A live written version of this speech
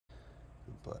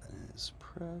button is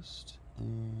pressed,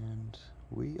 and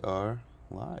we are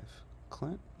live.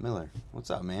 Clint Miller, what's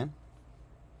up, man?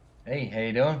 Hey, how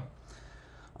you doing?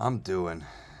 I'm doing.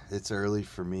 It's early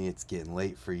for me. It's getting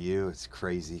late for you. It's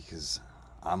crazy because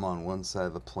I'm on one side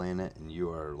of the planet and you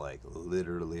are like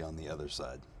literally on the other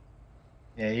side.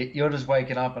 Yeah, you're just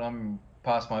waking up and I'm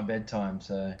past my bedtime,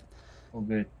 so all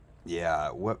good. Yeah,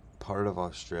 what part of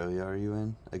Australia are you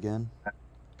in again?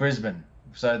 Brisbane,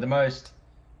 so the most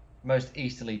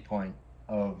easterly point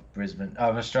of Brisbane,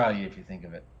 of Australia, if you think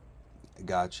of it.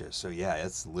 Gotcha. So yeah,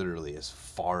 it's literally as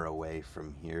far away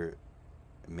from here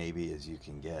maybe as you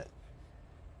can get.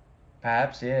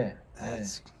 Perhaps, yeah, yeah.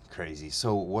 That's crazy.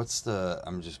 So what's the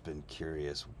I'm just been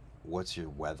curious, what's your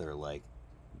weather like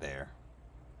there?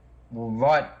 Well,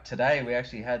 right today we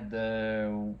actually had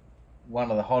the one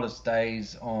of the hottest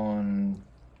days on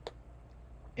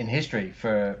in history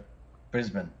for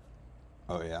Brisbane.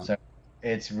 Oh yeah. So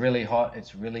it's really hot.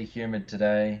 It's really humid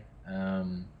today.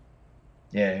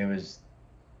 Yeah, it was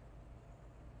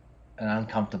an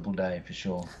uncomfortable day for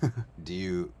sure. Do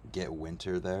you get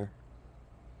winter there?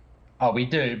 Oh, we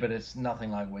do, but it's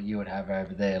nothing like what you would have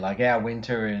over there. Like our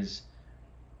winter is,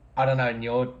 I don't know, in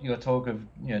your talk of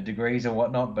degrees or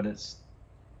whatnot, but it's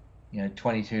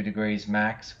 22 degrees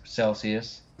max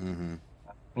Celsius, Mm-hmm.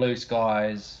 blue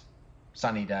skies,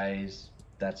 sunny days.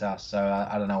 That's us. So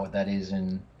I don't know what that is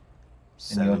in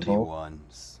your talk. 71.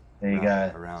 There you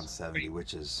Around go. around It's 70,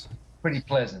 which is pretty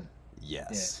pleasant. Yeah,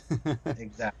 yes.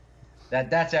 exactly.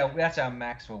 That's our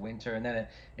max for winter, and then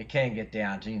it can get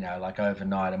down to like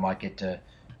overnight it might get to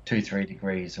 2-3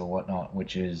 degrees or whatnot,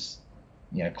 which is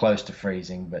close to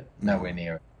freezing, but nowhere Mm-hmm.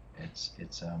 near it.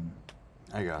 It's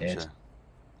I yeah. gotcha.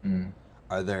 Mm.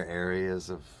 Are there areas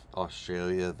of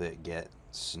Australia that get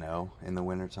snow in the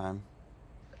wintertime?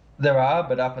 There are,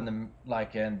 but up in the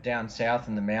like down south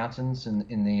in the mountains and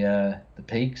in the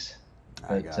peaks,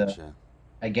 I but gotcha.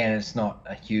 again it's not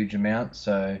a huge amount,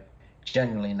 so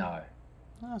generally no,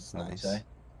 That's I would nice. say.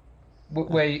 Yeah.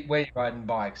 Where you're riding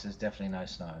bikes, there's definitely no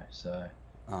snow, so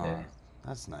Oh, yeah.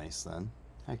 that's nice then.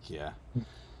 Heck yeah. Mm.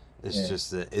 It's Yeah.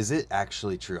 just that, is it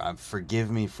actually true?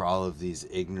 Forgive me for all of these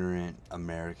ignorant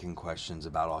American questions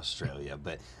about Australia,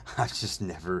 but I've just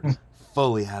never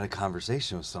fully had a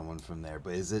conversation with someone from there.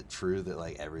 But is it true that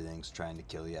like everything's trying to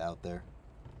kill you out there?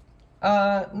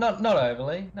 Not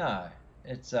overly. No,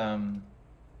 it's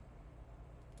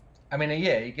I mean,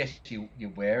 yeah, I guess you're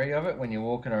wary of it when you're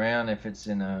walking around if it's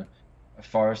in a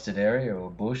forested area or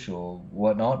bush or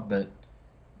whatnot. But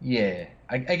yeah,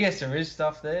 I guess there is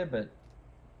stuff there. But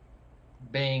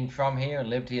being from here and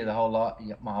lived here the whole lot,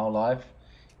 my whole life,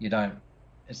 you don't.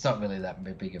 It's not really that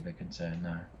big of a concern.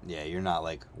 No, Yeah, you're not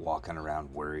like walking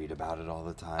around worried about it all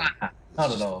the time. It's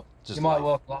not at all. You just might life.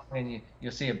 walk along and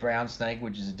you'll see a brown snake,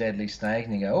 which is a deadly snake,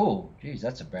 and you go, "Oh, geez,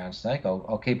 that's a brown snake.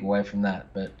 I'll keep away from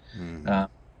that." But Mm-hmm. uh,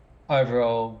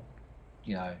 overall,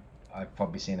 you know, I've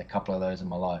probably seen a couple of those in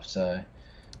my life. So,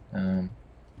 um,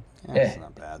 Yeah, it's yeah,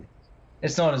 not bad.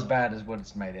 it's not as bad as what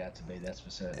it's made out to be. That's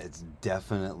for certain. It's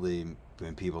definitely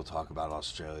when people talk about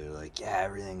Australia, like, yeah,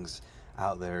 everything's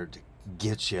out there to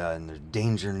get you, and there's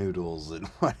danger noodles and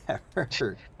whatever.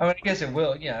 I mean, I guess it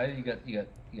will. You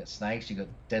got snakes, you got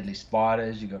deadly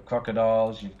spiders, you got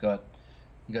crocodiles, you got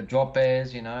drop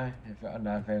bears. If I don't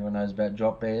know if everyone knows about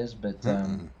drop bears, but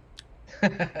Mm-mm.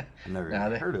 I've never even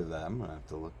no, heard of that. I'm gonna have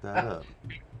to look that up.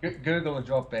 Google a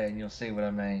drop bear and you'll see what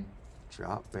I mean.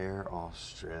 Drop Bear,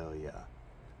 Australia.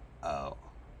 Oh,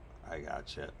 I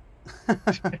gotcha.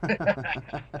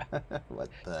 What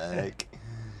the heck?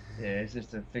 Yeah, it's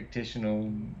just a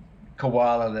fictional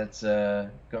koala that's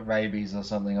got rabies or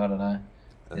something. I don't know.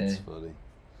 That's Yeah.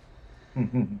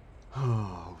 funny.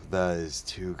 Oh, that is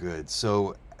too good.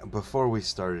 So, before we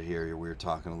started here, we were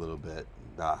talking a little bit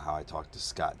about how I talked to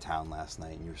Scott Town last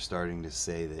night, and you were starting to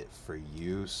say that for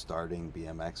you, starting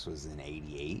BMX was in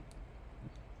 '88.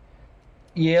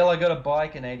 Yeah, well, I got a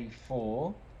bike in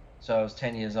 '84, so I was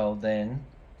 10 years old then.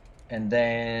 And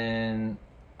then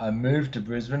I moved to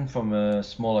Brisbane from a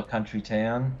smaller country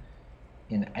town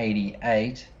in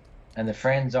 '88. And the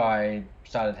friends I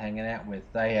started hanging out with,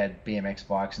 they had BMX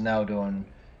bikes and they were doing,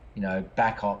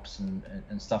 back hops and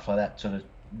stuff like that, sort of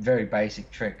very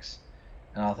basic tricks.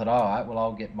 And I thought, all right, well,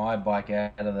 I'll get my bike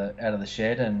out of the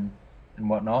shed and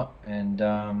whatnot. And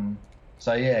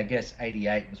so yeah, I guess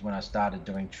 '88 was when I started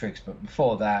doing tricks. But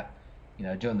before that,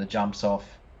 doing the jumps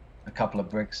off a couple of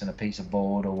bricks and a piece of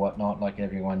board or whatnot, like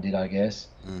everyone did, I guess.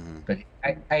 Mm-hmm. But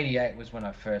 '88 was when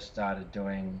I first started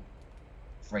doing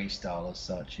freestyle as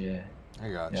such. Yeah, I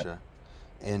yeah. gotcha.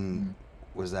 And Mm.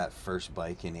 was that first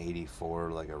bike in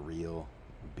 '84 like a real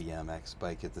BMX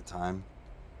bike at the time?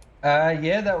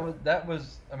 Yeah, that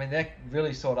was. I mean, they're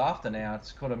really sought after now.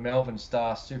 It's called a Melbourne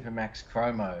Star Supermax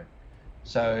Chromo.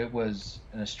 So it was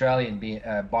an Australian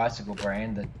bicycle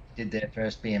brand that did their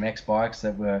first BMX bikes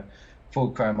that were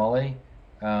full chromoly.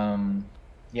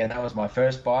 Yeah, that was my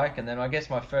first bike, and then I guess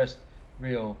my first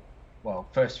real, well,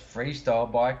 first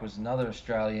freestyle bike was another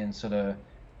Australian sort of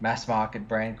mass market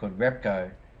brand called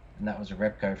Repco, and that was a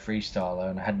Repco freestyler,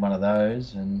 and I had one of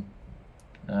those, and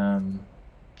um,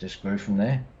 just grew from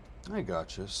there. I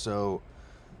gotcha. So,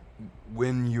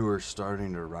 when you were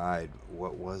starting to ride,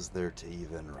 what was there to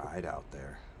even ride out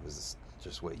there? Was this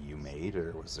just what you made,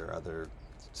 or was there other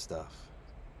stuff?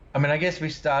 I mean, I guess we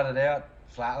started out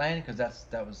flatland because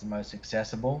that was the most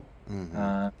accessible, Mm-hmm.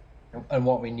 uh, and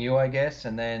what we knew, I guess.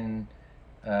 And then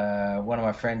one of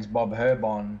my friends, Bob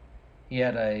Herbon, he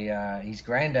had his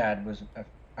granddad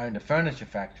owned a furniture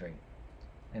factory,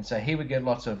 and so he would get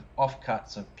lots of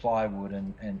offcuts of plywood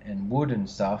and wood and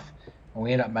stuff, and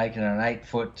we ended up making an 8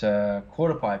 foot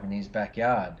quarter pipe in his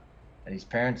backyard at his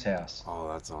parents' house, Oh,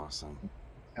 that's awesome.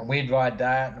 and we'd ride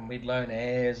that and we'd learn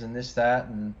airs and this that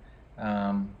and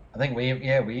I think we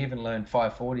even learned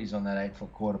 540s on that 8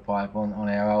 foot quarter pipe on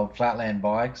our old flatland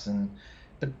bikes. And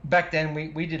but back then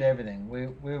we did everything. We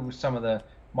were some of the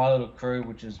my little crew,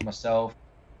 which is myself,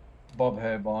 Bob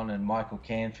Herbon, and Michael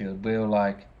Canfield. We were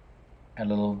like a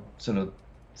little sort of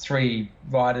three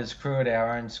riders crew at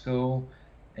our own school,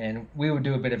 and we would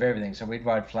do a bit of everything. So we'd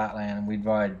ride flatland and we'd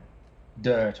ride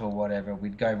dirt or whatever.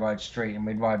 We'd go ride street and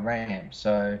we'd ride ramp.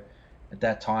 So at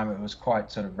that time, it was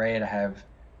quite sort of rare to have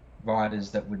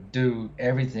riders that would do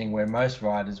everything. Where most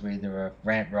riders were either a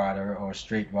ramp rider or a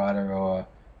street rider or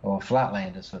a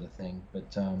flatlander sort of thing. But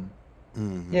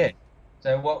Mm-hmm. yeah.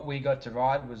 So what we got to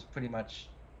ride was pretty much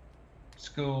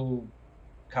school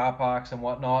car parks and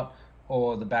whatnot,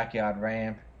 or the backyard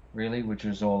ramp, really, which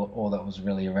was all that was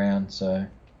really around. So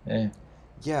yeah.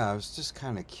 Yeah, I was just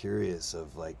kind of curious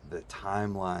of like the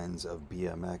timelines of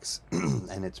BMX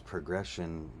and its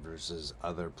progression versus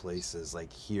other places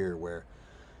like here where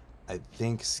I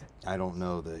think I don't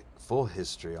know the full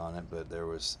history on it, but there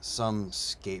was some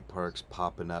skate parks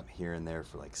popping up here and there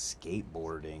for like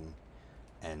skateboarding,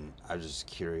 and I was just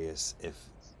curious if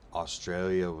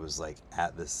Australia was like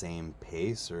at the same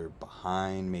pace or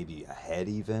behind, maybe ahead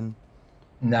even.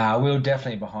 Nah, we were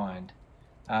definitely behind.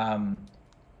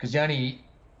 Because the only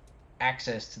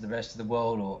access to the rest of the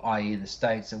world, or i.e., the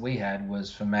states that we had,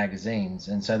 was from magazines,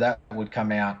 and so that would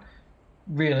come out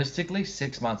realistically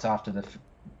 6 months after the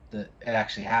it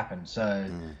actually happened. So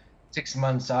Mm. 6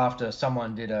 months after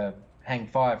someone did a hang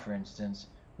five, for instance,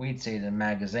 we'd see it in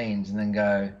magazines and then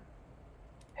go,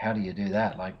 "How do you do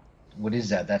that? Like, what is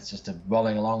that? That's just a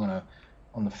rolling along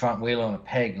on the front wheel on a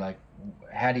peg. Like,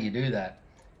 how do you do that?"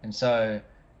 And so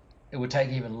it would take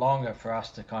even longer for us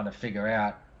to kind of figure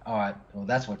out, all right, well,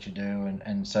 that's what you do,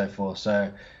 and so forth. So,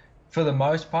 for the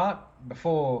most part,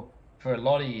 for a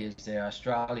lot of years there,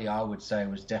 Australia, I would say,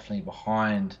 was definitely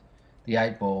behind the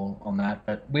eight ball on that.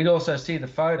 But we'd also see the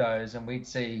photos and we'd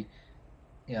see,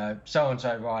 so and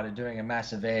so rider doing a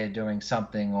massive air, doing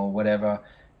something or whatever.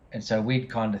 And so we'd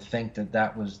kind of think that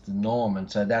that was the norm. And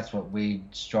so that's what we'd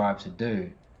strive to do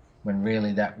when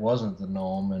really that wasn't the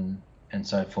norm and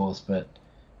so forth.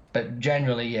 But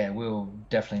generally, yeah, we were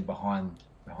definitely behind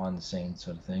the scenes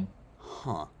sort of thing.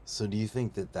 Huh. So do you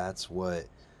think that that's what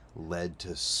led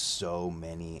to so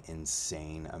many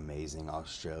insane, amazing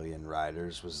Australian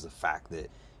riders was the fact that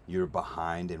you're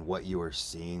behind and what you were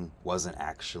seeing wasn't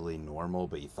actually normal,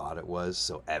 but you thought it was,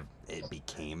 so it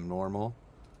became normal?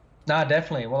 No,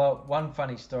 definitely. Well, one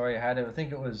funny story I had, I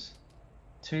think it was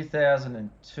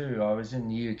 2002. I was in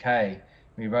the UK.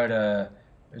 We rode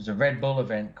it was a Red Bull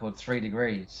event called 3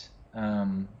 Degrees.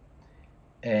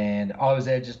 And I was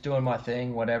there just doing my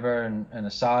thing, whatever, and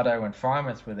Asado and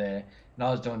Frymouth were there, and I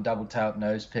was doing double tailed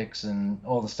nose picks and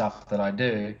all the stuff that I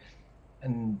do.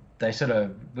 And they sort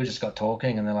of we just got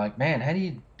talking, and they're like, "Man, how do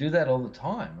you do that all the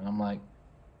time?" And I'm like,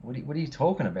 what are you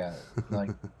talking about?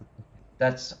 Like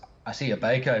that's I see a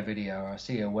Baco video, or I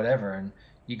see a whatever, and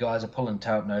you guys are pulling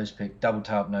double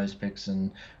tailed nose picks,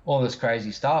 and all this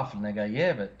crazy stuff." And they go,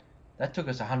 "Yeah, but that took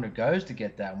us 100 goes to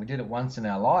get that, and we did it once in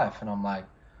our life." And I'm like,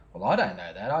 "Well, I don't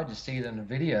know that. I just see it in a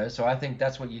video, so I think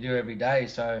that's what you do every day.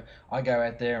 So I go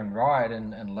out there and ride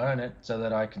and learn it so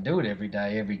that I can do it every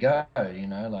day, every go.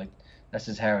 Like that's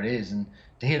just how it is." And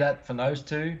to hear that from those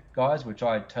two guys, which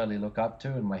I totally look up to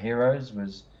and my heroes,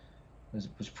 was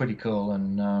pretty cool.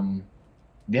 And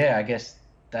yeah, I guess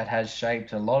that has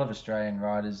shaped a lot of Australian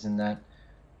riders in that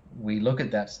we look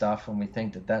at that stuff and we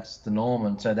think that that's the norm,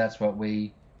 and so that's what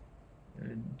we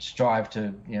strive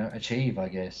to achieve, I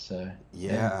guess. So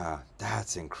yeah. Yeah,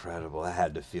 that's incredible. That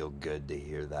had to feel good to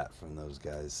hear that from those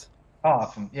guys.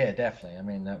 Oh, yeah, definitely. I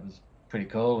mean, that was pretty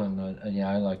cool, and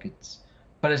like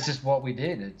but it's just what we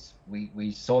did. It's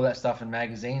we saw that stuff in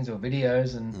magazines or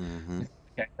videos, and Mm-hmm. we,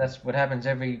 okay, that's what happens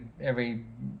every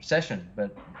session.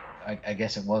 But I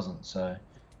guess it wasn't. So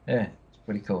yeah, it's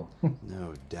pretty cool.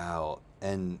 No doubt.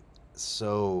 And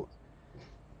so,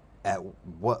 at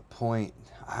what point,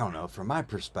 I don't know, from my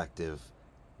perspective,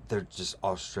 they're just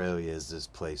Australia is this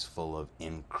place full of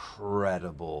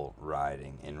incredible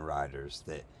riding and riders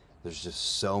that there's just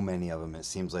so many of them. It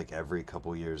seems like every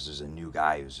couple years there's a new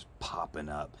guy who's popping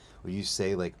up. Would you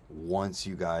say like once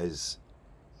you guys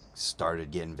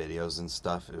started getting videos and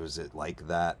stuff, was it like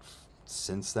that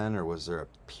since then, or was there a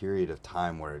period of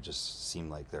time where it just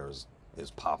seemed like it was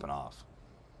popping off?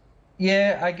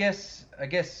 Yeah, I guess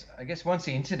once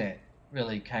the internet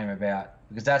really came about,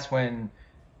 because that's when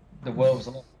the world was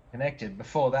a lot more connected.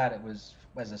 Before that, it was,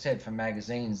 as I said, from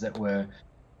magazines that were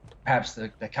perhaps the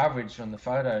coverage from the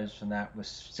photos from that was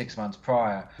 6 months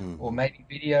prior, or Mm-hmm. maybe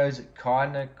videos that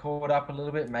kind of caught up a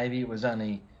little bit. Maybe it was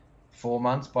only 4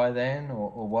 months by then,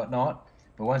 or whatnot.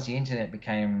 But once the internet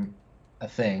became a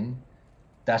thing,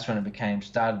 that's when it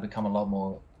started to become a lot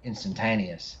more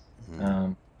instantaneous. Mm-hmm.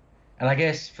 Um, and I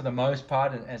guess for the most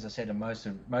part, and as I said, in most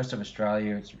of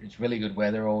Australia, it's really good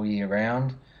weather all year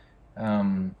round,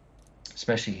 um,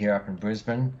 especially here up in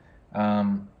Brisbane.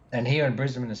 And here in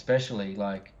Brisbane, especially,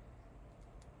 like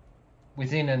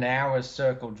within an hour's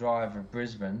circle drive of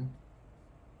Brisbane,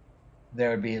 there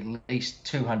would be at least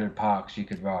 200 parks you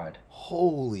could ride.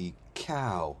 Holy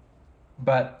cow.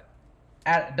 But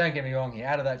don't get me wrong here,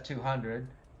 out of that 200,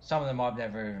 some of them I've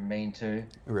never even been to,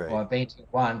 or Right. I've been to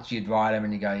once, you'd ride them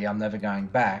and you go, yeah, I'm never going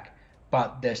back.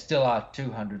 But there still are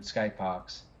 200 skate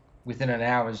parks within an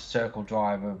hour's circle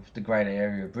drive of the greater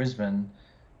area of Brisbane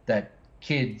that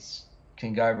kids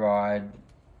can go ride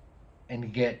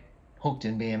and get hooked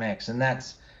in BMX. And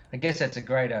I guess that's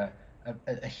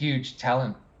a huge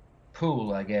talent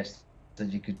pool, I guess,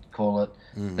 that you could call it,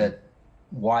 Mm-hmm. that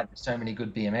why there's so many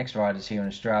good BMX riders here in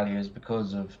Australia is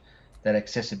because of that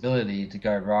accessibility to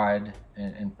go ride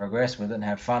and progress with it and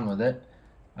have fun with it,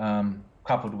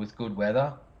 coupled with good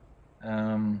weather.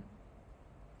 Um,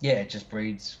 yeah, it just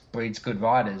breeds good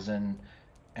riders, and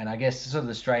I guess sort of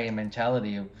the Australian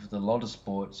mentality of the lot of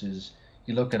sports is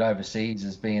you look at overseas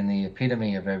as being the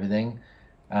epitome of everything,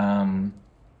 um,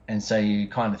 and so you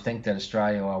kind of think that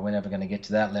Australia, oh, we're never going to get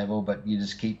to that level, but you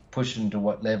just keep pushing to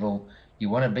what level you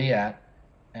want to be at,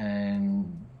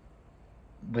 and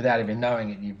without even knowing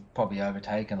it, you've probably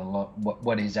overtaken a lot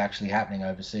what is actually happening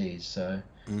overseas. So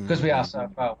because we are Mm-hmm. so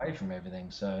far away from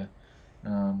everything, so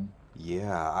um,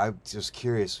 Yeah, I'm just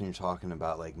curious when you're talking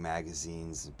about like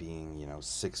magazines being,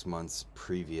 6 months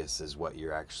previous is what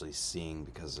you're actually seeing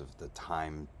because of the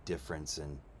time difference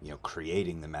in,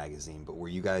 creating the magazine. But were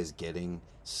you guys getting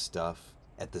stuff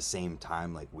at the same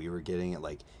time like we were getting it?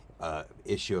 Like,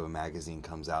 issue of a magazine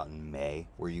comes out in May.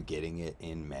 Were you getting it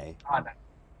in May? oh, no,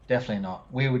 definitely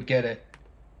not. We would get it.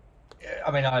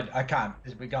 I mean, I can't.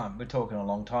 We're talking a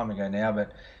long time ago now,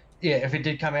 but yeah, if it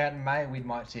did come out in May, we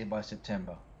might see it by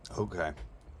September. Okay.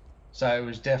 So it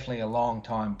was definitely a long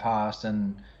time past,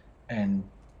 and and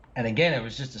again, it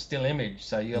was just a still image.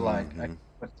 So you're like, okay, Mm-hmm.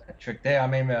 what's that trick there? I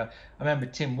remember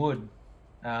Tim Wood,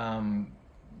 um,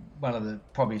 one of the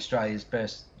probably Australia's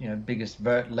best, biggest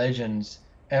vert legends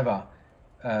ever,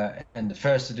 and the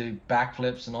first to do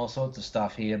backflips and all sorts of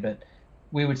stuff here. But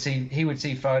he would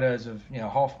see photos of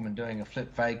Hoffman doing a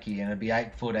flip fakie, and it'd be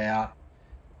 8 foot out,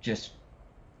 just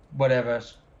whatever,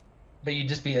 but you'd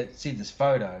just see this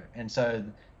photo, and so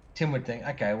Tim would think,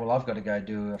 okay, well, I've got to go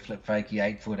do a flip fakie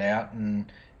 8 foot out,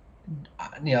 and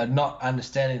not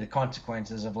understanding the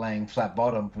consequences of laying flat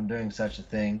bottom from doing such a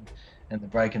thing, and the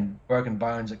broken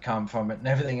bones that come from it, and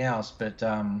everything else. But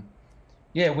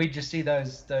yeah, we just see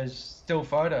those still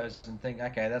photos and think,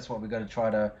 okay, that's what we've got to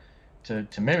try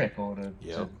to mimic, or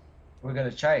Yep. we're going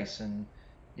to chase, and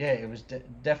yeah, it was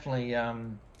definitely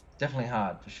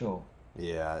hard for sure.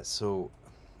 Yeah. So,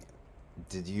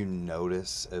 did you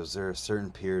notice, was there a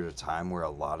certain period of time where a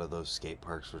lot of those skate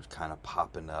parks were kind of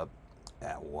popping up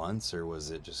at once, or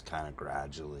was it just kind of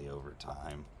gradually over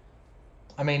time?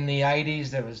 I mean, the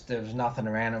 80s, there was nothing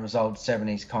around. It was old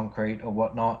 70s concrete or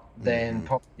whatnot. Then Mm-hmm.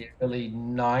 probably the early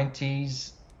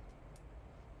 90s,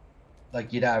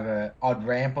 like you'd have a odd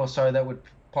ramp or so that would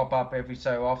pop up every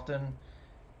so often.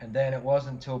 And then it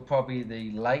wasn't until probably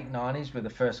the late 90s where the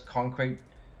first concrete,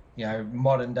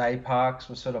 modern day parks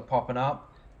were sort of popping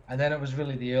up. And then it was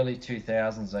really the early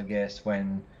 2000s, I guess,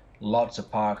 when lots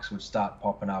of parks would start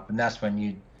popping up. And that's when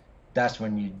you'd that's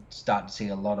when you start to see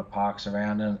a lot of parks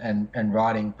around, and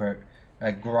riding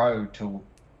grow to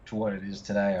what it is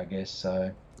today, I guess.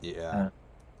 So Yeah. uh,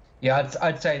 yeah,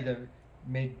 I'd say the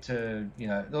mid to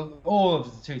all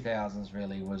of the 2000s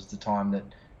really was the time that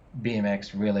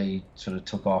BMX really sort of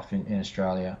took off in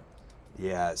Australia.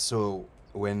 Yeah. So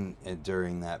when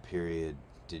during that period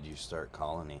did you start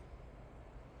Colony?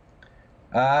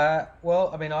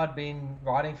 Well, I mean, I'd been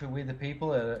riding for We the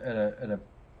People at a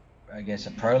I guess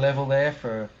a pro level there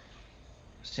for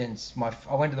since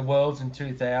I went to the Worlds in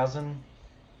 2000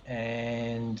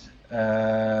 and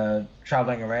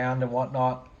traveling around and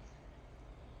whatnot.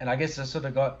 And I guess I sort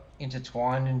of got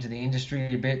intertwined into the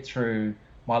industry a bit through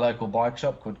my local bike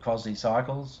shop called Cosley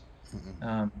Cycles.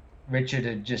 Um, Richard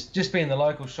had just been in the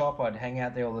local shop. I'd hang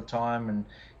out there all the time and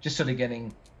just sort of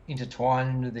getting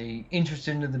intertwined into the interest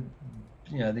into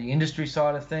the industry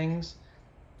side of things.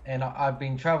 And I've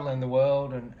been traveling the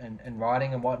world and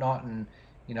riding and whatnot. And,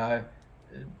 you know,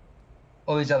 uh,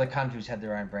 all these other countries had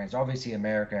their own brands. Obviously,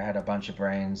 America had a bunch of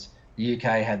brands. The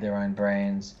UK had their own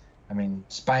brands. I mean,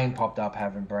 Spain popped up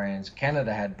having brands.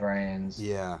 Canada had brands.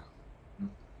 Yeah.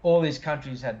 All these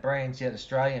countries had brands, yet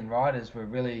Australian riders were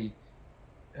really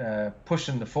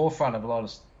pushing the forefront of a lot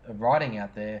of riding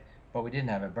out there, but we didn't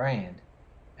have a brand.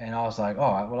 And I was like,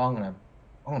 all right, well, I'm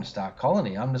gonna start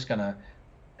Colony. I'm just gonna.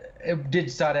 It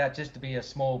did start out just to be a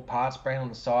small parts brand on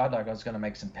the side. Like I was gonna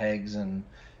make some pegs and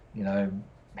you know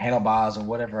handlebars or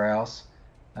whatever else.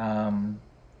 Um,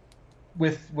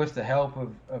 with the help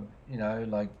of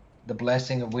like the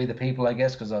blessing of We the People, I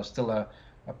guess, because I was still a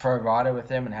pro rider with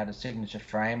them and had a signature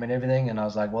frame and everything. And I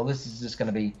was like, well, this is just going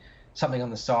to be something on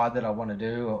the side that I want to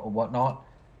do or whatnot.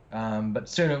 But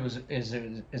soon as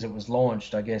it was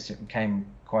launched, I guess it became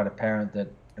quite apparent that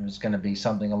it was going to be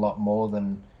something a lot more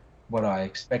than what I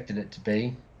expected it to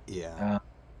be. Yeah. Uh,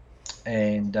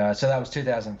 and So that was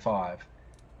 2005.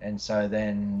 And so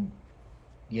then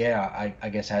yeah, I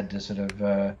guess I had to sort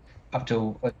of up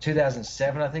till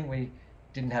 2007. I think we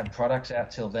didn't have products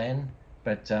out till then,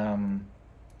 but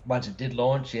once it did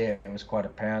launch, yeah, it was quite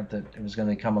apparent that it was going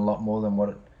to become a lot more than what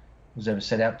it was ever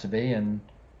set out to be, and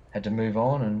had to move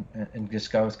on and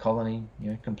just go with Colony,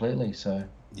 completely. So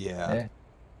Yeah. yeah.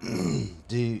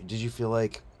 Did you feel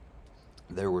like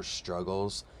there were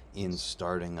struggles in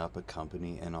starting up a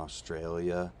company in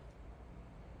Australia?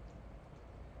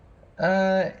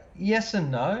 Yes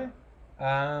and no.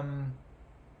 Um,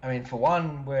 I mean, for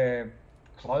one, we're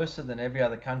closer than every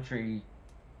other country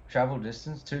travel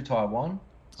distance to Taiwan.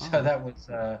 So Oh, that was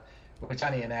it's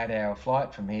only an 8-hour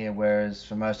flight from here, whereas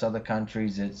for most other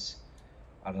countries it's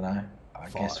I don't know. I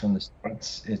guess far. from the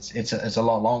States it's a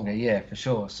lot longer, yeah, for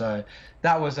sure. So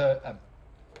that was a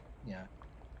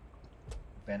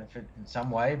benefit in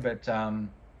some way, but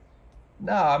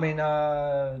no, I mean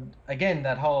again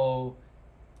that whole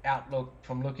outlook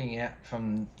from looking at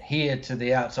from here to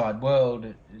the outside world,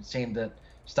 it seemed that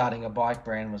starting a bike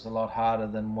brand was a lot harder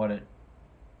than what it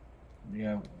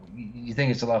you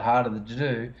think it's a lot harder to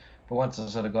do, but once I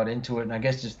sort of got into it, and I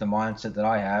guess just the mindset that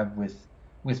I have with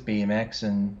BMX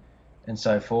and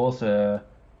so forth,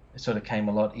 it sort of came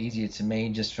a lot easier to me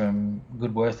just from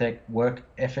good work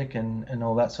ethic and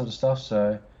all that sort of stuff.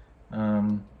 So,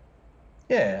 um,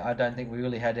 yeah, I don't think we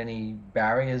really had any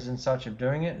barriers and such of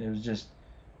doing it. It was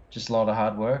just a lot of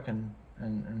hard work and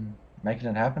making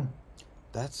it happen.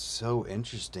 That's so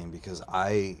interesting because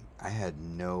I had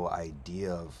no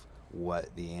idea of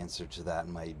what the answer to that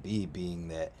might be, being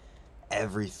that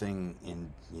everything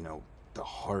in, the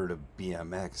heart of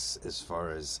BMX as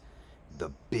far as the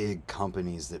big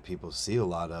companies that people see a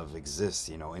lot of exist,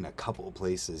 in a couple of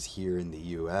places here in the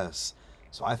US.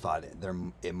 So I thought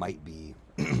it might be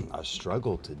a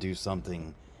struggle to do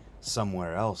something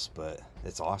somewhere else, but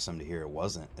it's awesome to hear it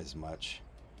wasn't as much.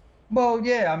 Well,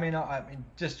 yeah, I mean,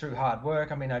 just through hard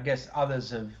work. I mean, I guess others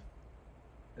have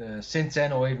since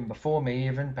then, or even before me,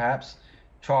 even perhaps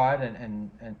tried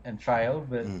and failed.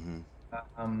 But Mhm.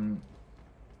 um,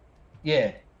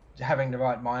 yeah, having the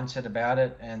right mindset about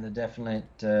it and the definite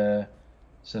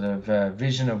sort of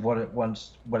vision of what it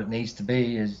wants, what it needs to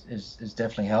be, is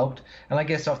definitely helped. And I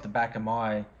guess off the back of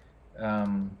my,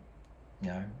 um, you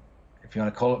know, if you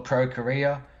want to call it pro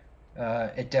career,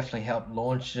 it definitely helped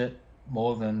launch it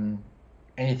more than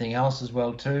anything else as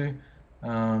well too.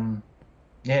 Um,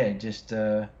 yeah, just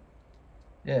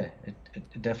yeah,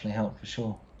 it definitely helped for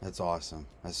sure. That's awesome.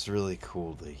 That's really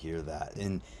cool to hear that.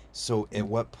 And so, at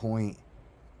what point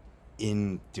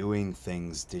in doing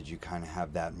things did you kind of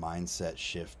have that mindset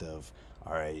shift of,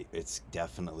 all right, it's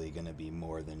definitely going to be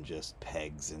more than just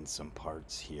pegs and some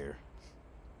parts here?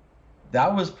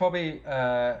 That was probably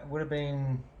would have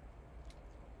been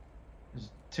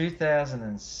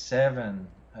 2007,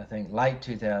 I think, late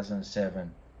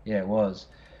 2007. Yeah, it was.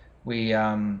 We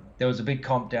There was a big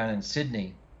comp down in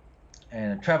Sydney,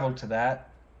 and I travelled to that.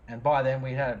 And by then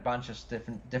we had a bunch of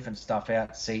different stuff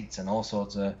out, seats and all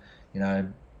sorts of, you know,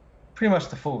 pretty much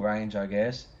the full range, I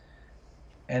guess.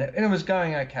 And it was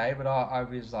going okay, but I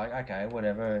was like, okay,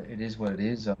 whatever, it is what it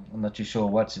is. I'm not too sure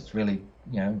what's it's really,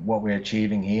 what we're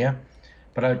achieving here.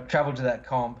 But I travelled to that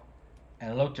comp and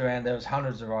I looked around. There was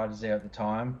hundreds of riders there at the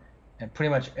time, and pretty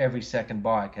much every second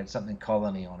bike had something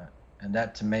Colony on it. And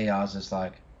that to me, I was just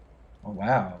like, oh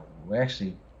wow, we're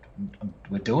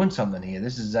doing something here.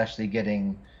 This is actually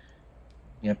getting,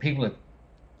 people are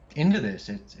into this.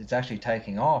 It's actually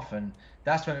taking off, and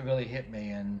that's when it really hit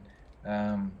me. And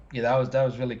yeah, that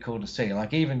was really cool to see.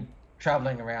 Like even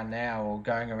traveling around now, or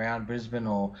going around Brisbane,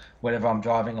 or whatever, I'm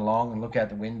driving along and look out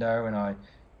the window, and I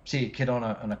see a kid on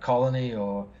a Colony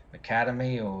or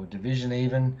Academy or Division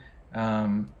even.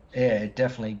 Yeah, it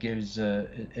definitely gives.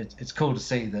 It's cool to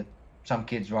see that some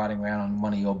kids riding around on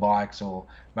one of your bikes or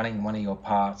running one of your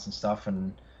parts and stuff,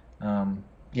 and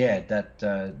yeah,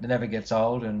 that never gets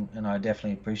old, and I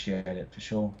definitely appreciate it for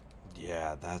sure.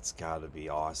 Yeah, that's got to be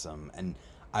awesome. And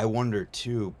I wonder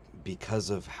too, because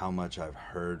of how much I've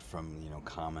heard from,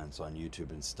 comments on YouTube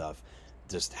and stuff,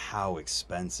 just how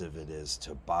expensive it is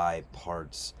to buy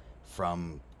parts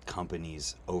from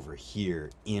companies over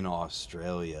here in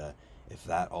Australia, if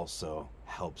that also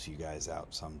helps you guys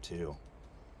out some too.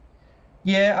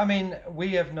 Yeah, I mean,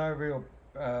 we have no real,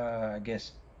 I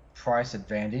guess, price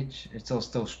advantage. It's all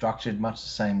still structured much the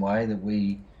same way that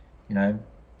we, you know,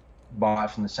 buy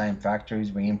it from the same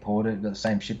factories, we import it, got the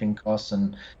same shipping costs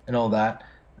and all that.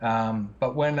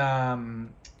 But when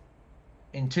around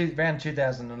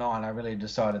 2009, I really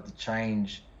decided to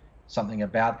change something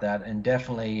about that, and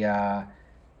definitely uh,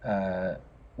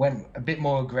 went a bit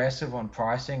more aggressive on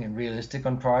pricing and realistic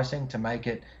on pricing to make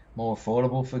it more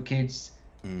affordable for kids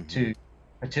Mm-hmm. to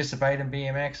participate in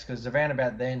BMX. Because around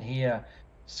about then here,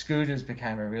 scooters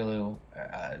became a real,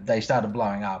 they started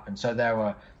blowing up, and so they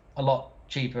were a lot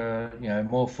cheaper,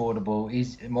 more affordable,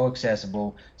 easy, more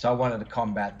accessible. So I wanted to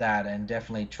combat that and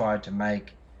definitely tried to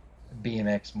make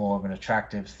BMX more of an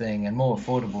attractive thing and more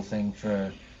affordable thing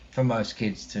for most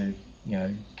kids to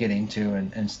get into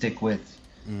and stick with.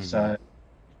 Mm-hmm. So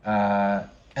uh,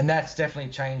 and that's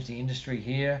definitely changed the industry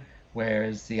here.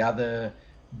 Whereas the other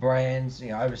brands,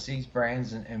 overseas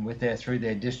brands, and with their through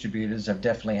their distributors, have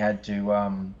definitely had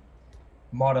to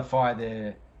modify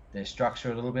their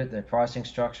structure a little bit, their pricing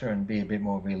structure, and be a bit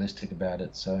more realistic about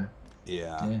it. So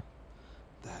Yeah, yeah.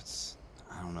 that's,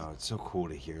 I don't know, it's so cool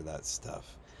to hear that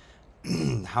stuff.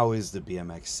 How is the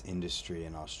BMX industry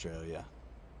in Australia?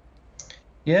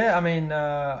 Yeah,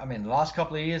 the last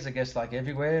couple of years, I guess, like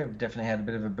everywhere, we've definitely had a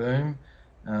bit of a boom.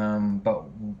 But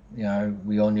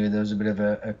we all knew there was a bit of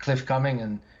a cliff coming,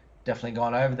 and definitely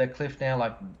gone over that cliff now.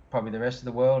 Like probably the rest of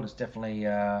the world, it's definitely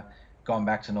gone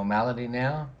back to normality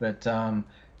now. But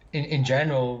in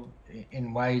general,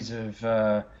 in ways of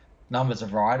numbers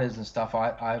of riders and stuff,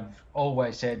 I've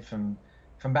always said from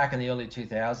back in the early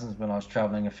 2000s when I was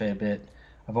traveling a fair bit,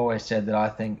 I've always said that I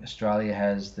think Australia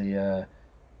has the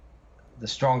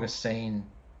strongest scene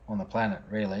on the planet,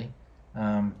 really,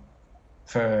 um,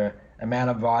 for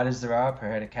amount of riders there are per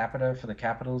head of capita for the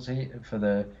capitals here, for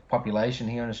the population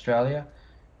here in Australia.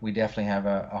 We definitely have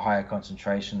a higher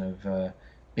concentration of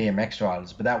BMX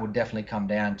riders, but that would definitely come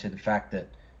down to the fact that,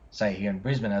 say, here in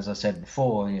Brisbane, as I said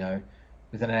before,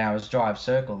 within an hour's drive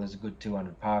circle, there's a good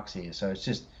 200 parks here. So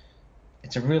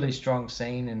it's a really strong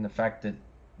scene in the fact that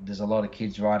there's a lot of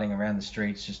kids riding around the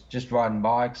streets, just riding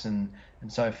bikes and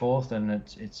so forth, and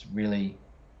it's really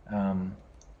um,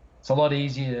 it's a lot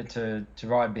easier to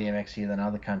ride BMX here than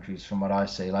other countries from what I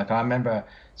see. Like I remember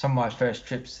some of my first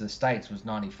trips to the States was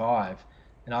 '95,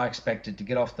 and I expected to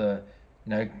get off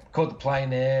caught the plane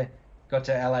there, got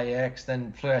to LAX,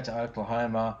 then flew out to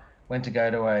Oklahoma, went to go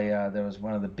to there was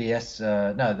one of the BS,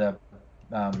 no, the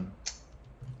um,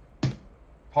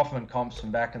 Hoffman comps from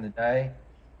back in the day,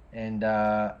 and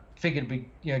figured we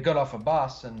got off a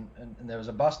bus, and there was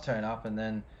a bus turn up, and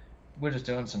then we're just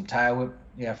doing some tail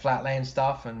whip, flatland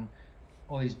stuff, and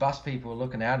all these bus people were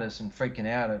looking at us and freaking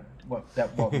out at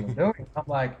what we were doing. I'm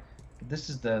like, this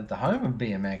is the home of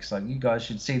BMX. Like you guys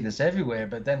should see this everywhere.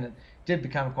 But then it did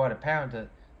become quite apparent that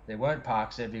there weren't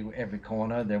parks every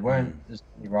corner. There weren't Mm. as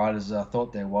many riders as I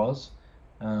thought there was.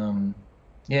 Um,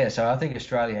 yeah, so I think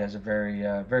Australia has a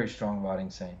very strong riding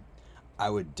scene. I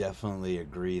would definitely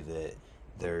agree that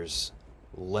there's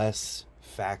less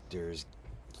factors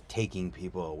taking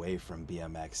people away from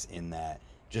BMX in that,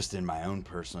 just in my own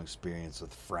personal experience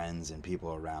with friends and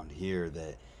people around here,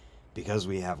 that because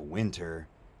we have winter,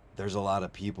 there's a lot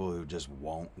of people who just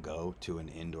won't go to an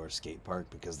indoor skate park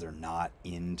because they're not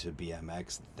into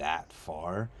BMX that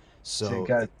far. To So,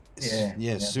 go, yeah,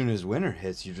 yeah, as yeah, soon as winter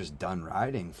hits, you're just done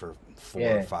riding for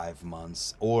 4 or yeah, 5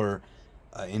 months, or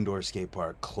an indoor skate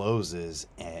park closes,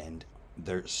 and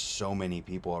there's so many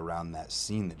people around that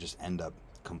scene that just end up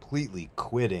completely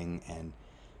quitting.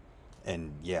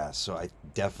 And yeah, so I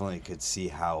definitely could see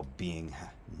how being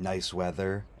nice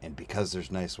weather, and because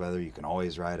there's nice weather, you can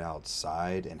always ride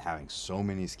outside, and having so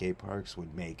many skate parks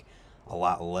would make a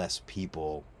lot less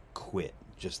people quit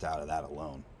just out of that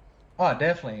alone. oh,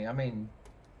 definitely. I mean,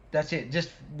 that's it.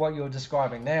 Just what you're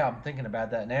describing now. I'm thinking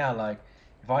about that now. Like,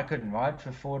 if I couldn't ride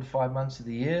for 4 to 5 months of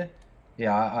the year,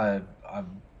 yeah,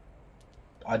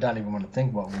 I don't even want to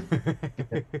think what would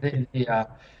be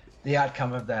the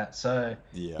outcome of that. So,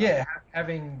 Yeah. yeah,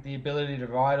 having the ability to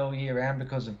ride all year round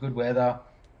because of good weather,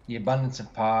 the abundance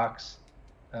of parks,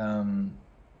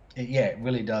 yeah, it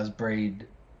really does breed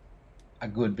a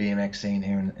good BMX scene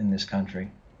here in this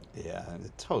country. Yeah,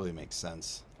 it totally makes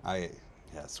sense. Yeah,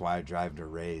 that's why I drive to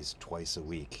Ray's twice a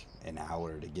week, an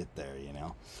hour to get there, you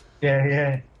know? Yeah,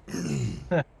 yeah.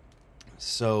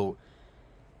 So,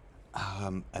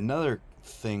 another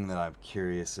thing that I'm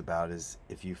curious about is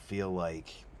if you feel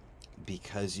like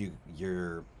because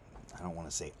you're I don't want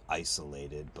to say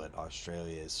isolated, but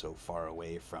Australia is so far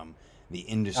away from the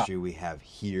Oh, industry we have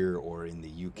here or in the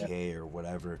yeah. UK or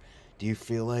whatever. Do you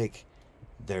feel like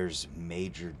there's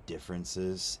major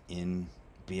differences in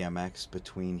BMX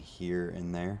between here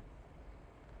and there?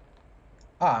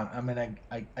 I mean,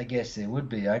 I guess there would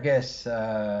be. I guess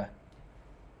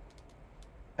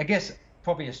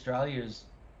probably Australia is,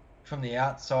 from the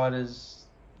outsiders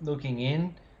looking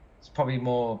in, it's probably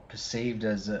more perceived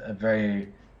as a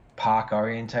very park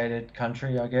orientated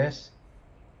country, I guess.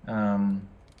 Um,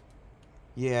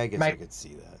 Yeah, I guess I maybe could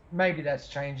see that. maybe that's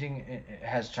changing. It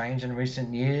has changed in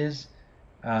recent years.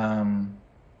 Um,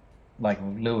 like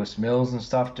Lewis Mills and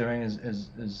stuff doing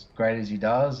as great as he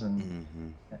does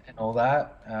Hmm. and all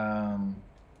that.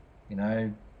 You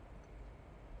know,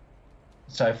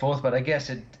 so forth. But I guess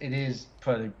it is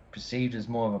probably perceived as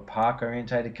more of a park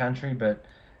orientated country. But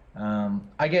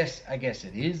I guess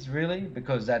it is really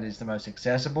because that is the most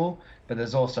accessible. But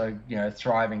there's also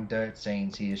thriving dirt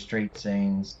scenes here, street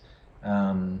scenes,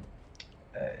 um,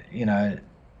 you know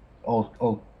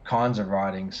all kinds of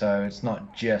riding. So it's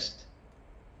not just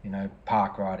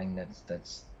park riding.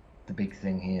 That's the big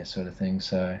thing here, sort of thing.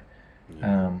 So.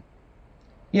 Yeah. Um,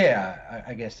 Yeah,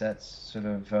 I guess that's sort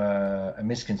of a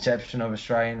misconception of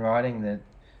Australian writing that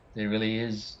there really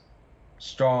is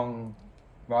strong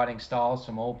writing styles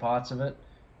from all parts of it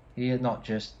here, not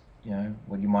just,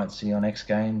 what you might see on X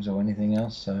Games or anything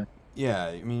else. So, Yeah,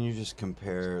 I mean, you just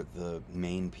compare the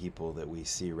main people that we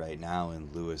see right now in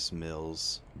Lewis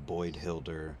Mills, Boyd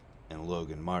Hilder, and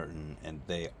Logan Martin, and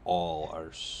they all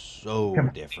are so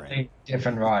different. completely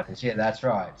different writers. Yeah, that's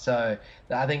right. So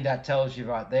I think that tells you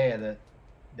right there that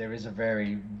there is a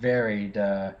very varied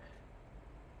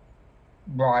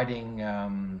writing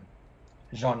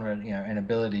genre, and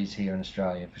abilities here in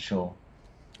Australia for sure.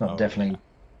 Not Oh yeah, definitely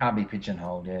can't be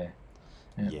pigeonholed. Yeah,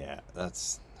 yeah, yeah,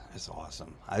 that's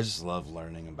awesome. I just love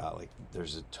learning about like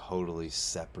there's a totally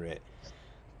separate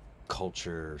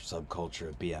culture, subculture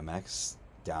of BMX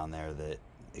down there that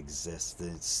exists.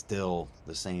 It's still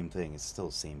the same thing. It's still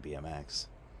the same BMX.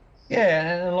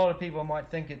 yeah. And a lot of people might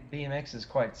think it BMX is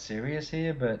quite serious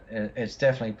here, but it's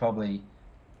definitely probably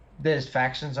there's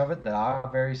factions of it that are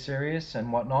very serious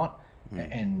and whatnot,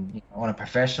 Hmm. and on a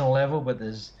professional level. But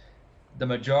there's the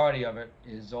majority of it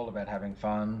is all about having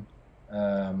fun,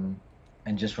 um,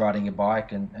 and just riding your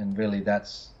bike, and really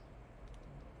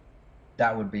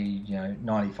that would be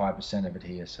 95% of it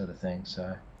here, sort of thing.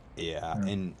 So. Yeah,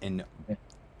 um, and yeah.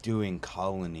 doing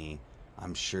colony,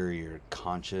 I'm sure you're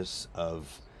conscious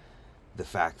of the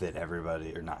fact that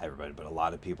everybody, or not everybody, but a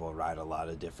lot of people ride a lot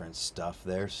of different stuff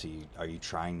there. So are you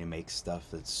trying to make stuff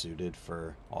that's suited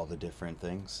for all the different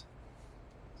things?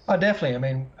 Oh, definitely. I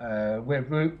mean,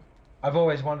 I've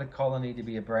always wanted Colony to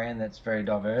be a brand that's very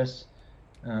diverse,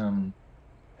 um,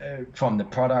 from the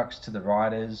products to the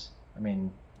riders. I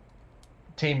mean,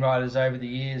 team riders over the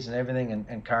years and everything,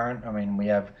 and current. I mean, we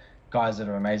have guys that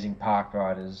are amazing park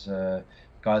riders,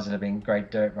 guys that have been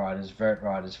great dirt riders, vert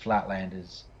riders,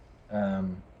 flatlanders,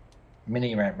 um,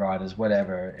 mini ramp riders,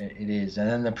 whatever it is. And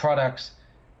then the products,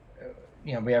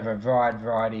 we have a wide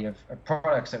variety of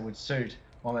products that would suit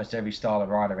almost every style of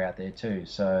rider out there too.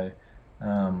 So,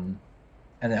 um,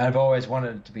 and I've always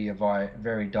wanted it to be a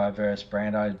very diverse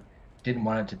brand. I didn't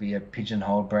want it to be a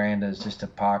pigeonhole brand as just a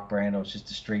park brand or it's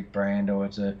just a street brand or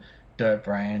it's a dirt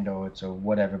brand or it's a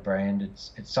whatever brand.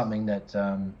 It's something that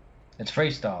it's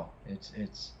freestyle. It's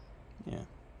Yeah.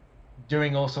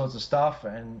 doing all sorts of stuff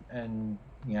and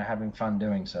having fun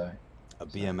doing so. A So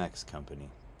BMX company.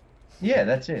 yeah,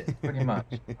 that's it, pretty much.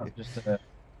 Not just a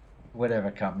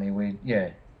whatever company.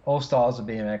 All styles of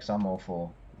BMX. I'm all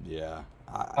for. Yeah.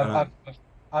 I I've don't. I've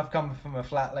I've come from a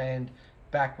flatland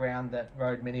background that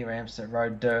rode mini ramps, that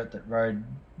rode dirt, that rode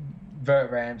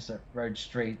vert ramps, that rode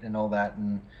street and all that,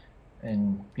 and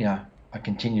I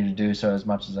continue to do so as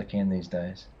much as I can these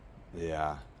days.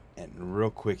 Yeah. And real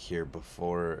quick here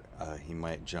before he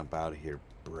might jump out of here,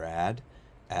 Brad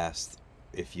asked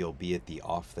if you'll be at the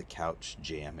Off the Couch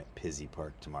Jam at Pizzy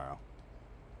Park tomorrow.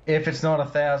 If it's not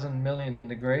 1,000 million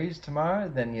degrees tomorrow,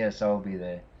 then yes, I'll be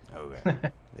there. Okay.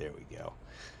 There we go.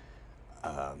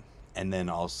 Um, and then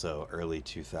also early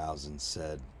 2000s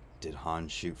said, did Han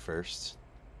shoot first?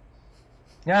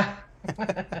 Yeah,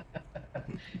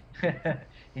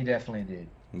 he definitely did.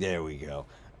 There we go.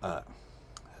 Uh,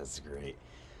 that's great.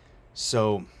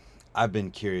 So I've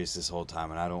been curious this whole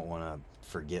time, and I don't want to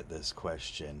forget this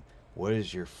question. What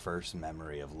is your first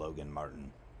memory of Logan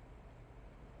Martin?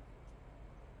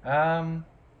 Um,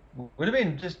 would have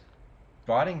been just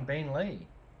riding Bean Lee.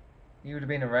 He would have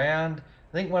been around.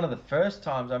 I think one of the first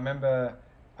times I remember.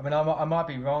 I mean, I might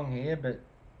be wrong here, but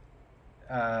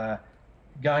uh,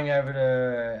 going over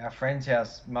to our friend's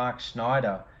house, Mark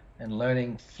Schneider, and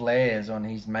learning flares on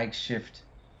his makeshift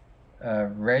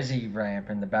resi ramp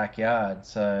in the backyard.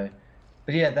 So,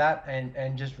 but yeah, that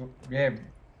and just yeah,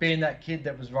 being that kid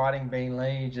that was riding Bean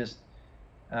Lee, just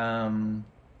um,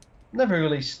 never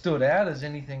really stood out as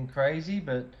anything crazy,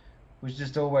 but was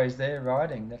just always there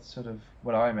riding. That's sort of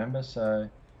what I remember. So,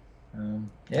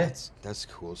 yeah. That's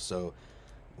cool. So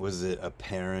was it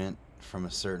apparent from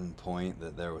a certain point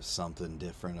that there was something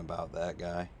different about that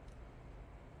guy?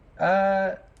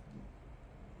 Uh,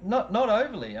 not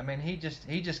overly. I mean, he just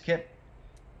kept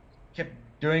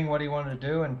doing what he wanted to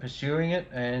do and pursuing it,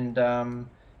 and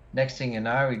next thing you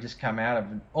know, he just come out of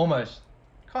almost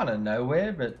kind of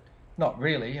nowhere, but not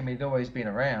really. I mean, he'd always been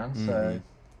around, Mm-hmm. so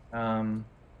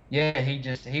yeah,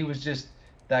 he was just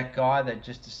that guy that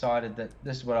just decided that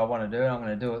this is what I want to do, and I'm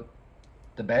going to do it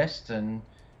the best, and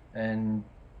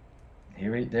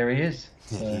there he is.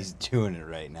 So, He's doing it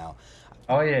right now.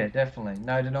 oh yeah, definitely,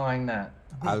 no denying that.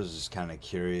 I was just kind of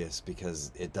curious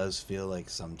because it does feel like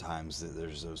sometimes that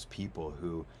there's those people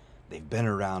who they've been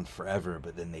around forever,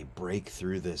 but then they break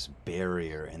through this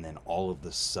barrier and then all of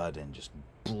the sudden just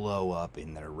blow up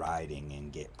in their riding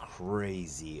and get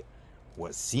crazy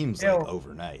what seems Yeah, like well,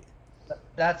 overnight.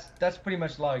 that's pretty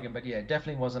much Logan, but yeah,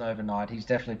 definitely wasn't overnight. He's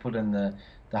definitely put in the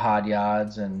hard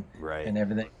yards Right. and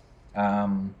everything.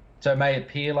 So it may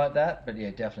appear like that, but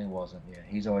yeah, definitely wasn't. Yeah,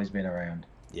 he's always been around.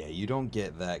 Yeah, you don't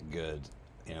get that good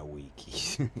in a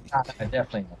week. No,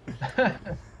 definitely not.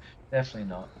 Definitely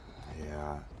not.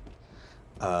 Yeah.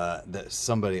 That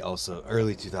somebody also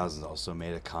early 2000s also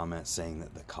made a comment saying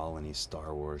that the Colony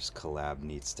Star Wars collab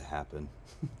needs to happen.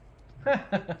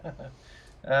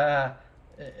 uh,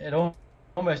 it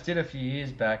almost did a few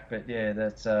years back, but yeah,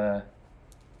 that's for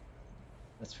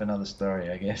another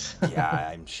story, I guess. Yeah,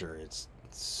 I'm sure it's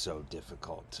so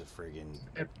difficult to friggin'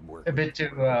 a, work a with. bit too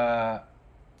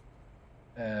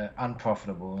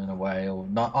unprofitable in a way, or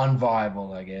not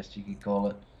unviable, I guess you could call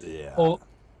it. Yeah, All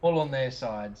all on their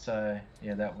side. So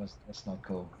yeah, that's not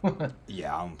cool.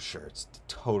 yeah, I'm sure it's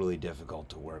totally difficult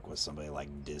to work with somebody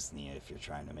like Disney if you're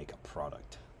trying to make a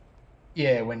product.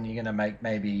 Yeah, when you're gonna make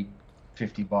maybe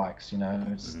 50 bikes,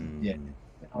 it's yeah, Mm,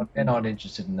 they're not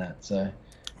interested in that. So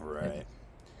yeah, right.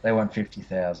 they want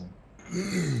 50,000.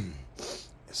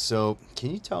 So,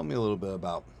 can you tell me a little bit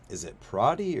about is it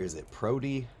Prodi or is it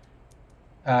Prodi?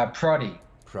 Proddy.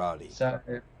 Prodi. So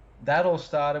that all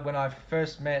started when I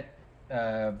first met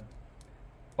uh,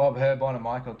 Bob Herbon and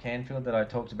Michael Canfield that I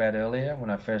talked about earlier. When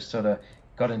I first sort of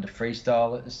got into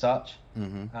freestyle as such,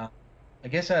 Mm-hmm. uh, I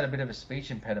guess I had a bit of a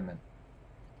speech impediment,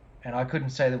 and I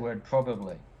couldn't say the word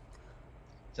probably.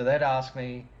 So they'd ask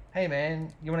me, "Hey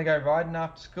man, you want to go riding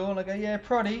after school?" And I go, "Yeah,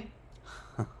 proddy."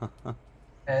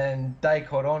 And they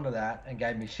caught on to that and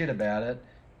gave me shit about it,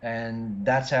 and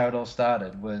that's how it all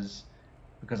started. Was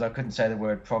because I couldn't say the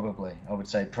word probably. I would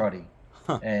say proddy,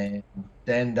 and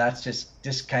then that's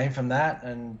just came from that,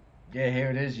 and yeah, here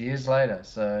it is years later.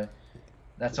 So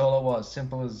that's all it was.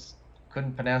 Simple as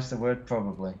couldn't pronounce the word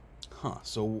probably. Huh.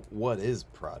 So, what is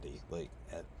Prodi like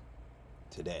at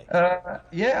today?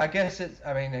 Yeah, I guess it's.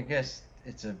 I mean, I guess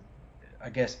it's a. I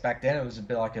guess back then it was a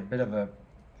bit of a,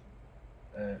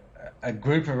 a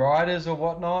group of riders or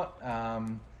whatnot,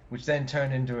 which then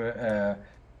turned into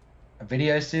a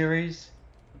video series,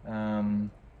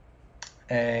 um,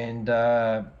 and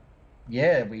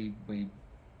yeah, we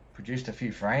produced a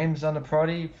few frames on the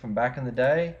Proddy from back in the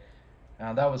day.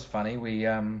 That was funny.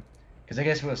 Because I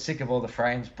guess we were sick of all the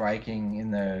frames breaking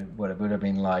in the what it would have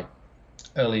been like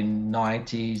early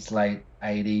 90s, late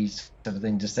 80s sort of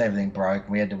thing. Just everything broke.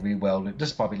 We had to re-weld it,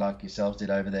 just probably like yourselves did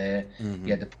over there. You Mm-hmm.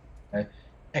 had to put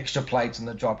extra plates on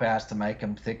the dropouts to make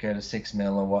them thicker to 6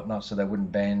 mil or whatnot so they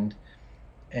wouldn't bend.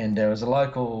 And there was a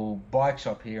local bike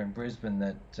shop here in Brisbane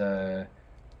that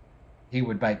he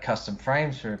would make custom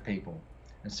frames for people.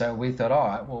 And so we thought, all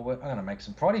right, well, I'm going to make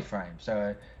some Proddy frames. So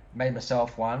I made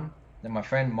myself one. Then my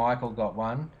friend Michael got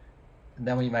one. And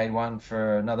then we made one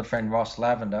for another friend, Ross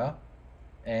Lavender.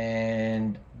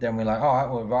 And then we're like, all right,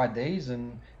 we'll ride these.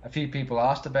 And a few people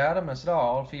asked about them. I said,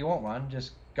 oh, well, if you want one,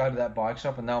 just go to that bike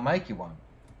shop and they'll make you one.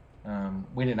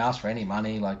 We didn't ask for any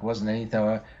money, like wasn't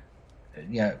anything,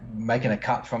 making a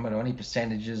cut from it or any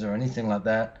percentages or anything like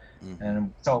that. Mm-hmm.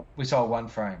 And so we sold one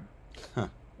frame. Huh.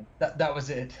 That was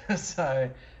it. So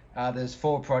there's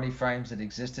four Proddy frames that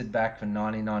existed back from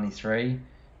 1993,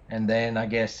 and then I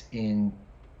guess in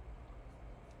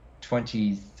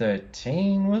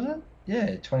 2013 was it?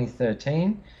 Yeah,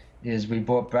 2013 is we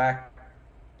brought back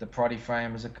the Proddy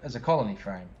frame as a colony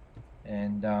frame,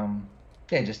 and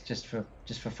yeah, just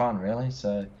for fun really.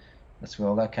 So that's where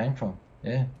all that came from.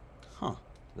 Yeah. Huh.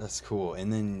 That's cool.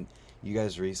 And then you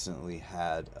guys recently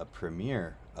had a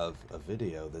premiere of a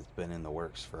video that's been in the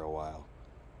works for a while.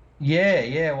 Yeah,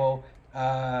 yeah. Well,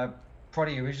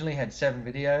 Proddy originally had 7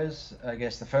 videos. I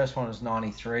guess the first one was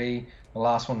 93, the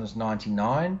last one was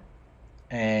 99.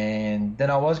 And then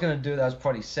I was going to do those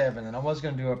Proddy 7, and I was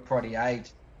going to do a Proddy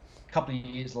 8 a couple of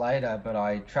years later, but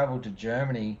I traveled to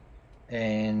Germany,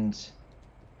 and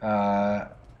uh,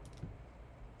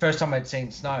 first time I'd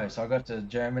seen snow. So I got to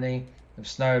Germany, there was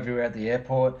snow everywhere at the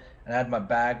airport, and I had my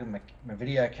bag with my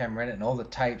video camera in it and all the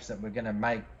tapes that were going to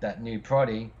make that new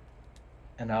Proddy,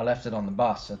 and I left it on the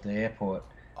bus at the airport.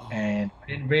 Oh. And I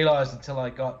didn't realize until I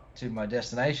got to my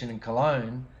destination in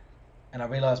Cologne, and I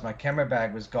realized my camera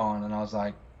bag was gone, and I was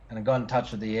like, and I got in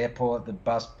touch with the airport, the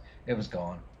bus, it was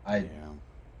gone. I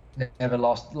Yeah. never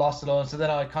lost it all. And so then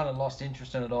I kind of lost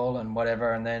interest in it all and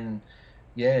whatever. And then,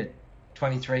 yeah,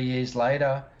 23 years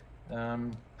later,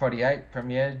 Proddy 8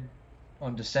 premiered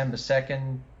on December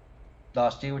 2nd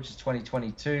last year, which is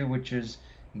 2022, which is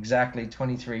exactly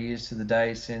 23 years to the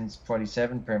day since Proddy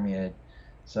 7 premiered.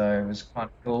 So it was kind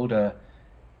of cool to.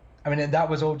 I mean, and that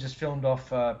was all just filmed off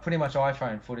pretty much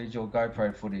iPhone footage or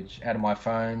GoPro footage out of my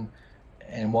phone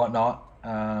and whatnot.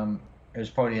 It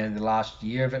was probably the last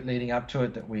year of it leading up to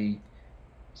it that we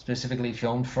specifically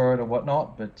filmed for it or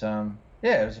whatnot. But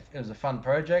yeah, it was a fun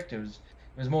project. It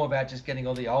was more about just getting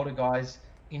all the older guys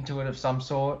into it of some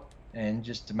sort and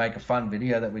just to make a fun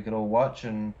video that we could all watch.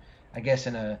 And I guess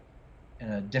in a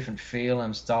different feel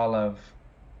and style of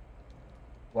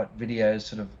what videos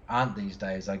sort of aren't these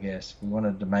days. I guess we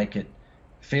wanted to make it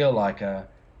feel like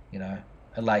you know,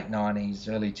 a late '90s,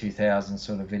 early 2000s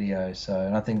sort of video. So,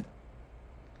 and I think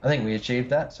we achieved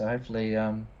that. So hopefully,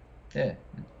 yeah, it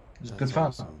was good That's fun.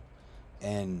 awesome.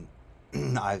 And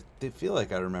I did feel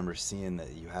like I remember seeing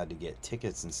that you had to get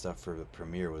tickets and stuff for the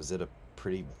premiere. Was it a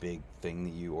pretty big thing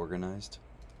that you organized?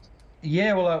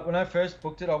 Yeah, well, when I first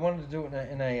booked it, I wanted to do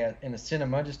it in a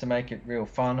cinema just to make it real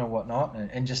fun or whatnot,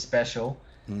 and just special.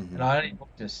 And Mm-hmm. I only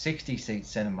booked a 60-seat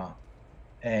cinema.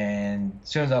 And as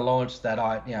soon as I launched that,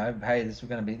 hey, this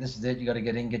is it. You got to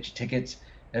get in, get your tickets.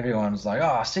 Everyone was like,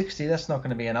 oh, 60, that's not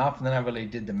going to be enough. And then I really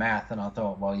did the math, and I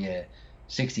thought, well, yeah,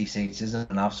 60 seats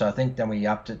isn't enough. So I think then we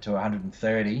upped it to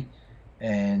 130,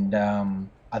 and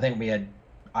I think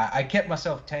I kept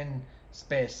myself 10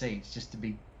 spare seats just to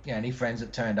be, any friends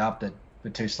that turned up that were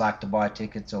too slack to buy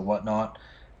tickets or whatnot.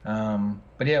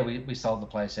 But yeah, we sold the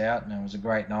place out, and it was a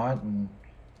great night, and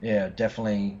yeah,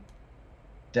 definitely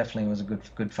was a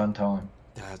good fun time.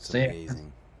 That's So yeah,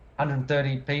 amazing.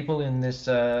 130 people in this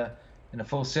in a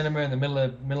full cinema in the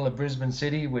middle of Brisbane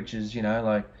City, which is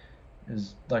like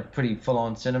is like pretty full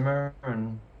on cinema,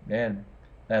 and yeah,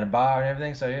 they had a bar and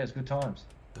everything. So yeah, it's good times.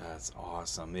 That's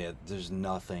awesome. Yeah, there's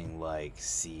nothing like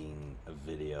seeing a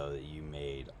video that you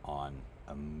made on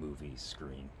a movie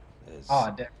screen. Is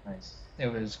Oh, definitely, it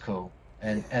was cool,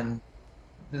 and yeah. and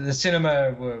the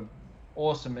cinema were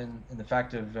awesome in the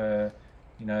fact of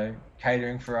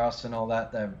catering for us and all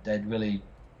that. They'd really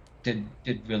did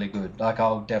really good. Like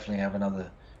I'll definitely have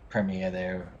another premiere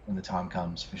there when the time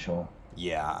comes for sure.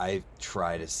 Yeah, I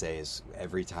try to say is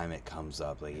every time it comes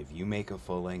up, like if you make a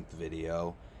full length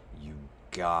video, you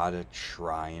gotta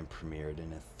try and premiere it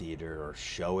in a theater or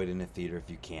show it in a theater if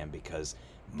you can, because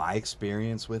my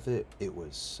experience with it, it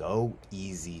was so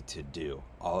easy to do.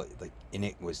 All like, and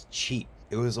it was cheap.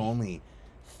 It was only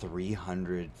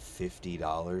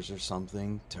 $350 or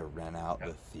something to rent out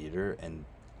the theater, and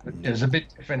It was a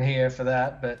bit different here for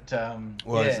that, but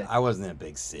yeah, I wasn't in a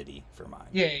big city for mine.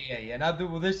 yeah. No,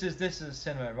 well, this is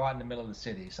cinema right in the middle of the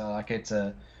city, so like it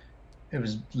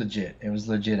was legit. It was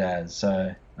legit as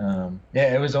so.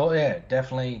 Yeah, it was all yeah,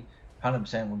 definitely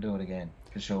 100% we'll do it again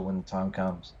for sure when the time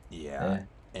comes. Yeah, Yeah.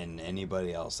 and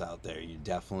anybody else out there, you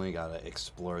definitely got to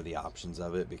explore the options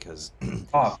of it, because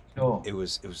Oh, sure. it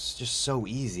was just so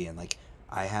easy. And like,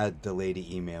 I had the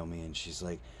lady email me and she's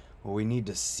like, well, we need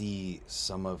to see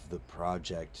some of the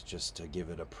project just to give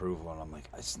it approval. And I'm like,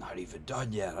 it's not even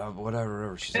done yet,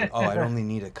 whatever. She's like, oh, I'd only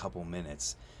need a couple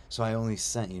minutes. So I only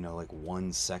sent, like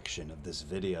one section of this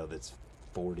video that's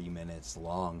 40 minutes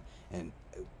long, and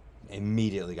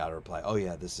immediately got a reply, oh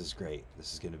yeah, this is great,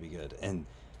 this is going to be good. And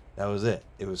that was it.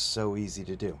 It was so easy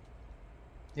to do.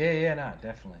 Yeah, no,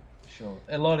 definitely, for sure.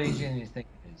 A lot easier than you think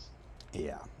it is. Yeah.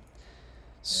 Yeah.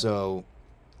 So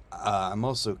I'm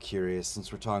also curious,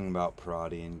 since we're talking about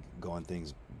karate and going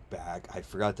things back, I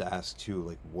forgot to ask too,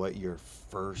 like, what your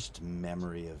first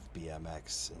memory of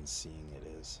BMX and seeing it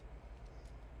is.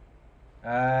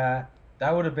 Uh,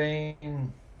 that would have been,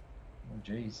 oh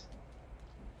geez,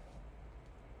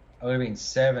 I would have been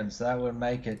seven, so that would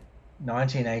make it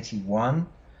 1981.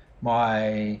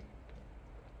 My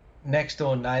next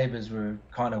door neighbors were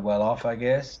kind of well off, I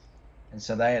guess, and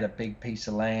so they had a big piece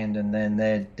of land, and then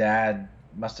their dad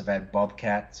must have had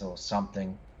bobcats or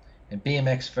something, and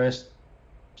BMX first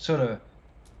sort of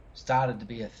started to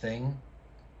be a thing,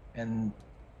 and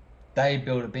they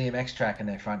built a BMX track in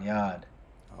their front yard.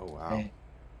 Oh wow.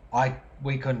 And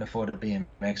we couldn't afford a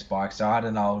BMX bike, so I had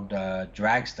an old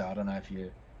dragster. I don't know if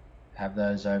you have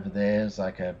those over there. It's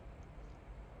like a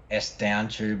S down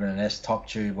tube and an S top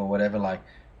tube or whatever, like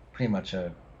pretty much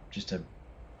a just a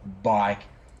bike.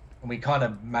 And we kind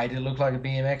of made it look like a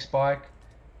BMX bike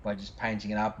by just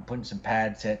painting it up and putting some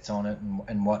pad sets on it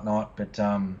and whatnot. But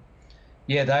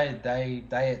yeah,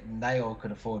 they all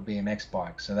could afford BMX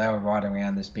bikes, so they were riding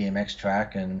around this BMX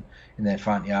track and in their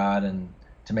front yard. And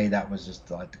to me, that was just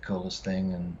like the coolest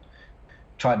thing. And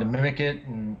tried to mimic it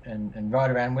and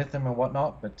ride around with them and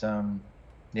whatnot. But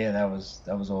yeah, that was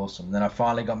awesome. Then I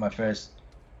finally got my first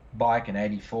bike in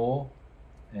 '84,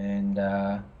 and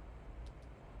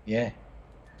yeah,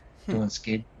 doing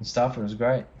skid and stuff. It was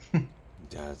great.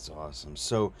 That's awesome.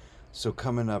 So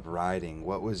coming up riding,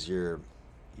 what was your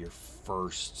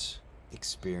first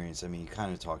experience? I mean, you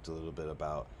kind of talked a little bit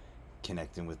about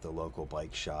connecting with the local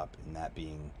bike shop and that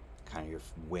being kind of your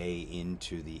way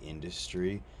into the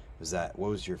industry. Was that what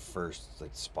was your first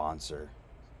like sponsor?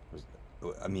 Was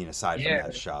I mean, aside from Yeah.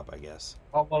 that shop, I guess.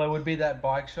 Oh, well, it would be that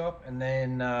bike shop, and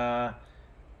then I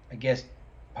guess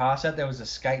past that there was a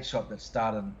skate shop that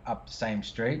started up the same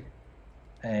street,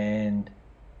 and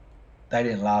they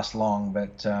didn't last long.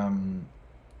 But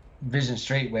Vision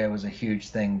Streetwear was a huge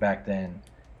thing back then,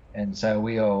 and so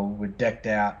we all were decked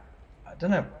out. I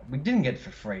don't know. We didn't get it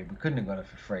for free. We couldn't have got it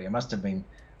for free. It must have been.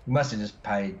 We must have just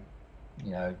paid,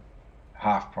 you know,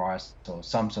 half price or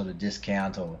some sort of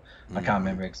discount, or I can't Mm-hmm.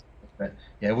 remember exactly. But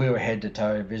yeah, we were head to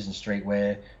toe Vision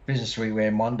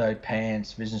Streetwear Mondo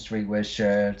pants, Vision Streetwear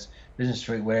shirts, Vision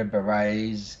Streetwear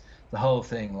berets, the whole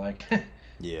thing. Like it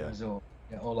Yeah. was all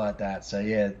yeah, all like that. So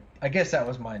yeah, I guess that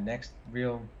was my next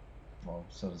real, well,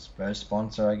 sort of first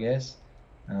sponsor, I guess.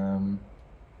 Um,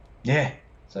 yeah.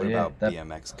 So What yeah, about that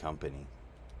BMX company?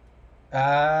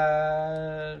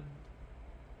 uh,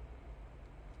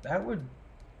 that would.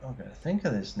 I'm gonna think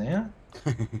of this now.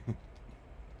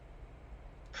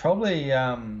 Probably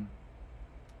well,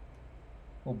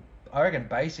 I reckon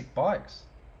basic bikes.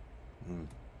 Mm.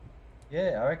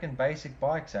 Yeah, I reckon basic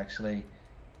bikes actually.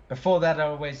 Before that, I'd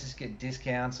always just get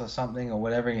discounts or something or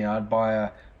whatever. I'd buy a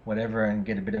whatever and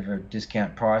get a bit of a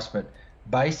discount price. But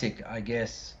basic, I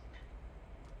guess,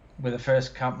 were the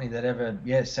first company that ever,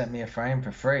 yeah, sent me a frame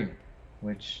for free,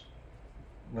 which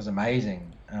was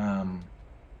amazing.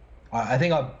 I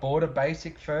think I bought a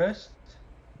basic first.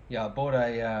 Yeah, I bought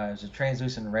it was a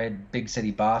translucent red Big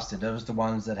City Bastard. It was the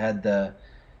ones that had the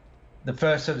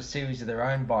first sort of series of their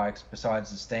own bikes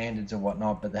besides the standards or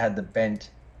whatnot, but they had the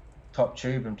bent top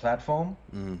tube and platform.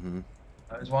 Mm-hmm.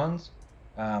 Those ones.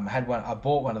 Had one. I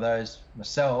bought one of those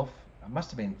myself. I must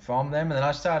have been from them, and then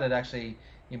I started actually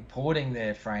importing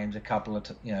their frames a couple of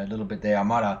a little bit there. I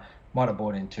might have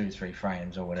bought in two, three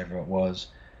frames or whatever it was.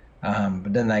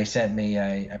 But then they sent me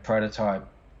a prototype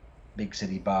Big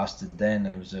City Bastard.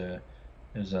 Then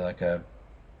like a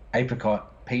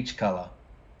apricot peach color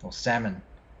or salmon,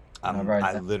 and I rode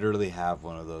I that. literally have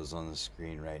one of those on the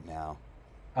screen right now.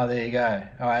 Oh, there you go.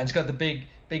 All right, and it's got the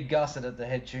big gusset at the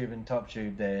head tube and top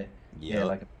tube there. Yeah, Yep.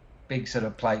 like a big sort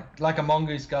of plate, like a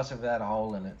mongoose gusset without a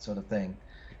hole in it, sort of thing.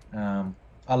 Um,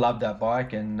 I love that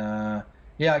bike, and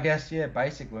yeah, I guess yeah,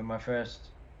 Basic were my first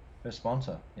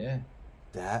sponsor. Yeah.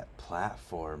 That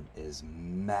platform is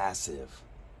massive.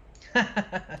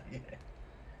 Yeah.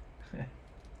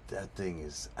 That thing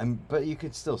is. But you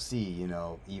could still see,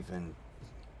 even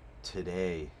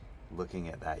today, looking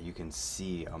at that, you can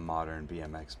see a modern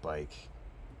BMX bike,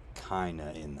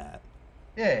 kinda in that.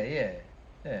 Yeah, yeah,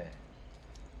 yeah.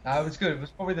 It was good. It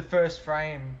was probably the first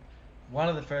frame, one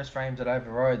of the first frames that I ever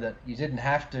rode that you didn't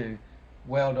have to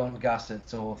weld on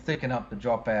gussets or thicken up the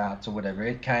dropouts or whatever.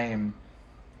 It came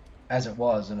as it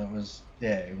was, and it was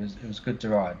yeah, it was good to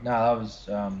ride. No, I was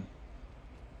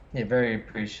yeah, very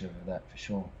appreciative of that for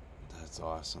sure. That's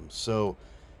awesome. So,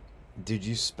 did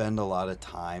you spend a lot of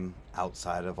time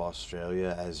outside of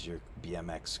Australia as your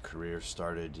BMX career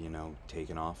started,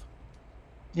 taking off?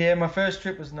 Yeah, my first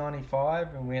trip was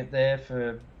 95 and we went there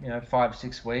for, 5,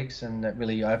 6 weeks, and that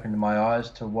really opened my eyes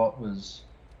to what was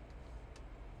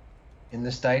in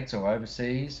the States or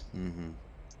overseas.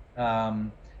 Mm-hmm.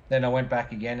 Um, then I went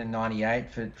back again in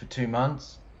 98 for 2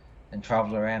 months and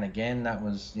traveled around again. That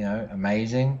was,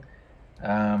 amazing.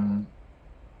 Um,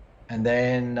 and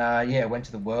then, yeah, went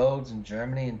to the Worlds in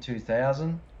Germany in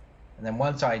 2000. And then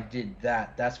once I did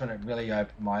that, that's when it really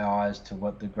opened my eyes to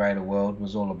what the greater world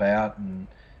was all about, and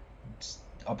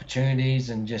opportunities,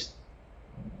 and just,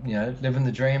 living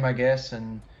the dream, I guess,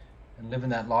 and living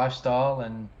that lifestyle.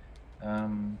 And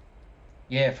um,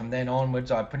 yeah, from then onwards,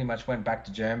 I pretty much went back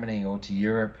to Germany or to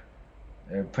Europe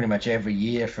pretty much every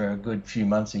year for a good few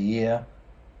months a year.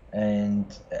 And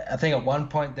I think at one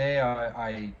point there,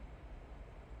 I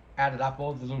added up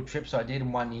all the little trips I did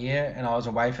in one year, and I was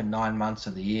away for 9 months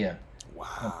of the year. And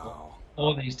Wow.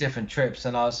 all these different trips,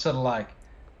 and I was sort of like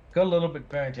got a little bit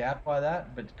burnt out by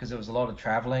that, but because there was a lot of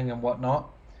traveling and whatnot.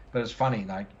 But it's funny,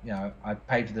 like, I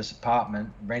paid for this apartment,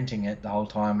 renting it the whole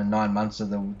time, and 9 months of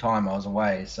the time I was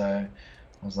away. So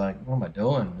I was like, what am I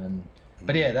doing? And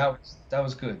but yeah, Mm. that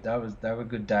was good. That were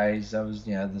good days. That was,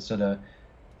 the sort of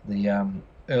the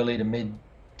early to mid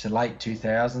to late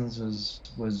 2000s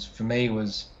was for me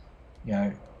was, you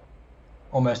know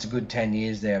almost a good 10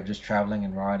 years there of just traveling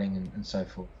and riding and so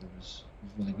forth. It was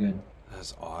really good.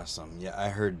 That's awesome. Yeah, I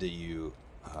heard that you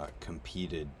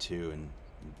competed too and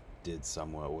did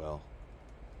somewhat well.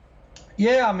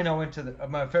 Yeah, I mean, I went to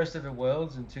my first ever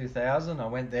Worlds in 2000. I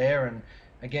went there, and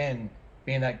again,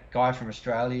 being that guy from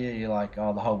Australia, you're like,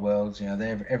 oh, the whole world's,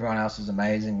 everyone else is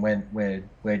amazing.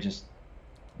 We're just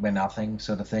we're nothing,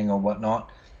 sort of thing, or whatnot.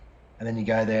 And then you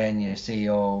go there and you see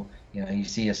you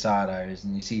see Asados,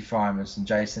 and you see Primus and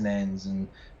Jason Enns and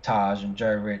Taj and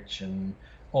Joe Rich and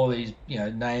all these,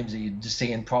 names that you just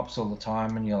see in props all the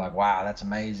time, and you're like, wow, that's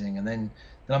amazing. And then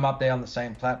I'm up there on the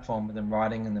same platform with them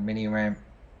riding in the mini ramp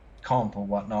comp or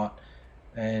whatnot,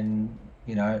 and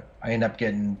I end up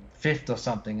getting fifth or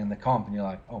something in the comp, and you're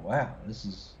like, oh wow, this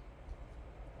is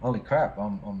holy crap,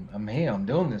 I'm here, I'm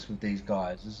doing this with these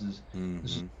guys. This is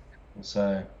Mm-hmm.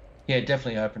 so yeah, it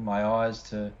definitely opened my eyes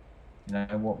to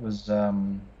what was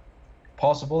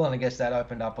possible, and I guess that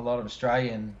opened up a lot of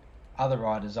Australian other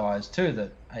riders' eyes too.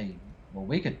 That hey, well,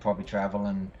 we could probably travel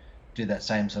and do that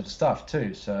same sort of stuff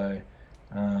too. So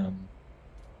um,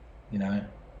 you know,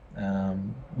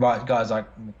 right, guys like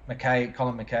McKay,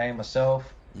 Colin McKay, and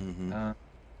myself, Mm-hmm. uh,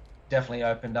 definitely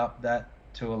opened up that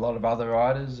to a lot of other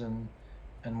riders and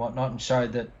whatnot, and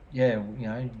showed that yeah,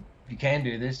 you can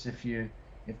do this if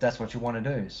that's what you want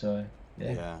to do. So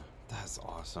yeah. Yeah, that's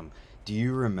awesome. Do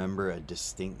you remember a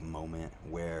distinct moment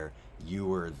where you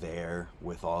were there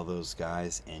with all those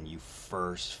guys and you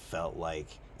first felt like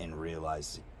and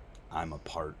realized I'm a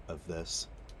part of this?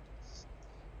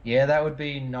 Yeah, that would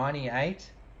be 98.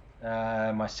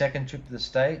 My second trip to the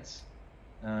States.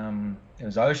 It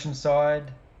was Oceanside,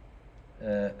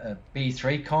 a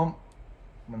B3 comp,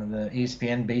 one of the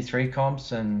ESPN B3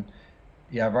 comps. And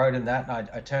yeah, I rode in that.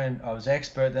 And I was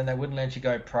expert. Then they wouldn't let you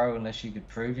go pro unless you could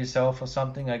prove yourself or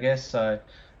something, I guess. So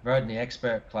I rode in the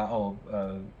expert class, or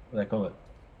what they call it,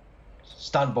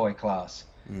 stunt boy class.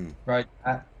 Mm. Rode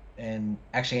that and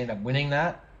actually ended up winning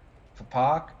that for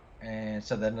Park, and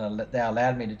so then they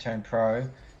allowed me to turn pro.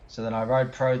 So then I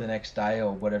rode pro the next day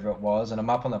or whatever it was, and I'm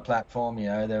up on the platform.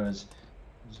 There's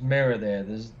Mirror there.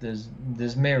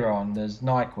 There's Miron. There's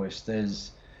Nyquist.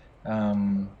 There's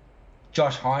um,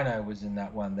 Josh Hino was in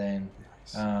that one then.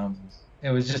 Nice. Um, it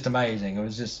was just amazing. It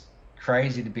was just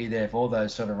crazy to be there for all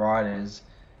those sort of riders.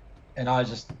 And I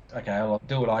just, okay, I'll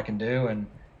do what I can do, and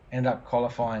end up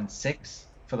qualifying sixth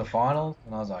for the finals.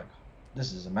 And I was like,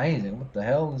 this is amazing. What the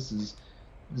hell? This is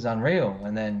unreal.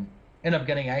 And then end up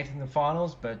getting eighth in the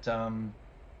finals. But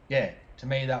yeah, to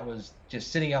me that was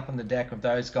just sitting up on the deck with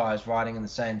those guys riding in the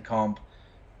same comp.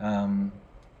 Um,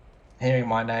 Hearing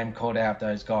my name called out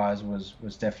those guys was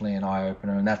definitely an eye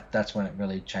opener, and that's when it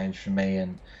really changed for me,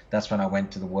 and that's when I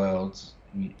went to the Worlds,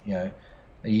 you know,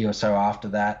 a year or so after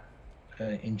that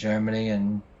in Germany,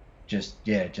 and just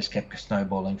kept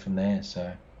snowballing from there.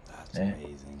 So That's yeah.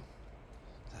 amazing.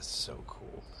 That's so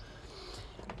cool.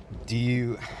 Do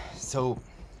you? So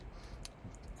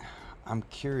I'm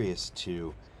curious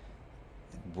too.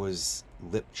 Was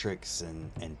lip tricks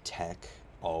and tech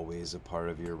always a part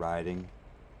of your riding?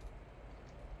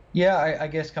 Yeah, I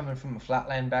guess coming from a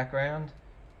flatland background,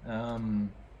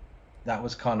 um, that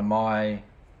was kind of my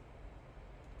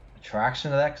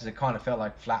attraction to that because it kind of felt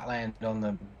like flatland on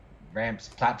the ramps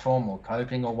platform or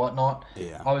coping or whatnot.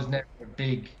 Yeah. I was never a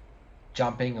big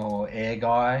jumping or air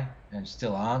guy and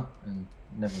still aren't and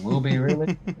never will be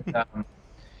really.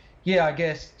 Yeah, I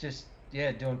guess just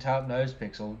doing tail nose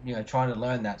picks or trying to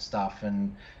learn that stuff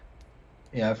and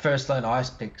first learn ice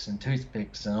picks and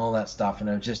toothpicks and all that stuff and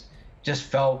it just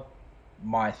felt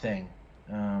my thing.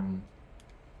 Um,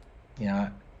 you know,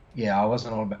 yeah, I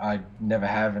wasn't all about, I never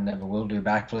have and never will do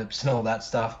backflips and all that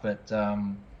stuff, but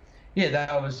yeah,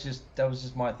 that was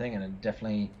just my thing, and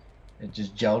it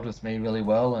just gelled with me really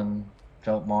well and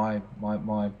felt my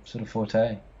sort of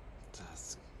forte.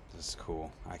 That's that's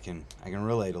cool. I can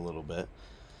relate a little bit.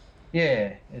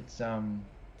 Yeah, it's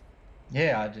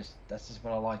yeah, that's just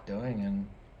what I like doing, and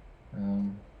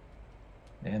um,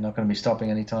 yeah, not going to be stopping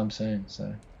anytime soon.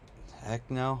 So Heck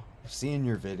no. Seeing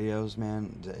your videos,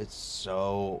 man, it's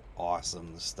so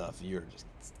awesome. The stuff you're just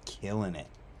killing it.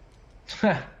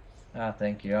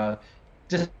 thank you.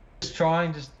 Just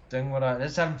trying, just doing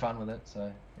just having fun with it.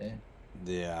 So yeah,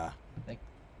 Yeah. thank.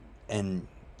 And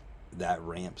that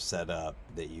ramp setup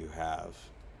that you have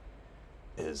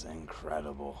is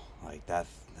incredible. Like that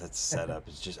setup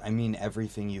is just, I mean,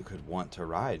 everything you could want to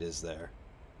ride is there.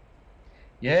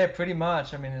 Yeah, pretty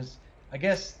much. I mean, I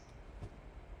guess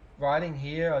riding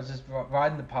here, I was just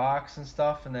riding the parks and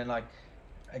stuff, and then like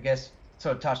I guess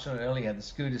sort of touched on it earlier. The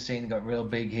scooter scene got real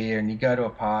big here, and you go to a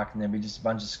park, and there'd be just a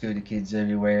bunch of scooter kids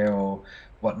everywhere or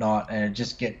whatnot, and it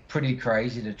just get pretty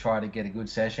crazy to try to get a good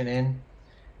session in.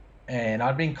 And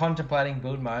I'd been contemplating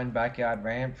building my own backyard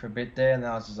ramp for a bit there, and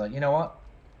then I was just like, you know what,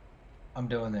 I'm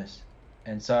doing this.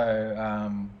 And so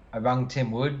I rung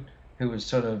Tim Wood, who was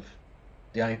sort of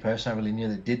the only person I really knew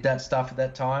that did that stuff at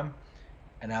that time.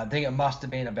 And I think it must have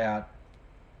been about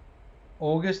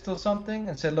August or something,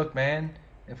 and said, "Look, man,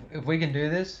 if we can do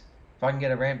this, if I can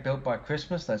get a ramp built by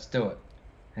Christmas, let's do it."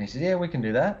 And he said, "Yeah, we can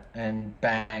do that." And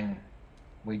bang,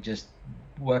 we just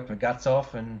worked my guts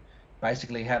off and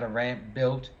basically had a ramp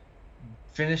built,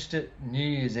 finished it New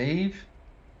Year's Eve,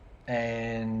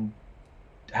 and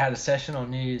had a session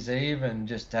on New Year's Eve, and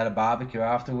just had a barbecue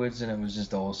afterwards, and it was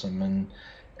just awesome. And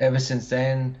ever since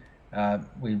then,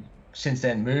 we since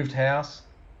then moved house,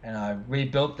 and I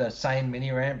rebuilt the same mini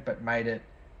ramp but made it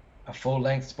a full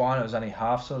length spine. It was only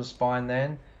half sort of spine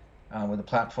then, with a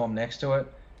platform next to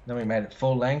it. Then we made it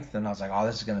full length, and I was like, "Oh,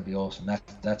 this is going to be awesome.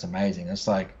 That's amazing." It's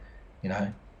like, you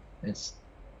know, it's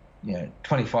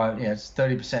 25, it's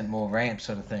 30% more ramp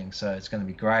sort of thing. So it's going to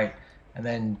be great. And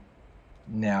then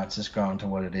now it's just grown to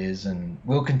what it is, and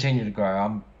we'll continue to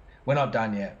grow. We're not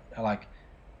done yet. Like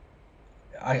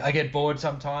I get bored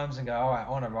sometimes and go, "Oh, I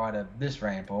want to ride this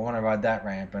ramp or I want to ride that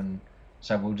ramp," and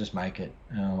so we'll just make it.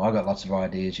 I've got lots of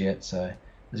ideas yet, so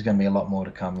there's going to be a lot more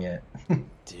to come yet.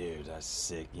 Dude, that's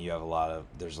sick.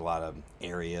 There's a lot of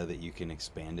area that you can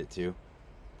expand it to.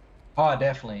 Oh,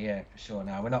 definitely, yeah, for sure.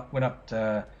 No, we're not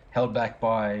held back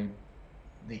by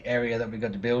the area that we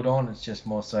got to build on. It's just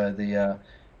more so the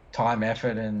time,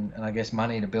 effort, and I guess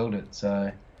money to build it.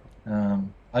 So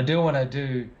I do want to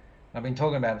do. I've been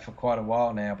talking about it for quite a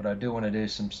while now, but I do want to do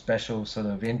some special sort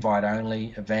of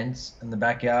invite-only events in the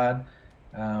backyard.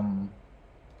 Um,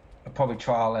 I'll probably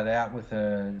trial it out with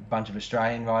a bunch of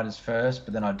Australian riders first,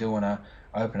 but then I do want to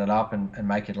open it up and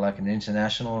make it like an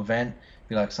international event,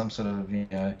 be like some sort of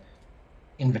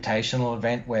invitational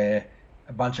event where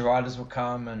a bunch of riders will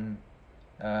come and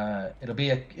it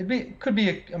could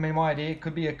be I mean, my idea, it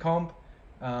could be a comp,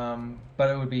 but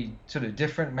it would be sort of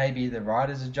different. Maybe the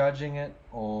riders are judging it,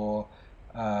 or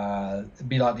it'd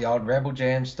be like the old Rebel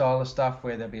Jam style of stuff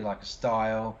where there'd be like a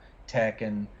style, tech,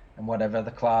 and whatever the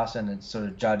class, and it's sort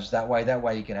of judged that way. That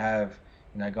way you could have,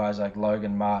 guys like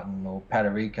Logan Martin or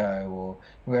Patarico or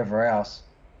whoever else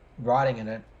riding in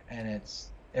it, and it's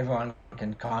everyone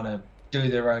can kind of do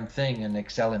their own thing and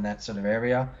excel in that sort of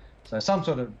area. So some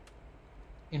sort of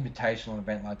invitational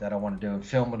event like that I want to do and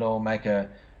film it all, make a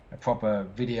proper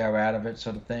video out of it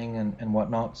sort of thing and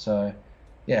whatnot. So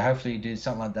yeah, hopefully you do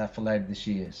something like that for later this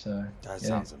year. So That yeah,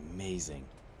 sounds amazing.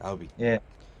 That would be yeah.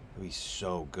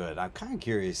 so good. I'm kind of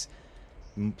curious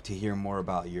to hear more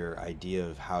about your idea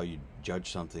of how you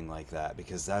judge something like that,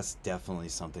 because that's definitely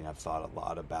something I've thought a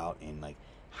lot about, in like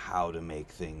how to make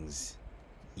things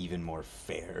even more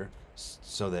fair,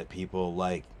 so that people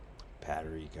like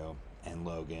Patrico and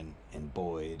Logan and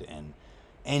Boyd and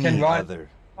Can any ride.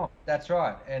 other. Oh, that's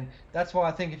right. And that's why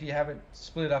I think if you have it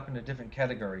split up into different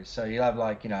categories, so you have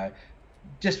like,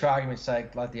 just for argument's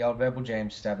sake, like the old Rebel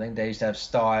Jams used to have, I think they used to have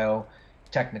style,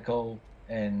 technical,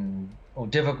 and or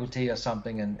difficulty or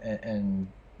something,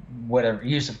 and whatever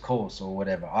use of course or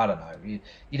whatever. I don't know.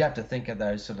 You'd have to think of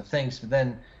those sort of things. But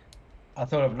then I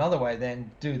thought of another way.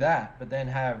 Then do that, but then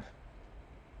have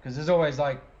because there's always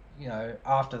like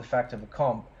after the fact of a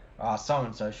comp, so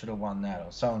and so should have won that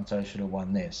or so and so should have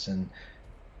won this, and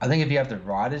I think if you have the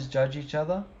riders judge each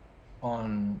other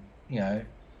on,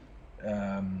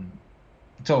 um,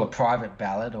 it's all a private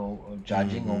ballot or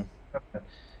judging Mm-hmm. or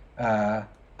uh,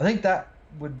 I think that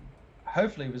would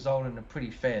hopefully result in a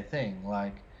pretty fair thing.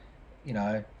 Like, you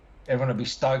know, everyone would be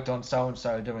stoked on so and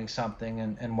so doing something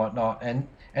and whatnot. And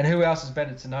who else is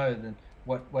better to know than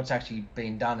what's actually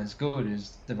being done is good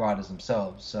is the riders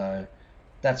themselves. So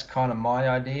that's kind of my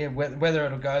idea. Whether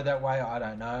it'll go that way, I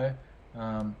don't know.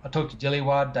 I talked to Dave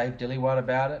Dillywad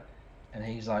about it, and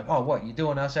he's like, "Oh, what? You're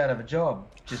doing us out of a job?"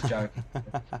 Just joking.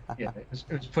 Yeah, it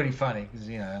was pretty funny because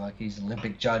like he's an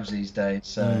Olympic judge these days.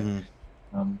 So, Mm-hmm.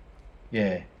 um,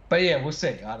 yeah, but yeah, we'll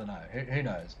see. I don't know. Who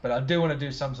knows? But I do want to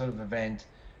do some sort of event,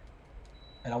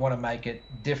 and I want to make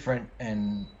it different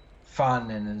and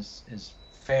fun and as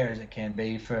fair as it can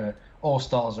be for all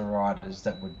styles of riders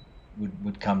that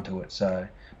would come to it. So,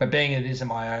 but being it is in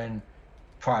my own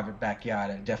private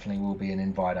backyard, it definitely will be an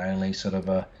invite only sort of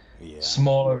a Yeah.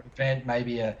 smaller event.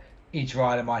 Maybe each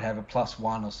rider might have a plus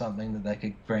one or something that they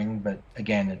could bring. But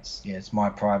again, it's my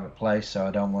private place, so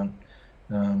I don't want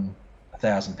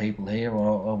 1,000 people here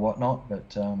or whatnot.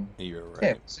 But You're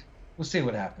yeah, right. we'll see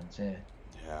what happens. Yeah,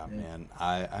 Yeah, yeah, man.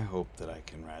 I hope that I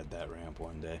can ride that ramp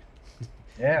one day.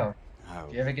 yeah. If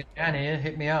Oh, you ever get down here,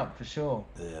 hit me up for sure.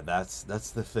 yeah, that's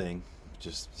the thing.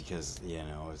 Just because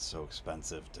it's so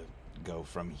expensive to go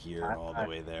from here I, all the I,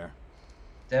 way there.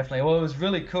 definitely. Well, it was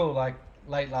really cool. Like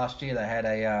late last year, they had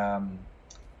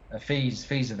a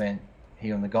fees event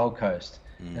here on the Gold Coast,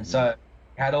 and Mm-hmm. so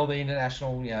had all the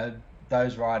international,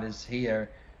 those riders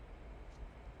here,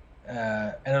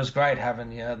 and it was great having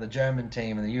the German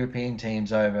team and the European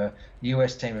teams over, the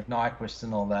US team of Nyquist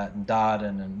and all that, and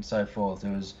Darden and so forth.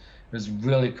 It was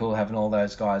really cool having all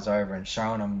those guys over and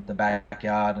showing them the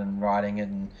backyard and riding it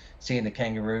and seeing the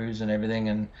kangaroos and everything.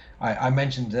 And I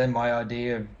mentioned to them my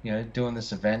idea of doing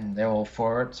this event, and they're all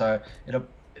for it. So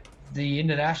the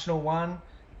international one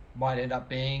might end up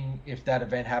being, if that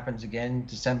event happens again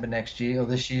December next year or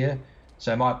this year.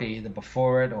 So it might be either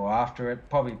before it or after it,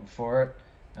 probably before it.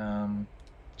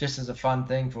 Just as a fun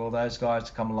thing for all those guys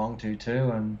to come along to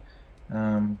too. And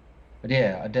but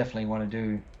yeah, I definitely want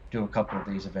to do a couple of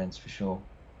these events for sure.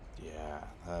 Yeah,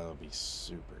 that'll be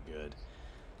super good.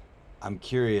 I'm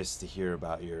curious to hear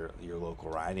about your local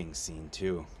riding scene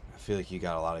too. I feel like you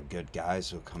got a lot of good guys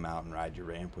who'll come out and ride your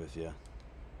ramp with you.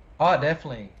 Oh,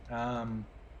 definitely.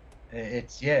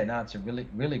 It's yeah, no, it's a really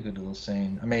really good little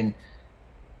scene. I mean,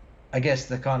 I guess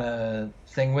the kind of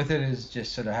thing with it is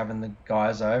just sort of having the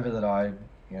guys over that I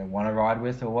want to ride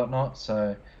with or whatnot.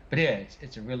 So, but yeah,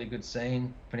 it's a really good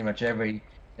scene. Pretty much every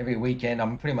weekend,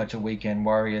 I'm pretty much a weekend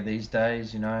warrior these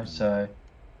days. Mm. So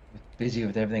busy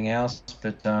with everything else,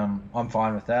 but I'm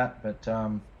fine with that. But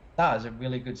no, it's a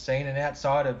really good scene, and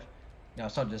outside of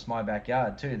it's not just my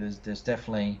backyard too. There's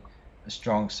definitely a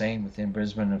strong scene within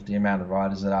Brisbane of the amount of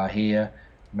riders that are here,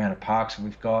 the amount of parks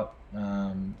we've got.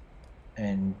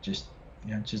 And just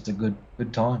just a good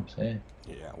times. Yeah,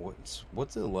 Yeah,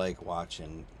 what's it like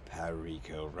watching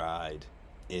Rico ride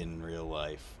in real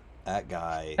life? That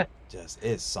guy just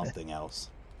is something else.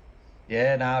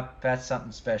 yeah. No, that's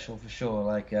something special for sure.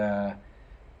 Like,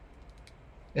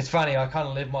 it's funny. I kind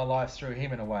of live my life through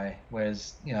him in a way.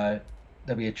 Whereas,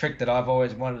 there'll be a trick that I've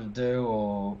always wanted to do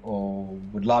or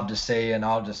would love to see, and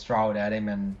I'll just throw it at him,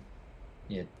 and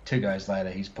yeah, 2 goes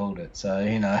later, he's pulled it. So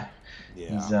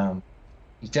Yeah, he's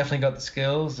he's definitely got the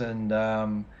skills, and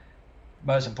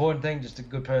most important thing, just a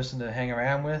good person to hang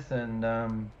around with, and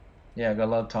yeah, I've got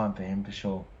a lot of time for him for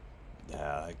sure.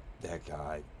 yeah, that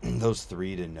guy. Those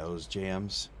three to nose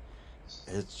jams,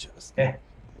 it's just Yeah.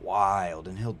 wild,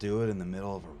 and he'll do it in the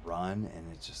middle of a run,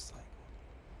 and it's just like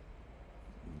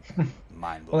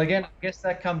mind Well, blowing. again, I guess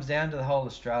that comes down to the whole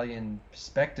Australian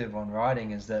perspective on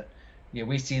riding is that,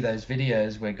 we see those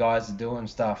videos where guys are doing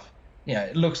stuff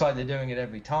it looks like they're doing it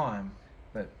every time,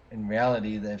 but in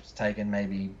reality, they've taken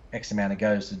maybe X amount of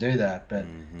goes to do that. But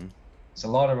Mm-hmm. it's a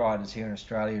lot of riders here in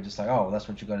Australia who are just like, oh, well, that's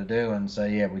what you got to do. And so,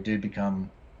 yeah, we do become,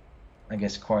 I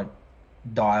guess, quite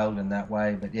dialed in that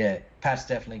way. But yeah, Pat's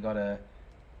definitely got a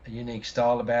unique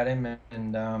style about him.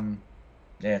 And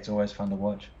yeah, it's always fun to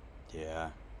watch. Yeah.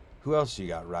 Who else you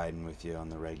got riding with you on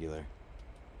the regular?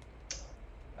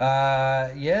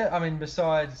 Yeah, I mean,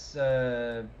 besides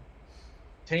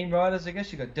team riders, I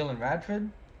guess you got Dylan Radford,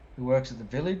 who works at the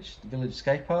Village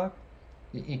skate park.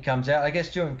 He comes out, I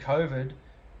guess, during COVID,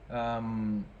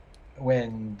 um,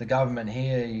 when the government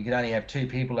here, you could only have two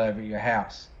people over at your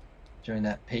house during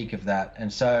that peak of that,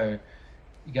 and so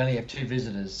you can only have two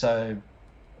visitors. So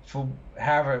for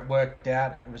however it worked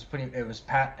out, it was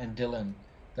Pat and Dylan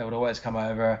that would always come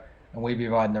over, and we'd be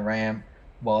riding the ramp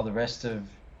while the rest of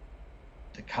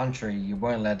the country you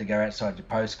weren't allowed to go outside your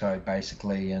postcode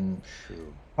basically, and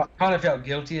True. I kind of felt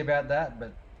guilty about that,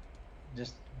 but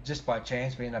just just by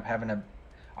chance we ended up having a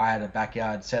I had a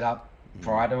backyard set up Mm.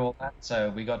 prior to all that, so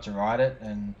we got to ride it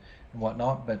and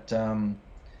whatnot. But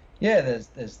yeah,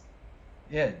 there's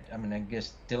yeah, I mean, I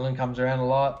guess Dylan comes around a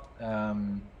lot.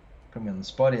 Put me on the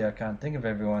spot here. I can't think of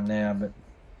everyone now, but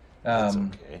That's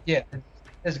okay. yeah,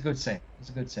 it's a good scene. It's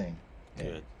a good scene. Yeah.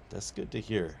 Good. That's good to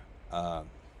hear. Uh,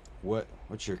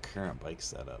 what's your current bike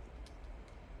setup?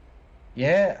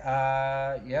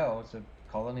 Yeah, well, it's a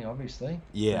colony, obviously,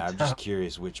 Yeah, but I'm just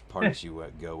curious which parts you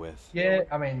go with. yeah,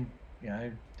 I mean,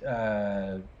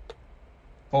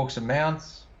 forks and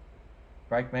mounts,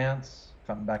 brake mounts,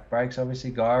 front and back brakes,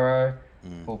 obviously, gyro,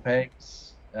 Mm. full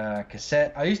pegs,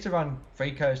 cassette. I used to run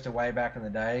Free Coaster way back in the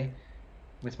day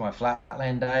with my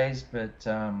flatland days, but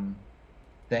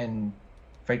then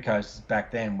Free Coasters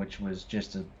back then, which was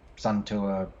just a Sun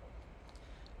Tour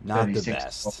Not the 36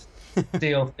 best.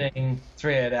 steel thing,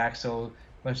 three-head axle.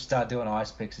 Once you start doing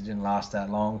ice picks, it didn't last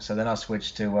that long. So then I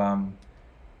switched to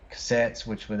cassettes,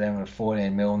 which were then with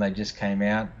 14 mil, and they just came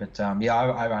out. But yeah,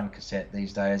 I run cassette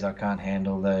these days. I can't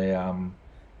handle the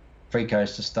free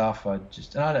coaster stuff. And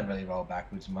I don't really roll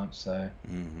backwards much. So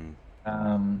Mm-hmm.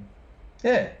 um,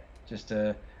 yeah, just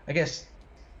I guess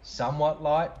somewhat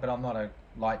light, but I'm not a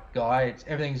light guy.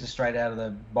 Everything's just straight out of the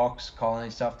box colony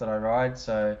stuff that I ride.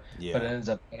 So, but it Yeah. ends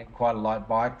up being quite a light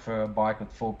bike for a bike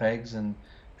with full pegs and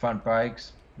front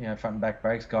brakes, front and back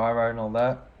brakes, gyro and all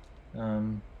that.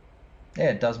 Um, yeah,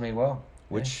 it does me well.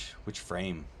 Yeah. Which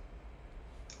frame?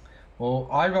 Well,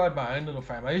 I ride my own little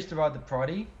frame. I used to ride the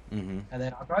Proddy, Mm-hmm. and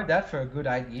then I rode that for a good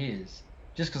 8 years,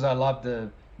 just because I loved the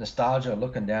nostalgia of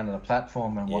looking down to the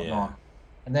platform and Yeah. whatnot.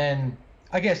 And then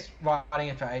I guess riding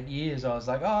it for 8 years, I was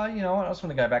like, oh, you know what? I just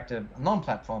want to go back to a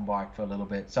non-platform bike for a little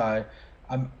bit. So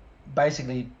I'm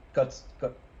basically got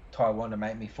Taiwan to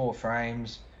make me four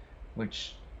frames,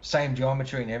 which same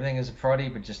geometry and everything as a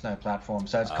Proddy, but just no platform.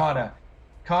 So it's Oh.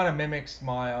 kind of mimics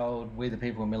my old We the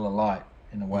People Miller Lite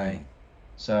in a Mm. way.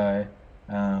 So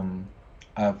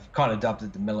I've kind of dubbed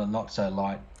it the Miller Not So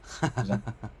Light because I'm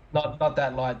not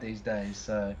that light these days.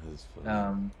 So That's funny.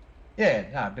 um, yeah,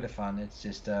 no, a bit of fun. It's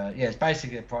just yeah, it's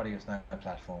basically a Prodi with no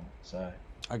platform. So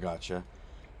I gotcha.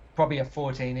 probably a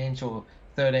 14-inch or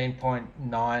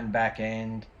 13.9 back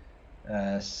end,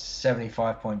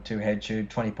 75.2 head tube,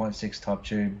 20.6 top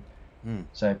tube. Hmm.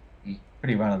 So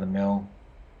pretty run of the mill.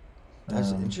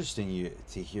 That's interesting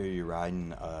to hear you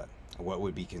riding what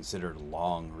would be considered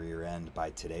long rear end by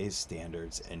today's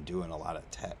standards and doing a lot of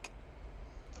tech.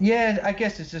 Yeah, I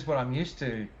guess it's just what I'm used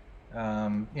to.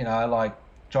 I like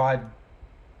tried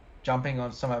jumping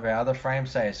on some of our other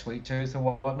frames, say a Sweet Tooth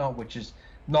or whatnot, which is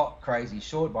not crazy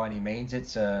short by any means.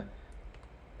 It's a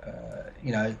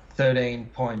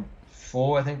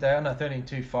 13.4, I think they are, no,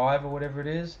 13.25 or whatever it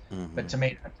is. Mm-hmm. But to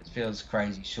me, that just feels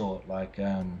crazy short. Like,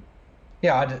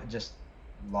 yeah, just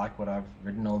like what I've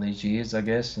ridden all these years, I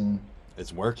guess. And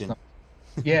It's it's working. not,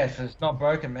 yeah, if it's not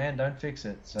broken, man, don't fix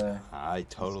it. So, I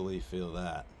totally feel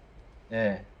that.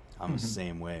 yeah. I'm the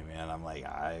same way, man. I'm like,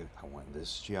 I want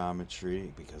this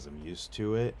geometry because I'm used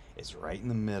to it. It's right in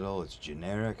the middle. It's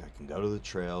generic. I can go to the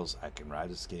trails. I can ride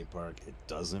a skate park. It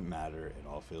doesn't matter. It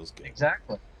all feels good.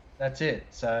 Exactly. That's it.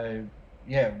 So,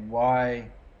 yeah, why?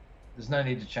 There's no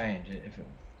need to change it. If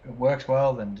it works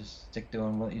well, then just stick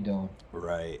doing what you're doing.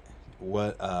 Right.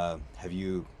 What have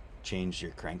you changed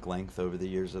your crank length over the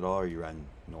years at all, or you run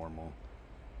normal?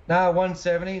 No,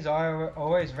 170s.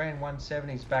 Always ran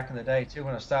 170s back in the day too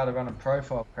when I started running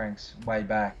profile cranks way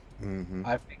back. Mm-hmm.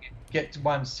 I figured get to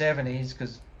 170s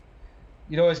because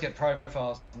you'd always get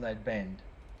profiles and they'd bend.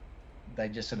 They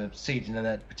just sort of seed into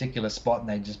that particular spot and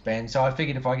they just bend. So I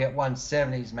figured if I get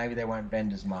 170s, maybe they won't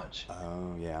bend as much.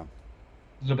 Oh yeah.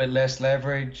 a little bit less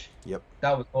leverage. Yep.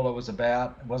 That was all it was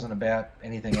about. It wasn't about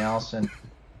anything else. And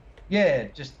yeah,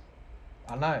 just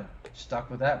I don't know, stuck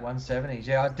with that 170s.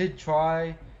 Yeah, I did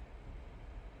try.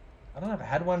 I don't know if I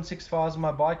had 165s on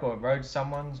my bike or I rode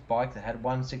someone's bike that had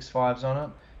 165s on it,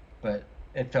 but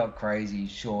it felt crazy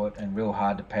short and real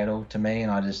hard to pedal to me.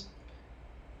 And I just,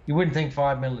 you wouldn't think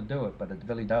 5 mil to do it, but it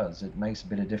really does. It makes a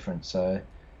bit of difference. So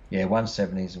yeah,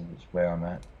 170s is where I'm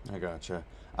at. I gotcha.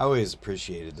 I always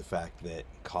appreciated the fact that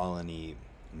Colony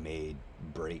made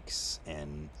brakes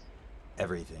and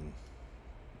everything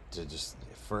to just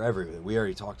for everything. We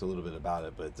already talked a little bit about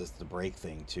it, but just the brake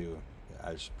thing too.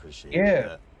 I just appreciated Yeah.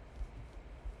 that.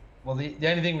 Well, the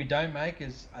only thing we don't make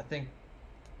is, I think,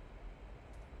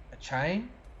 a chain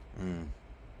Mm.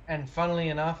 and, funnily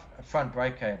enough, a front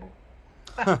brake cable.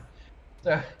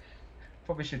 So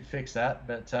probably should fix that.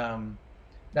 But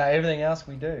no, everything else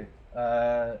we do,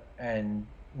 and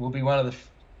we'll be one of the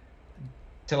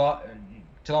till I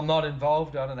till I'm not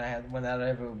involved. I don't know when that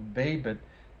ever will be, but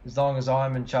as long as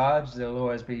I'm in charge, there'll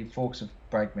always be forks of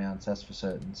brake mounts. That's for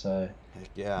certain. So Heck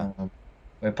yeah.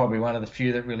 we're probably one of the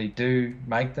few that really do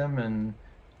make them, and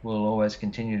we'll always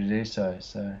continue to do so.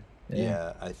 So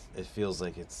yeah, Yeah, it feels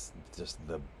like it's just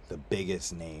the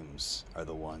biggest names are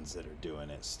the ones that are doing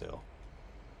it still.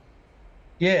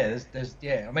 yeah. There's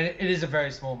yeah. I mean, it is a very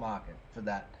small market for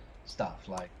that stuff.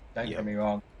 Like, don't get Yep. me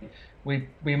wrong. We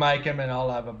make them, and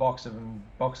I'll have a boxes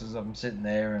of them sitting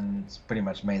there, and it's pretty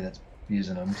much me that's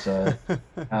using them. So,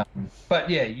 but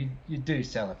yeah, you do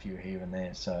sell a few here and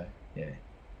there. So yeah,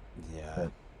 Yeah.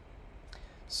 but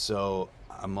So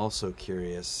I'm also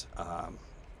curious,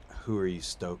 who are you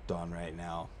stoked on right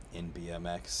now in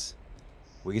BMX?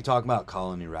 We can talk about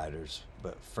Colony Riders,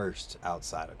 but first,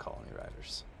 outside of Colony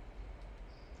Riders,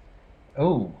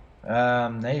 oh,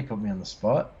 now you put me on the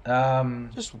spot.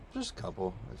 just a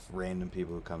couple of random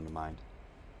people who come to mind.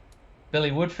 Billy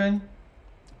Woodfin.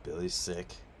 Billy's sick.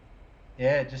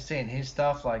 Yeah, just seeing his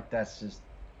stuff, like, that's just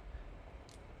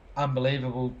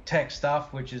unbelievable tech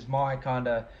stuff, which is my kind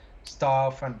of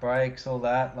style, front brakes, all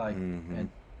that, like, Mm-hmm. and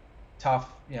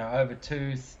tough, over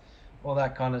tooth, all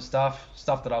that kind of stuff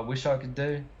that I wish I could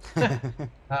do.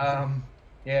 Um,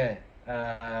 yeah,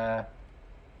 uh,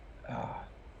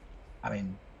 I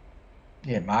mean,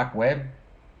 yeah, Mark Webb,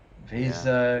 his,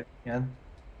 Yeah.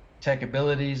 tech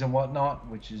abilities and whatnot,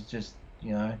 which is just,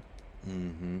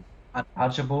 Mm-hmm.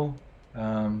 untouchable.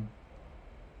 Um,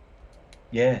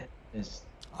 yeah, it's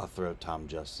I'll throw Tom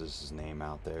Justice's name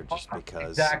out there just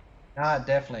because. exactly. Nah,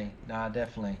 definitely. Nah,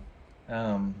 definitely.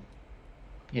 Um,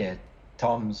 yeah,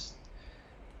 Tom's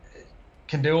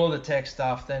can do all the tech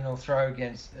stuff. Then he'll throw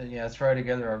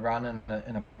together a run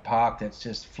in a park that's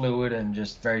just fluid and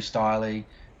just very styly,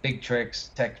 big tricks,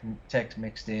 tech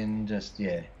mixed in. Just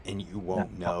yeah. And you No,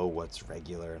 won't know what's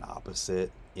regular and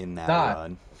opposite in that no,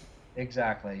 run.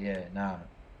 exactly. Yeah, no,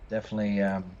 definitely,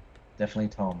 definitely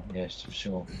Tom. Yes, for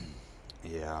sure.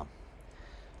 Yeah.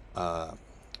 Uh,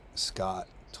 Scott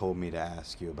told me to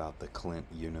ask you about the Clint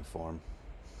uniform.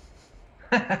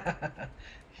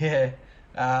 Yeah,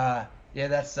 uh, yeah,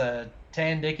 that's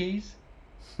tan Dickies,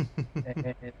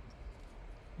 and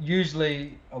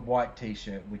usually a white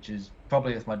T-shirt, which is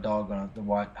probably with my dog on it, the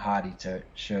white Hardy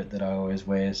shirt that I always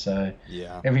wear. So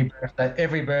Yeah. every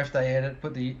birthday edit,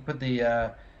 put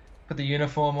the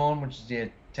uniform on, which is yeah,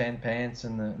 tan pants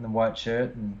and the white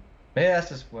shirt, and yeah, that's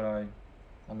just what I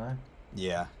don't know.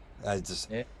 Yeah. I just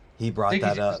Yeah, he brought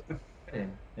Dickies that are up. just good.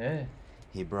 Yeah.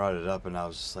 He brought it up and I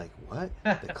was just like, "What?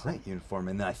 The Clint uniform?"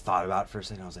 And then I thought about it for a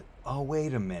second. I was like, "Oh,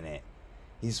 wait a minute.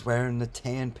 He's wearing the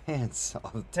tan pants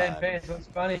all the Ten time." fans. What's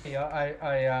funny?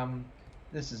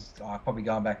 This is probably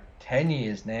going back 10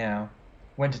 years now.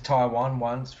 Went to Taiwan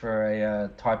once for a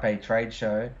Taipei trade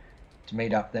show to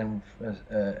meet up then with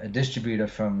a distributor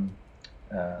from,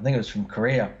 I think it was from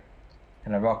Korea,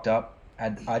 and I rocked up.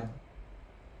 I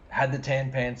had the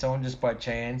tan pants on just by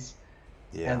chance,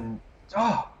 Yeah. and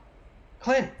oh,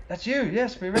 Clint, that's you.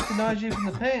 Yes, we recognize you from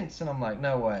the pants, and I'm like,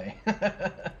 no way.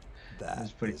 It That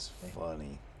was pretty is funny.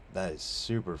 funny. That is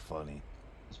super funny.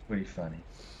 It's pretty funny.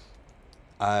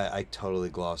 I totally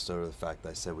glossed over the fact that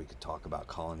I said we could talk about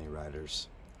Colony Riders.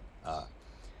 Uh,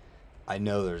 I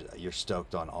know you're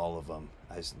stoked on all of them.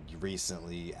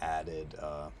 Recently added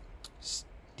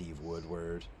Steve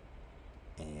Woodward,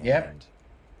 Yep, and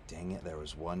dang it, there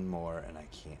was one more, and I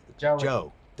can't. Joey.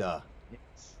 Joe, duh.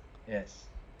 Yes, yes.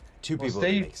 Two Well, people that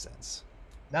Steve, make sense.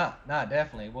 nah,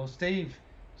 definitely. Well, Steve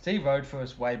rode for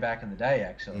us way back in the day,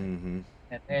 actually, Mm-hmm.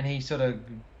 and he just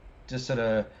sort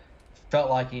of felt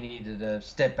like he needed to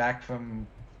step back from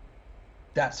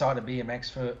that side of BMX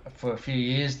for a few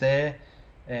years there,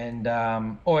 and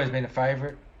always been a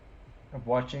favourite. of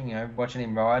watching, watching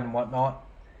him ride and whatnot.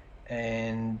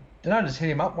 And then I just hit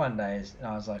him up one day, and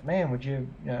I was like, "Man, what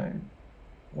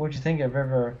would you think of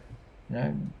ever, you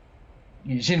know,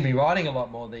 you seem to be riding a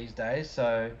lot more these days,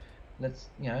 so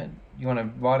you want to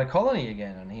ride a colony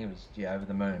again?" And he was, yeah, over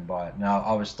the moon by it. Now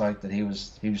I was stoked that he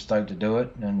was stoked to do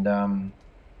it, and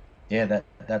yeah,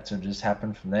 that sort of just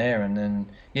happened from there. And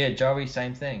then yeah, Joey,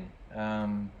 same thing.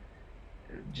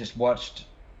 Just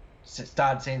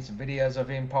started seeing some videos of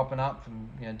him popping up from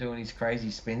doing his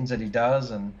crazy spins that he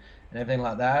does and everything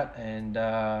like that. And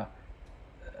I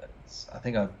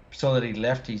think I saw that he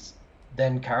left his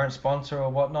then current sponsor or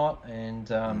whatnot,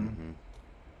 and Mm-hmm.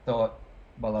 thought,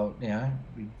 well, we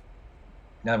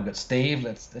now we've got Steve.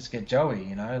 Let's get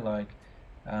Joey. Like,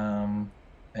 and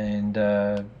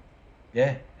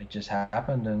yeah, it just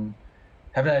happened, and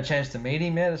haven't had a chance to meet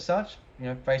him yet as such,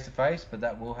 face to face, but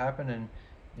that will happen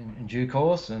in due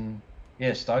course. And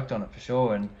yeah, stoked on it for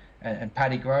sure. And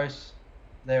Paddy Gross,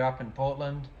 they're up in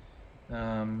Portland.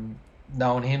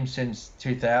 Known him since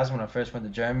 2000 when I first went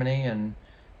to Germany, and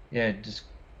yeah, just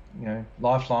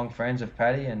lifelong friends of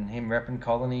Paddy, and him repping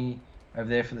Colony over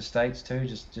there for the States too.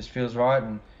 Just feels right.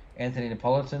 And Anthony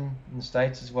Napolitan in the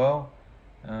States as well.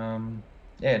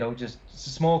 Yeah, it's a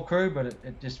small crew, but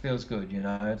it just feels good.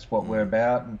 It's what we're Mm.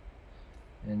 about,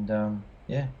 and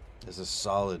yeah, It's a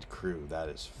solid crew, that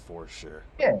is for sure.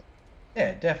 yeah,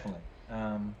 yeah, definitely.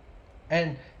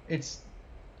 And it's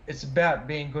it's about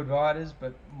being good riders,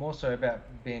 but more so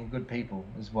about being good people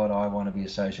is what I want to be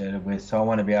associated with. So I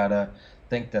want to be able to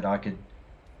think that I could,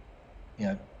 you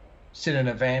know, sit in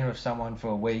a van with someone for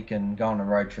a week and go on a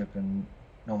road trip and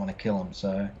not want to kill them.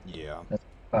 So Yeah. that's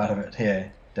part of it. Yeah,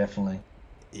 definitely.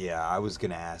 Yeah, I was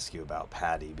gonna ask you about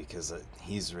Patty because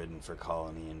he's ridden for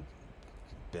Colony and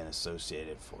been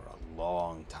associated for a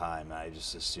long time. I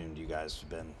just assumed you guys have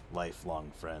been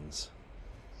lifelong friends.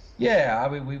 Yeah, I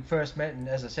mean, we first met,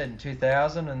 as I said, in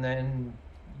 2000, and then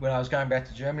when I was going back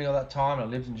to Germany all that time, I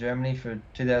lived in Germany for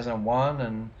 2001,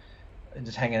 and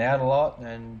just hanging out a lot.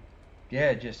 And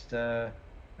yeah, just I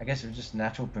guess it was just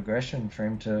natural progression for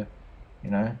him to, you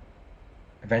know,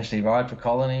 eventually ride for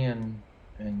Colony. And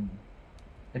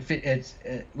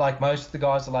like most of the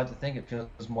guys, I like to think it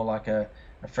feels more like a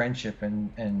friendship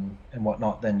and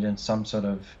whatnot than just some sort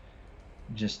of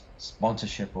just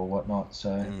sponsorship or whatnot.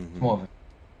 So it's Hmm. more of a,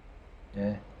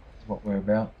 yeah, it's what we're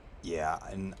about. Yeah,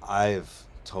 and I've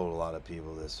told a lot of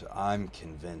people this. I'm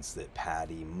convinced that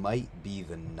Patty might be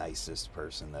the nicest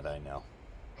person that I know.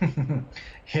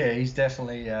 Yeah, he's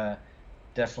definitely a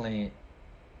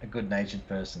good-natured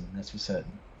person, that's for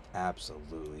certain.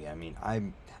 Absolutely. I mean,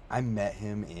 I met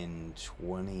him in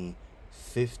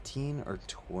 2015 or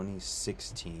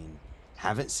 2016.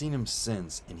 Haven't seen him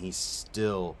since, and he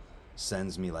still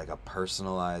sends me like a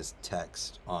personalized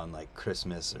text on like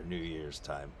Christmas or New Year's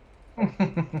time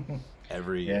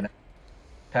every Yeah, no, year.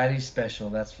 Paddy's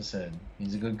special, that's for certain.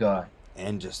 He's a good guy.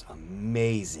 And just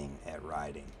amazing at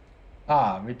riding.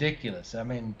 Ah, ridiculous. I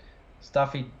mean,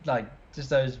 stuff he like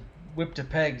just those whip to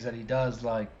pegs that he does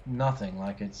like nothing.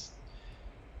 Like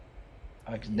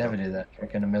I could never Yep. do that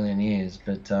trick in a million years.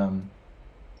 But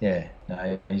yeah,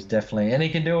 no, he's definitely, and he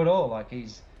can do it all. Like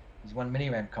he's won mini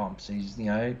ramp comps. He's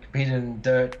competed in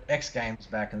dirt X Games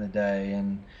back in the day,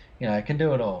 and can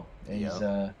do it all. He's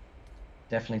Yep.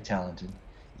 definitely talented.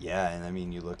 Yeah, and I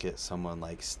mean, you look at someone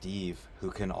like Steve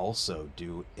who can also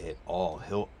do it all.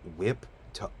 He'll whip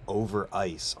to over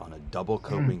ice on a double Mm.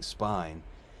 coping spine,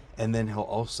 and then he'll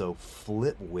also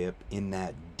flip whip in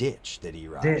that ditch that he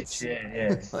Ditch, rides. yeah,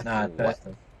 yeah. Like, Nah, what?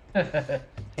 totally.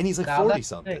 And he's like Now 40 that's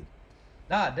the thing. something.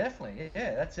 Nah, definitely.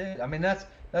 Yeah, that's it. I mean, that's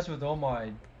with all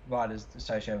my riders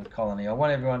associated with Colony. I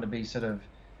want everyone to be sort of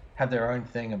have their own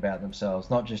thing about themselves,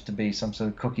 not just to be some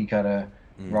sort of cookie cutter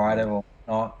Hmm. rider or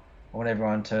not. I want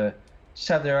everyone to just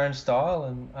have their own style,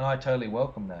 and I totally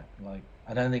welcome that. Like,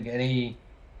 I don't think any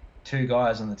two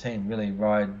guys on the team really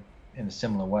ride in a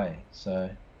similar way. So,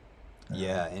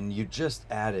 Yeah, um, and you just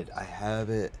added, I have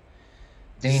it.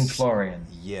 Dean Florian.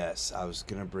 Yes, I was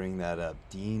gonna bring that up.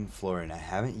 Dean Florian. I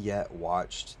haven't yet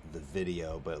watched the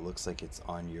video, but it looks like it's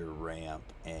on your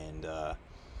ramp, and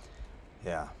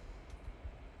yeah.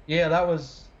 Yeah, that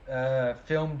was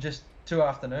filmed just 2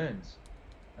 afternoons.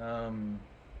 Um,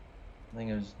 I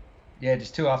think it was, yeah,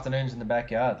 just 2 afternoons in the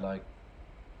backyard. Like,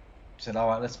 said, all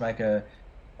right, let's make hit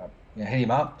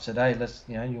him up. Said, hey,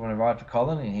 you want to ride for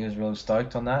Colin? And he was really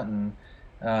stoked on that. And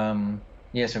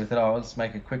yeah, so we thought, oh, let's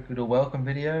make a quick little welcome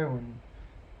video. And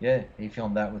yeah, he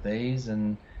filmed that with ease.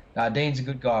 And Dean's a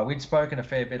good guy. We'd spoken a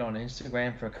fair bit on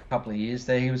Instagram for a couple of years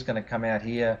there. He was going to come out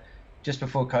here just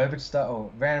before COVID started,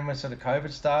 or around when sort of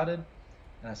COVID started.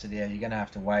 And I said, yeah, you're going to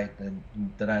have to wait. They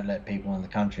don't let people in the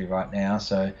country right now.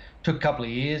 So it took a couple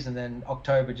of years, and then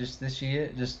October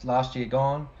just last year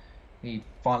gone, he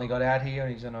finally got out here,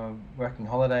 and he's on a working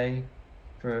holiday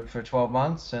for 12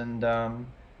 months, and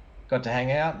got to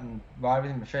hang out and ride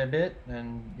with him a fair bit.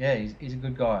 And yeah, he's a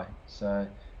good guy. So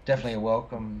definitely a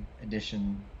welcome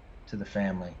addition to the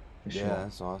family for Yeah, sure.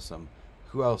 that's awesome.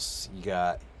 Who else you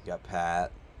got? You got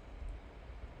Pat.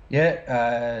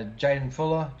 Yeah, Jaden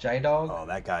Fuller, J Dog. Oh,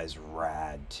 that guy's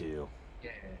rad too.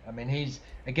 Yeah, I mean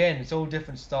again, it's all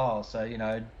different styles. So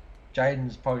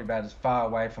Jaden's probably about as far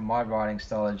away from my riding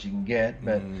style as you can get,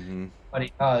 but Mm-hmm. what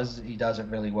he does it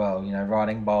really well.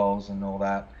 Riding bowls and all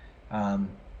that.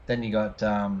 Then you got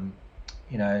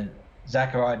you know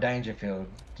Zachariah Dangerfield,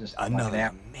 just like an Another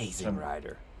out amazing from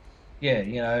rider.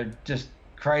 yeah, just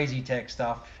crazy tech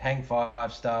stuff, hang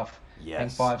five stuff,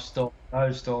 hang Yes. five stall,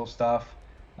 no stall stuff.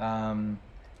 Um,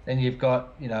 then you've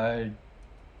got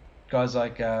guys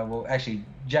like well, actually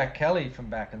Jack Kelly from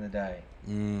back in the day,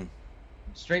 Mm,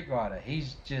 street rider.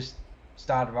 He's just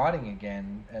started riding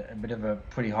again at a bit of a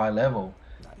pretty high level,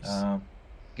 nice. um,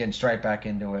 getting straight back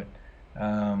into it.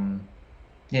 Um,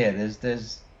 yeah,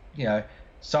 there's you know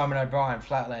Simon O'Brien,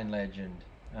 flatland legend.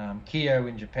 Kyo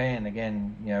in Japan,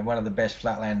 again, one of the best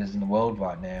flatlanders in the world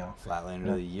right now. Flatlander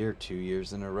of Uh, the year, 2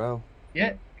 years in a row.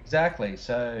 yeah, exactly.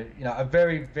 So, a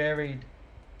very varied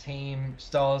team,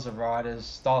 styles of riders,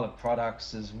 style of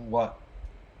products is what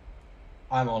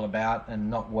I'm all about, and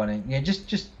not wanting,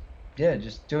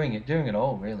 just doing it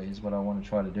all really is what I want to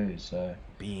try to do. So,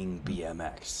 Being mm,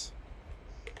 BMX.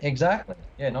 exactly.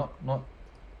 Yeah, not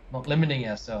limiting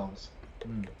ourselves.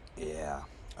 Mm. Yeah.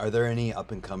 Are there any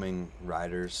up and coming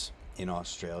riders in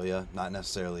Australia, not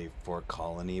necessarily for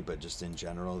Colony, but just in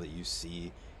general that you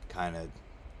see kind of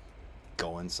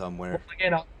going somewhere? Well,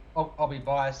 again, I'll be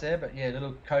biased there, but yeah,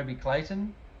 little Kobe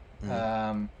Clayton. Mm,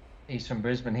 Um, he's from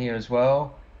Brisbane here as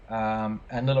well.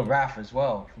 And little Raf as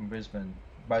well from Brisbane.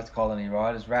 Both colony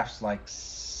riders. Raf's like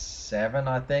 7,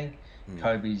 I think. mm.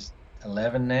 Kobe's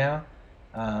 11 now.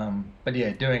 But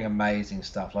yeah, doing amazing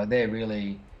stuff. Like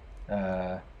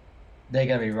uh, they're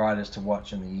going to be riders to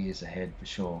watch in the years ahead for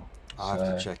sure. I'll have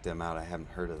to So check them out. I haven't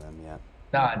heard of them yet.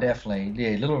 no, definitely.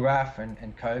 Yeah, little Raf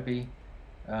and Kobe.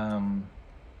 Um,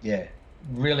 yeah,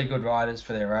 really good riders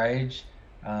for their age.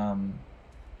 Um,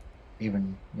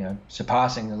 Even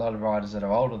surpassing a lot of riders that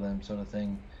are older than them, sort of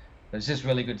thing. But it's just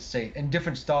really good to see, and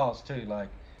different styles too. Like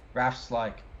Raf's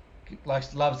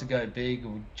likes loves to go big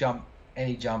or jump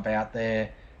any jump out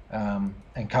there,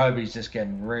 and Kobe's just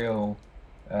getting real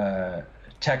uh,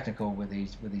 technical with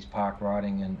his park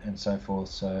riding and so forth.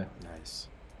 So Nice.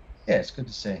 yeah, it's good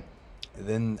to see.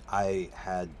 Then I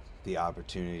had the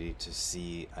opportunity to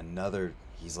see another.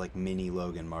 He's like mini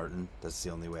Logan Martin. That's the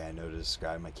only way I know to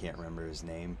describe him. I can't remember his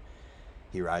name.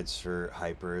 He rides for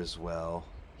Hyper as well.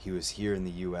 He was here in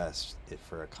the U.S.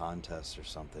 For a contest or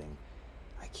something.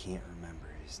 I can't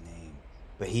remember his name.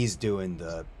 But he's doing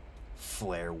the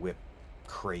flare whip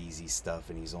crazy stuff,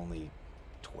 and he's only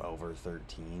 12 or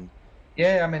 13.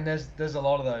 Yeah, I mean, there's a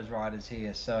lot of those riders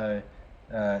here. So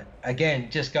again,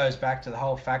 just goes back to the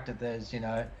whole fact that there's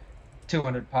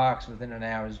 200 parks within an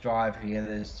hour's drive here.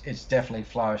 It's definitely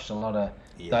flourished a lot of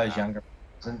those Yeah, younger,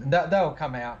 and they'll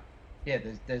come out. Yeah,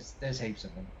 there's heaps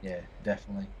of them. Yeah,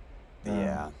 definitely.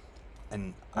 Um, yeah.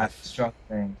 And that's a strong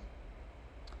thing.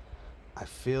 I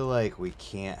feel like we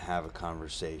can't have a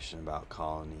conversation about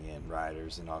Colony and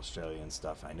riders in Australia and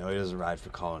stuff. I know he doesn't ride for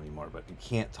Colony anymore, but you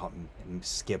can't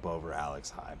skip over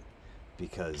Alex Heim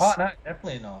Oh because no,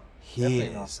 definitely not. he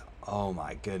Definitely not. is. Oh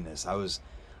my goodness! I was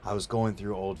going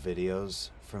through old videos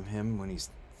from him when he's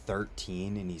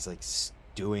 13, and he's like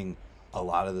doing a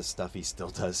lot of the stuff he still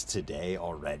does today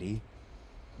already.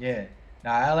 Yeah.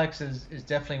 Now Alex is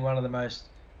definitely one of the most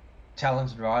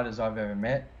talented riders I've ever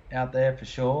met out there for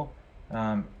sure.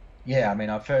 Yeah, I mean,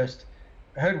 I first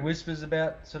heard whispers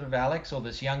about sort of Alex or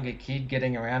this younger kid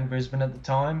getting around Brisbane at the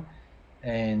time,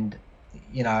 and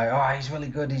oh, he's really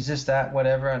good, he's this, that,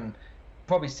 whatever, and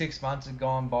probably 6 months had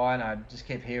gone by, and I just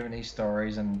kept hearing these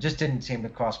stories and just didn't seem to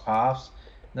cross paths.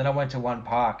 And then I went to one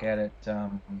park out at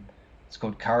it's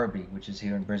called Currabee, which is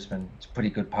here in Brisbane. It's a pretty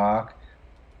good park,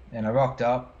 and I rocked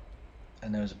up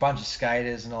and there was a bunch of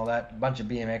skaters and all that, a bunch of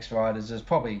BMX riders. There's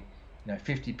probably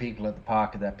 50 people at the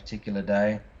park at that particular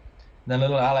day. And then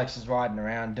little Alex is riding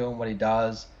around doing what he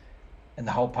does, and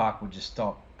the whole park would just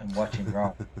stop and watch him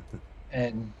ride.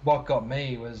 And what got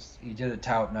me was he did a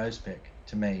tail nose pick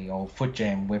to me, or foot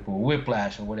jam whip, or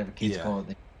whiplash, or whatever kids Yeah, call it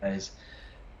these days.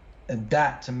 And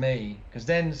that to me, because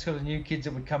then sort of new kids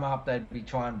that would come up, they'd be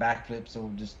trying backflips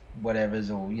or just whatever's,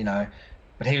 or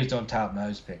but he was doing tail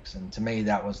nose picks, and to me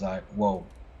that was like whoa.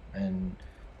 And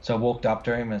so I walked up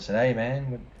to him and said, "Hey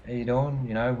man, what are you doing?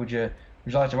 You know, would you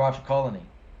like to ride for Colony?"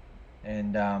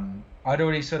 And I'd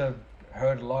already sort of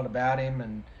heard a lot about him,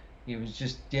 and he was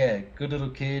just good little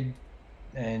kid.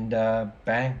 And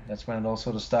bang, that's when it all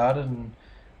sort of started and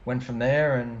went from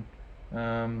there. And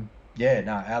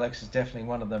no, Alex is definitely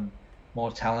one of the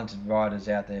more talented riders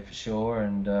out there for sure.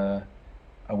 And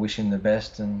I wish him the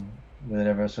best and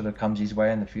whatever sort of comes his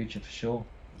way in the future for sure.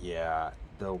 Yeah,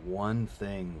 the one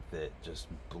thing that just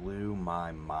blew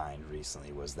my mind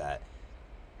recently was that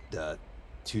the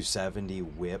 270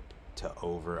 whip to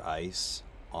over ice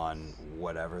on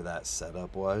whatever that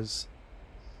setup was.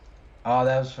 Oh,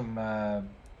 that was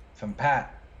from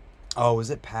Pat. Oh, was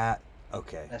it Pat?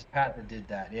 Okay. That's Pat that did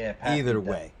that. Yeah, Pat Either did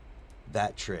that. way,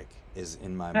 that trick is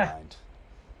in my mind.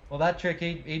 Well, that trick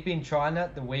he'd been trying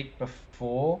that the week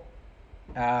before.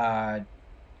 Uh,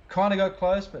 Kind of got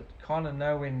close, but kind of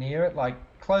nowhere near it. Like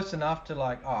close enough to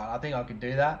like, oh, I think I could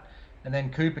do that. And then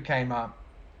Cooper came up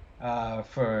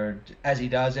for as he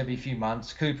does every few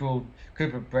months.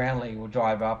 Cooper Brownlee will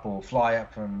drive up or fly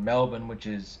up from Melbourne, which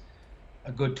is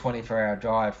a good 24-hour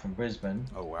drive from Brisbane.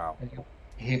 Oh wow.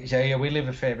 And so yeah, we live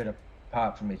a fair bit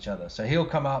apart from each other. So he'll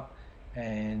come up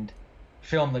and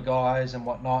film the guys and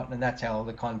whatnot, and that's how all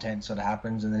the content sort of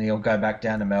happens. And then he'll go back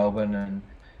down to Melbourne and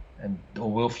or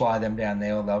we'll fly them down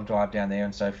there, or they'll drive down there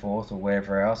and so forth, or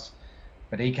wherever else.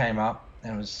 But he came up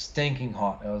and it was stinking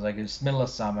hot. It was like it was middle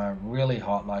of summer, really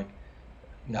hot, like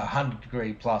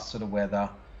 100-degree plus sort of weather.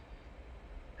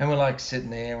 And we're like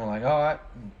sitting there, and we're like, all right.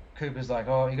 And Cooper's like,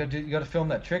 oh, you got to film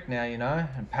that trick now, you know.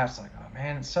 And Pat's like, oh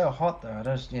man, it's so hot though. I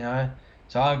just, you know.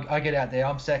 So I get out there.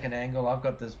 I'm second angle. I've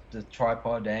got the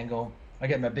tripod angle. I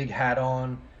get my big hat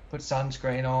on, put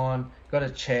sunscreen on, got a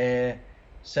chair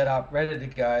set up, ready to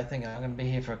go. I think I'm going to be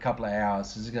here for a couple of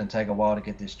hours. This is going to take a while to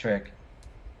get this trick.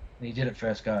 And he did it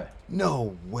first go.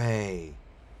 No way.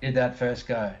 Did that first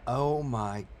go. Oh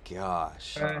my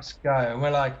gosh. First go. And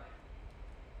we're like,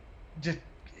 just,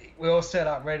 we're all set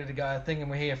up, ready to go, thinking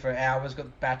we're here for hours,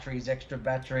 got batteries, extra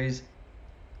batteries.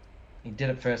 He did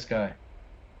it first go.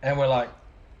 And we're like,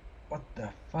 what the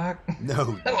fuck?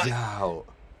 No Like, doubt.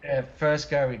 yeah,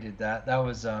 first go we did that. That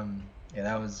was,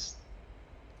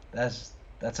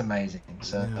 that's amazing.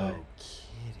 So, No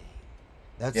kidding.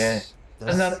 That's yeah.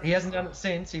 that's He hasn't done it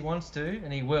since. He wants to,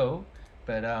 and he will.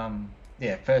 But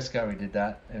yeah, first go we did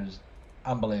that. It was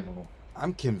unbelievable.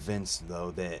 I'm convinced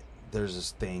though that there's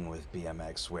this thing with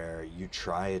BMX where you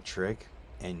try a trick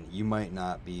and you might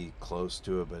not be close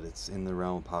to it, but it's in the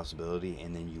realm of possibility,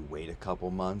 and then you wait a couple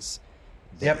months.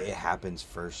 That Yep. it happens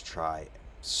first try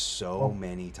so Well,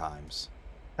 many times.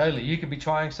 totally. You could be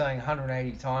trying something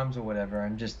 180 times or whatever,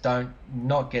 and just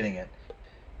not getting it.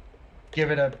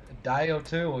 Give it a day or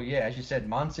two, or yeah, as you said,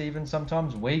 months even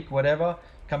sometimes, week, whatever.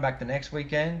 Come back the next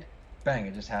weekend, bang,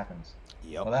 it just happens.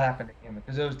 Yep. Well, that happened to him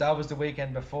because that was the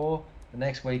weekend before. The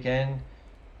next weekend,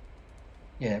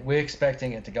 yeah, we're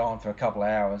expecting it to go on for a couple of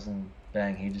hours, and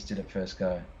bang, he just did it first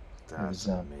go. It That's was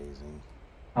amazing.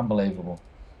 unbelievable.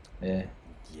 Yeah.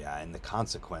 Yeah, and the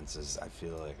consequences I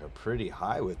feel like are pretty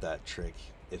high with that trick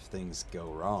if things go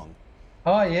wrong.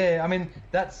 Oh yeah, I mean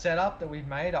that setup that we've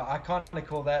made, I kind of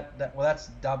call that well that's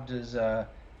dubbed as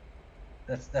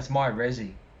that's my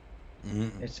resi.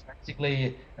 Mm. It's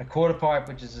basically a quarter pipe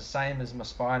which is the same as my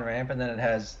spine ramp, and then it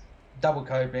has double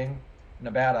coping and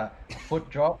about a foot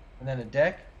drop and then a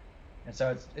deck, and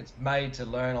so it's made to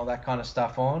learn all that kind of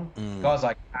stuff on. Mm. Guys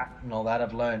like Pat and all that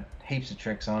have learned heaps of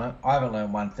tricks on it. I haven't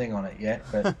learned one thing on it yet,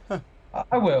 but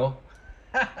I will.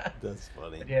 That's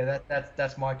funny. But yeah,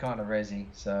 that's my kind of resi.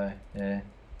 So yeah.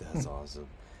 That's awesome.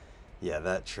 Yeah,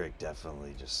 that trick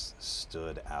definitely just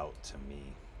stood out to me.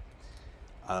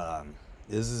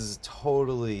 This is a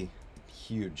totally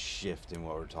huge shift in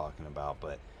what we're talking about,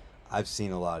 but I've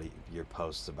seen a lot of your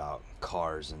posts about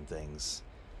cars and things.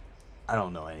 I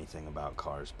don't know anything about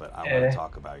cars, but I want to Yeah.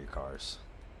 talk about your cars.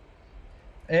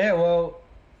 Yeah, well,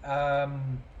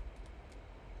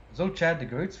 it's all Chad de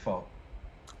Groot's fault.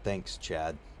 Thanks,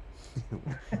 Chad.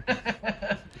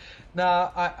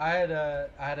 No, I had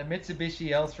a Mitsubishi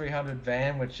L300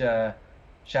 van, which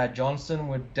Chad Johnston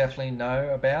would definitely know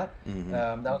about. Hmm.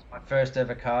 That was my first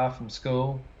ever car from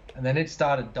school, and then it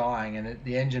started dying, and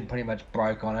the engine pretty much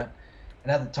broke on it.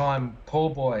 And at the time, Poor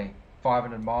Boy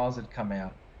 500 Miles had come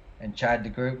out, and Chad de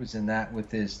Groot was in that with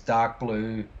this dark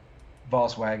blue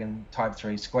Volkswagen Type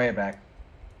 3 squareback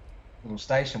little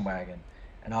station wagon.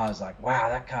 And I was like, wow,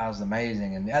 that car's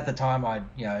amazing. And at the time, I,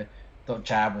 thought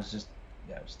Chad was just,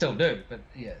 still do, but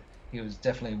yeah, he was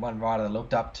definitely one rider I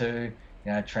looked up to,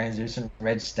 translucent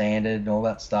red standard and all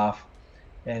that stuff.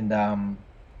 And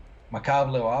my car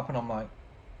blew up, and I'm like,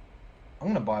 I'm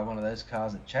gonna buy one of those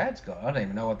cars that Chad's got. I don't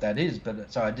even know what that is,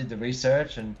 but so I did the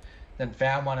research and then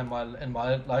found one in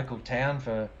my local town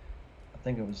for I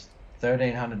think it was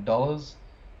 $1,300,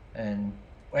 and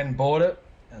went and bought it.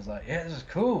 I was like, yeah, this is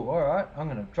cool. All right, I'm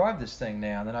gonna drive this thing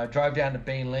now. And then I drove down to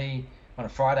Beenleigh on a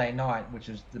Friday night, which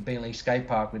was the Beenleigh skate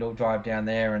park. We'd all drive down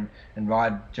there and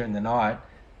ride during the night.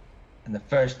 And the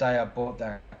first day I bought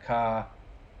that car,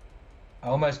 I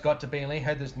almost got to Beenleigh,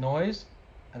 heard this noise,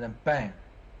 and then bang,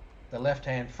 the left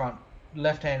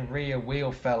hand rear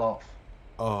wheel fell off.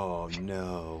 Oh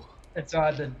no. And so I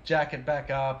had to jack it back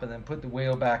up and then put the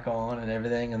wheel back on and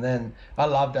everything. And then I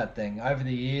loved that thing. Over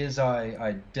the years,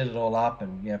 I did it all up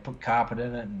and put carpet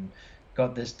in it and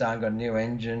got this done, got a new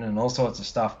engine and all sorts of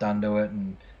stuff done to it,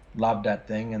 and loved that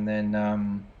thing. And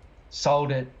then sold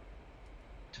it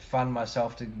to fund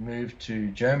myself to move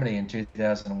to Germany in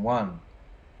 2001.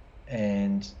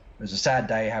 And it was a sad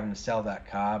day having to sell that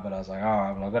car, but I was like, all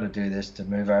right, well, I've got to do this to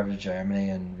move over to Germany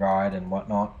and ride and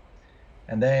whatnot.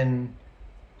 And then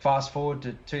fast forward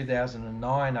to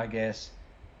 2009, I guess,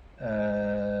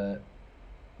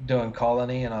 doing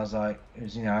Colony, and I was like, it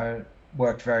was,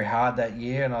 worked very hard that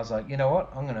year, and I was like, you know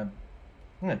what, I'm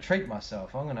gonna treat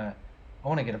myself. I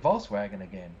want to get a Volkswagen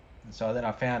again. And so then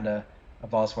I found a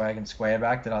Volkswagen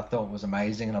Squareback that I thought was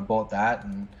amazing, and I bought that,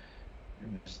 and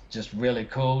it was just really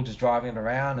cool, just driving it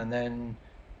around, and then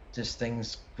just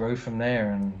things grew from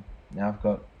there, and now I've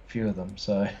got a few of them.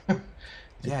 So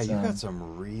Yeah, you got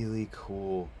some really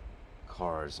cool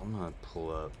cars. I'm gonna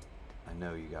pull up. I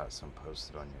know you got some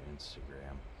posted on your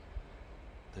Instagram.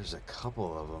 There's a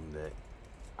couple of them that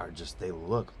are just, they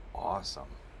look awesome.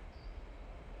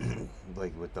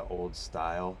 Like with the old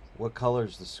style. What color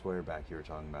is the squareback you were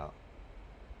talking about?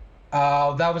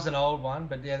 That was an old one,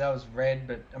 but yeah, that was red.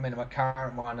 But I mean, my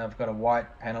current one, I've got a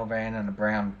white panel van and a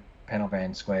brown panel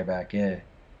van squareback. Yeah.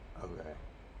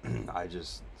 Okay. I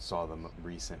just saw the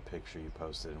recent picture you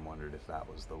posted and wondered if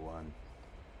that was the one.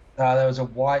 There was a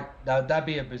white. That'd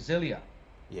be a Brasilia.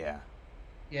 Yeah.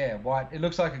 Yeah, white. It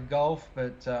looks like a Golf,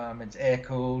 but it's air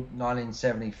cooled.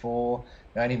 1974.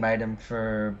 They only made them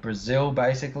for Brazil,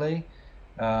 basically.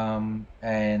 And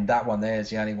that one there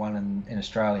is the only one in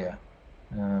Australia.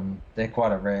 They're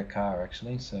quite a rare car,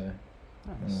 actually. So,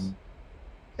 Nice.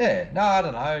 yeah. No, I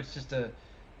don't know. It's just a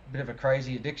bit of a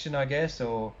crazy addiction, I guess,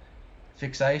 or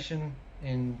fixation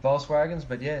in Volkswagens.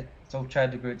 But yeah, it's all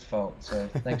Chad de Groot's fault. So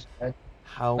thanks, Chad.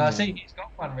 How No, I see many? he's got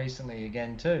one recently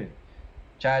again too.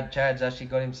 Chad's actually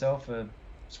got himself a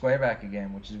squareback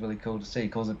again, which is really cool to see. He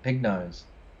calls it Pig Nose.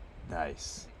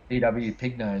 Nice. DW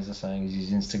Pig Nose or something.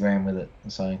 He's used Instagram with it or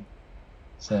something.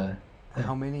 So, yeah.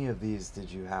 How many of these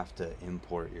did you have to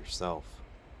import yourself?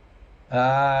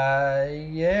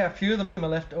 Yeah, a few of them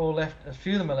are a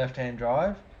few of them are left-hand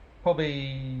drive.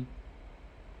 Probably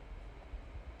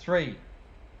three.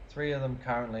 Three of them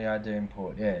currently I do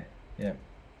import. Yeah, yeah.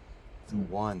 The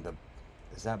one, the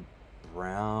is that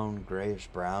brown, grayish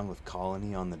brown with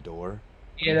Colony on the door?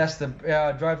 Yeah,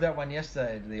 I drove that one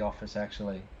yesterday to the office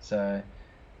actually. So,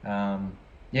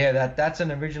 yeah, that's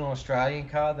an original Australian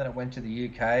car. Then it went to the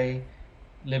UK,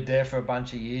 lived there for a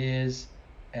bunch of years,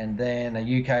 and then a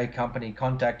UK company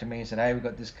contacted me and said, "Hey, we've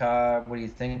got this car. What are you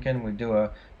thinking? We do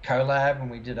a collab," and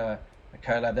we did a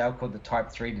collab. They were called the Type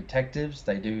 3 Detectives.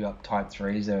 They do up Type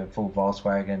 3s. They're a full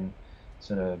Volkswagen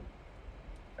sort of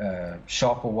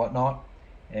shop or whatnot,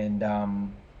 and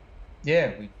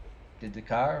yeah, we did the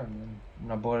car,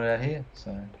 and I bought it out here.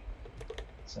 So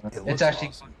It it's looks actually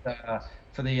awesome.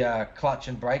 for the clutch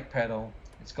and brake pedal.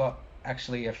 It's got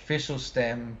actually official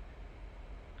stem,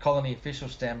 Colony official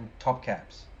stem top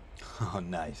caps Oh,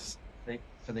 nice.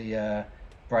 for the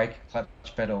brake clutch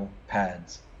pedal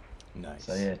pads. So Nice.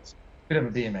 yeah, it's a bit of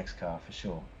a BMX car for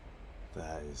sure.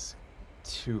 That is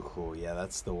too cool. Yeah,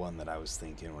 that's the one that I was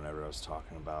thinking whenever I was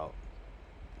talking about.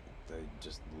 They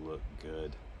just look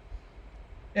good.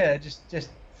 Yeah, just I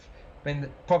mean,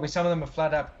 probably some of them are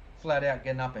flat out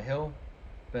getting up a hill,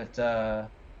 but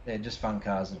they're just fun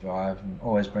cars to drive and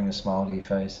always bring a smile to your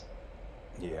face.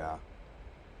 Yeah.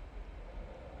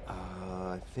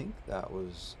 I think that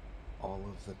was all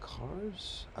of the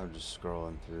cars. I'm just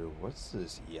scrolling through. What's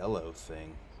this yellow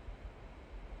thing?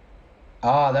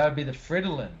 Ah, that would be the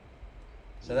Fridolin.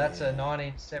 So that's a Yeah.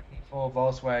 1974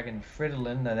 Volkswagen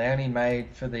Fridolin that they only made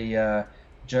for the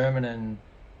German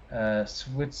and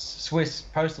Swiss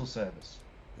Postal Service.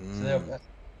 So Mm.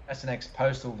 that's an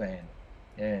ex-postal van.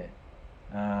 Yeah.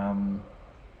 Um,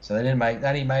 so they didn't make. They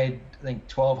only made I think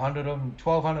 1,200 of them,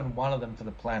 1,201 of them for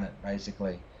the planet,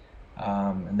 basically.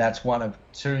 And that's one of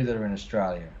two that are in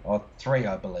Australia, or three,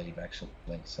 I believe, actually.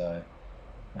 So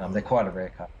they're Oh, quite a rare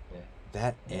car. Yeah.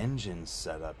 That Yeah. engine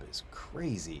setup is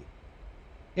crazy.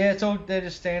 Yeah, it's all they're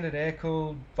just standard air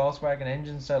cooled Volkswagen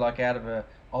engines, so like out of a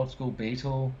old school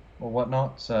Beetle or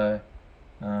whatnot. So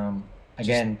Just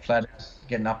again, flat out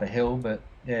getting up a hill, but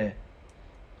yeah.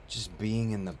 just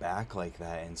being in the back like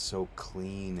that and so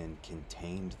clean and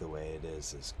contained the way it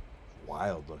is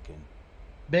wild looking.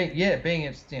 Being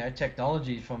it's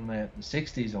technology from the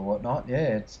 60s or whatnot.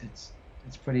 Yeah, it's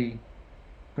pretty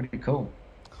cool.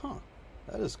 Huh.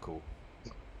 That is cool.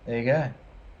 There you go.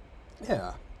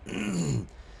 Yeah.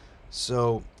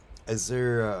 So, is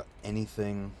there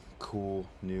anything cool,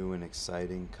 new, and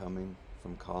exciting coming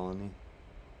from Colony?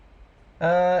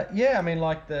 Yeah, I mean,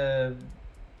 like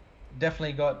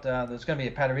definitely got there's going to be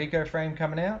a Patarico frame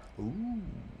coming out. Ooh.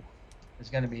 There's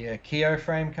going to be a Keo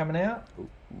frame coming out. Ooh.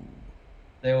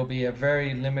 There will be a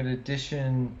very limited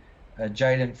edition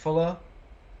Jaden Fuller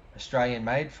Australian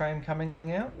made frame coming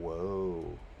out.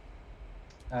 Whoa.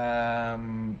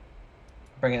 Um,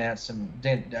 Bringing out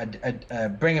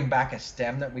bringing back a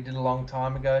stem that we did a long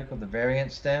time ago called the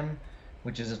variant stem,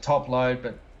 which is a top load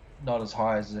but not as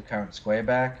high as the current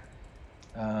squareback.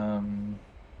 Um,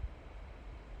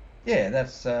 yeah,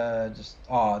 that's just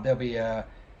there'll be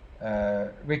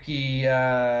Ricky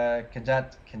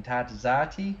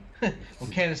Cantatizati or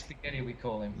Canna Spaghetti we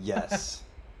call him. Yes.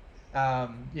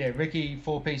 Yeah, Ricky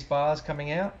 4-piece bars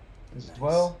coming out as Nice.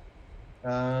 well.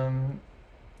 Um,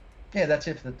 yeah, that's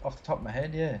it off the top of my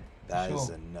head. Yeah, for That is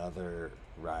sure. another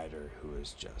rider who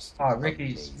is just Oh,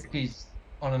 amazing. Ricky's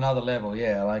on another level.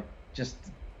 Yeah, like just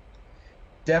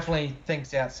definitely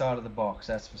thinks outside of the box.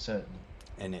 That's for certain.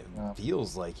 And it Uh,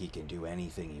 feels like he can do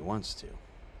anything he wants to.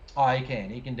 oh, he can.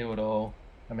 He can do it all.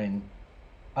 I mean,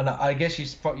 I guess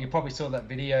you probably saw that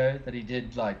video that he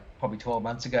did like probably 12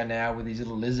 months ago now with his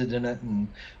little lizard in it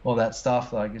and all that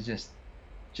stuff. Like it's just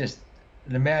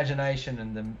the imagination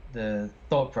and the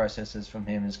thought processes from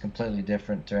him is completely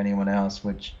different to anyone else,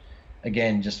 which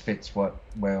again just fits what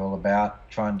we're all about,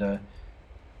 trying to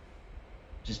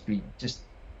just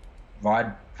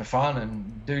ride for fun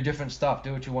and do different stuff,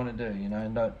 do what you want to do,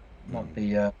 not Mm.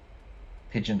 be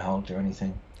pigeonholed or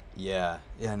anything. Yeah,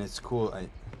 yeah, and it's cool.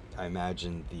 I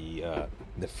imagine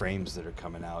the frames that are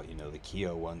coming out. You know, the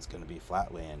Keo one's going to be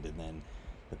flatland, and then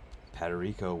the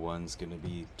Patarico one's going to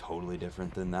be totally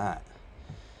different than that.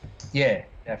 Yeah,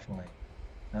 definitely.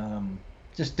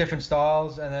 Just different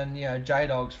styles, and then J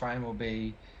Dog's frame will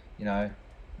be, you know,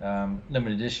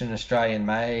 limited edition, Australian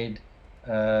made.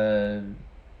 Uh,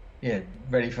 yeah,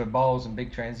 ready for bowls and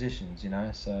big transitions.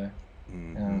 So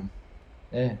Hmm. um,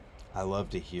 yeah, I love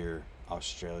to hear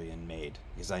Australian made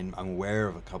because I'm aware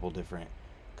of a couple different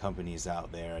companies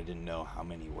out there. I didn't know how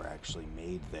many were actually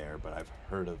made there, but I've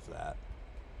heard of that.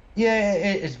 yeah,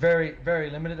 it's very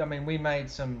limited. I mean, we made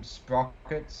some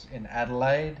sprockets in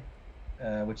Adelaide,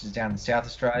 which is down in South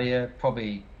Australia,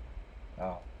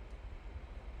 oh,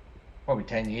 probably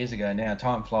 10 years ago now.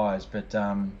 Time flies, but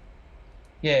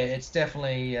yeah, it's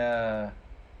definitely a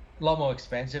lot more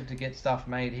expensive to get stuff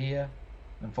made here,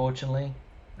 unfortunately.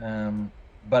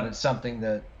 But it's something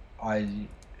that I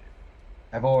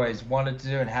have always wanted to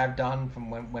do and have done from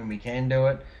when we can do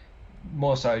it.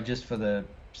 More so just for the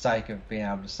sake of being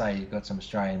able to say you've got some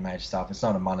Australian made stuff. It's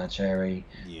not a monetary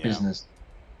Yeah, business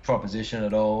proposition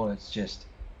at all. It's just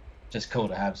cool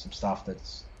to have some stuff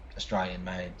that's Australian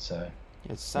made. So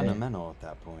it's yeah, sentimental at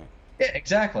that point. yeah,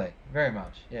 exactly, very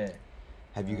much. Yeah.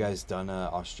 Have you Um, guys done a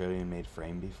Australian made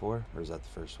frame before, or is that the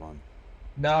first one?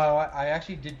 no, I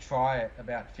actually did try it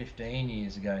about 15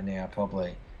 years ago now,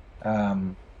 probably,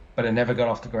 um, but it never got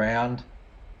off the ground.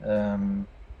 Um,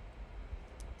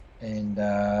 and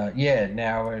yeah,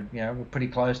 now we're pretty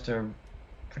close to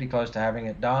having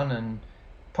it done, and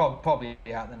probably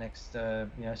out the next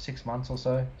 6 months or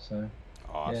so. So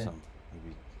yeah, Awesome.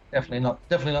 Maybe. definitely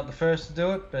not the first to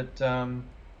do it, but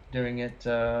doing it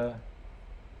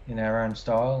in our own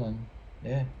style, and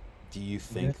yeah, Do you yeah.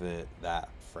 think that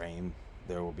that frame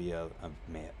there will be a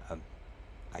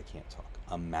I can't talk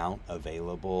amount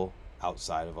available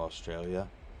outside of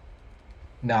Australia?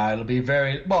 No, it'll be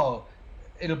very well.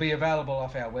 It'll be available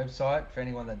off our website for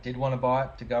anyone that did want to buy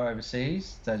it to go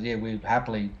overseas. So yeah, we'd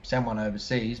happily send one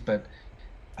overseas, but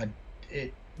I,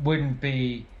 it wouldn't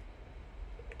be.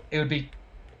 It would be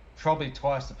probably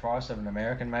twice the price of an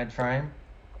American-made frame,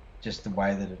 just the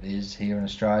way that it is here in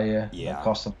Australia. The Yeah.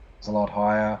 cost of is a lot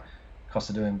higher. Cost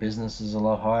of doing business is a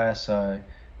lot higher. So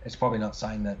it's probably not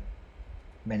something that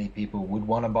many people would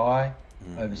want to buy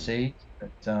Hmm. overseas.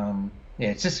 But yeah,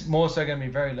 it's just more so going to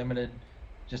be very limited,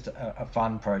 just a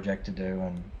fun project to do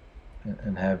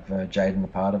and have Jaden a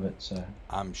part of it. So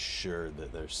I'm sure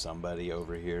that there's somebody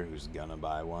over here who's gonna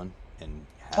buy one and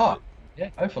have oh it Yeah,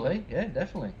 hopefully. Yeah,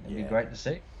 definitely. It'd be Yeah. great to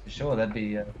see. For sure. That'd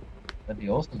be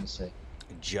awesome to see.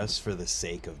 Just for the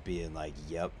sake of being like,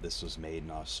 yep, this was made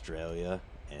in Australia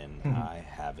and I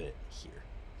have it here.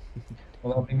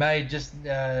 Well, it'll be made just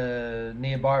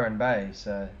near Byron Bay,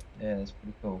 so yeah, that's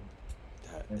pretty cool.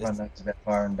 Everyone It's knows about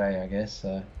Byron Bay, I guess.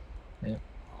 So yeah.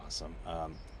 awesome.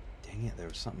 Dang it, there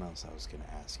was something else I was going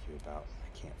to ask you about.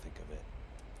 I can't think of it.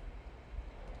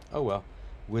 Oh well.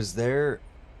 Was there,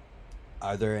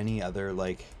 are there any other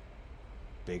like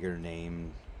bigger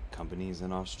name companies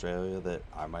in Australia that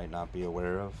I might not be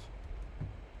aware of?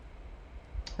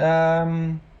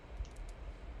 Um,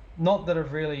 Not that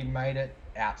I've really made it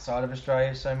outside of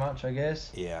Australia so much, I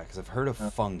guess. Yeah, because I've heard of Uh,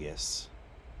 Fungus.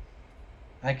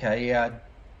 okay, yeah, I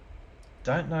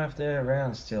don't know if they're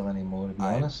around still anymore, to be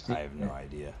honest. I have Yeah, no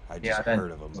idea. I yeah, just I don't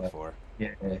heard think of them so. before.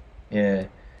 Yeah, yeah.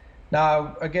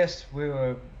 No, I guess we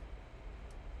were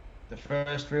the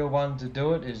first real one to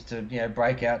do it is to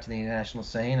break out to the international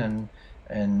scene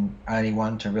and only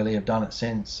one to really have done it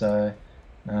since. So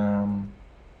um,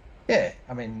 yeah,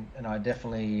 I mean, and I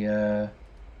definitely uh,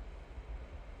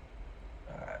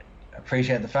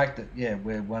 appreciate the fact that yeah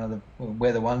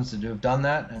we're the ones that have done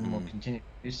that and will Mm. continue to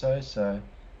do so. So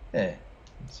yeah,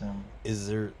 it's Is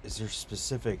there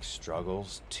specific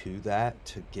struggles to that,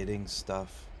 to getting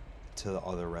stuff to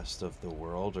all the rest of the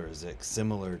world, or is it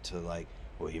similar to like,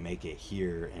 well, you make it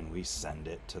here and we send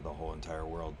it to the whole entire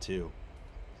world too?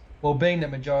 well, being the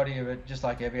majority of it, just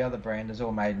like every other brand, is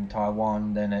all made in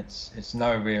Taiwan, then it's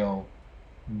no real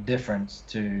difference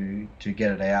to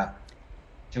get it out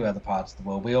to other parts of the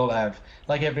world. We all have,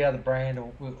 like every other brand,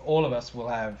 or all of us will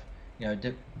have,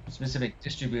 specific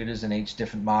distributors in each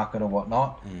different market or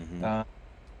whatnot. Mm-hmm. Uh,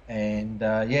 and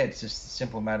yeah, it's just a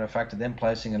simple matter of fact of them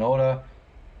placing an order.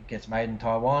 It gets made in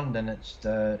Taiwan, then it's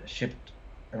shipped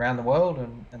around the world,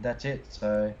 and that's it.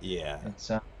 So Yeah.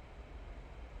 it's uh,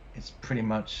 it's pretty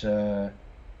much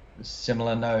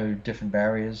similar, no different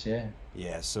barriers. Yeah.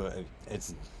 Yeah, so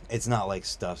it's not like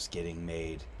stuff's getting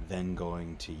made, then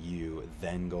going to you,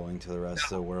 then going to the rest of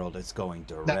the world. It's going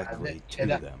No, directly yeah,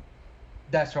 to them.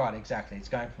 that's right, exactly. It's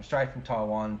going from straight from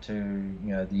Taiwan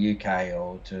to, the UK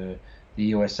or to the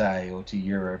USA or to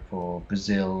Europe or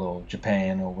Brazil or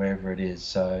Japan or wherever it is.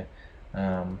 So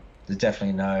there's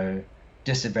definitely no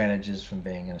disadvantages from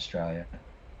being in Australia.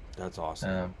 That's awesome.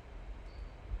 Um,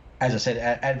 as I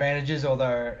said, advantages,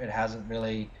 although it hasn't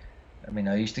really. I mean,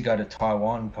 I used to go to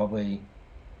Taiwan probably,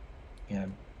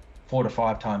 4 to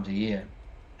 5 times a year,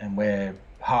 and we're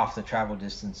half the travel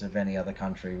distance of any other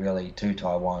country really to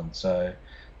Taiwan. So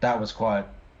that was quite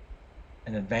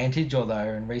an advantage,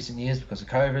 although in recent years because of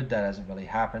COVID that hasn't really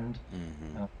happened.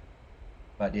 Mm-hmm. Uh,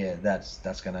 but yeah,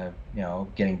 that's gonna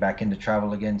getting back into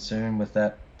travel again soon with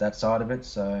that side of it.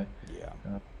 So Yeah.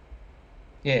 uh,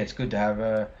 yeah, it's good to have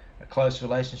a close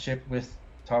relationship with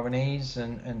Taiwanese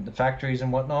and the factories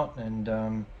and whatnot, and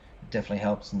it definitely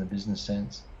helps in the business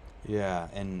sense. Yeah,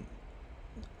 and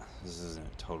this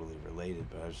isn't totally related,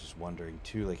 but I was just wondering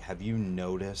too, like, have you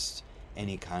noticed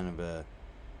any kind of a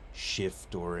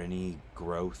shift or any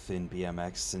growth in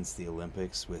BMX since the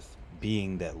Olympics, with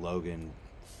being that Logan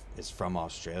is from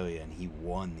Australia and he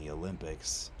won the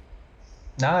Olympics?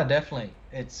 No, definitely.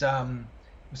 It's as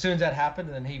soon as that happened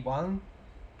and then he won,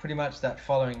 pretty much that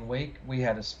following week we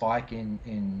had a spike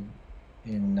in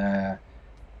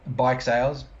bike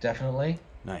sales, definitely.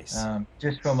 Nice.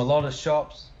 Just from a lot of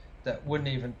shops that wouldn't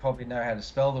even probably know how to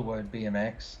spell the word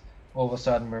BMX. All of a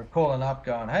sudden we're calling up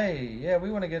going, "Hey, yeah,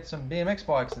 we want to get some BMX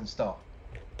bikes in stock."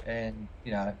 And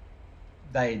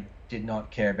they did not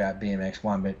care about BMX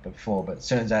one bit before, but as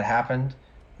soon as that happened,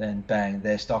 then bang,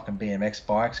 they're stocking BMX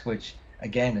bikes, which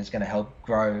again is going to help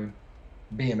grow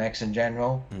BMX in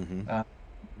general. Mm-hmm. Uh,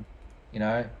 you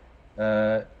know,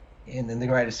 uh, in the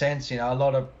greater sense, a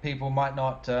lot of people might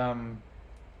not,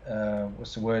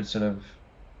 what's the word, sort of,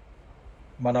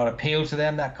 might not appeal to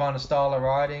them that kind of style of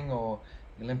riding or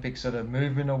Olympic sort of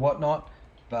movement or whatnot,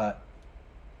 but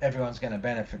everyone's going to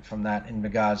benefit from that in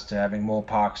regards to having more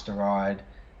parks to ride,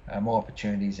 more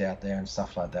opportunities out there and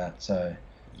stuff like that. So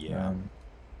Yeah. um,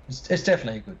 it's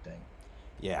definitely a good thing.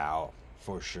 Yeah,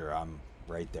 for sure. I'm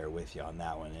right there with you on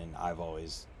that one. And I've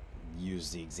always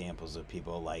used the examples of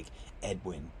people like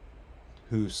Edwin,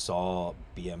 who saw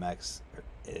BMX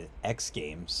X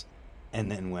Games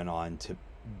and then went on to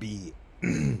be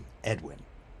Edwin.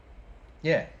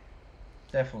 Yeah,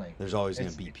 definitely. There's always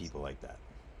going to be It's people like that.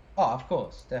 Oh, of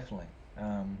course, definitely.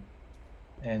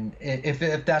 And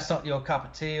if that's not your cup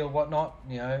of tea or whatnot,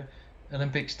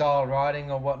 Olympic style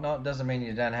riding or whatnot, doesn't mean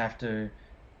you don't have to.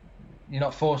 You're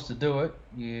not forced to do it.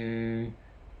 You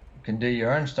can do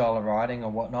your own style of riding or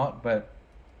whatnot, but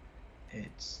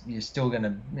it's you're still going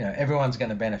to, everyone's going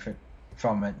to benefit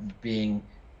from it being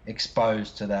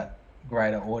exposed to that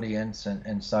greater audience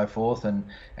and so forth,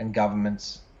 and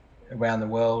governments around the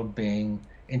world being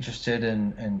interested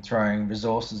and throwing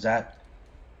resources at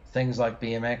things like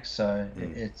BMX. So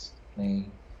Mm. it's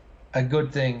a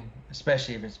good thing,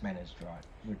 especially if it's managed right,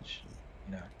 which,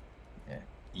 you know, yeah.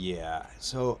 Yeah.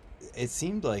 So it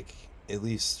seemed like, at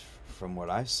least from what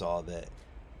I saw, that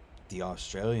the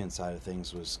Australian side of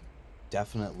things was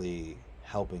definitely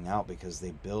helping out because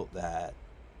they built that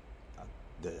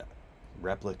the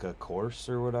replica course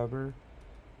or whatever.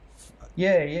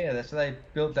 Yeah. So they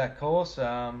built that course.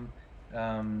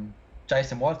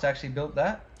 Jason Watts actually built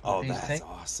that with Oh, his that's team.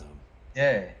 awesome.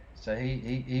 Yeah, so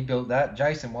he built that.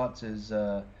 Jason Watts is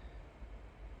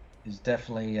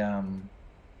definitely an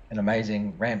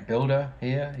amazing ramp builder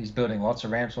here. He's building lots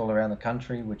of ramps all around the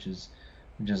country, which is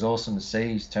awesome to see.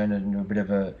 He's turned it into a bit of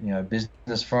a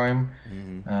business for him,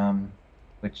 Hmm.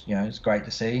 which is great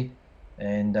to see.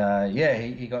 And yeah,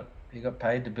 he got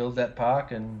paid to build that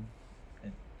park, and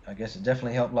it, I guess it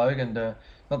definitely helped Logan to,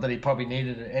 not that he probably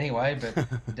needed it anyway, but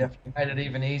it definitely made it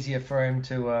even easier for him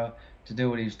to do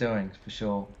what he's doing for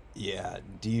sure. Yeah.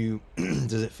 Do you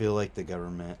does it feel like the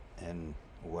government and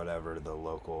whatever the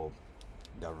local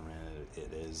government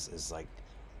it is like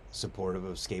supportive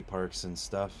of skate parks and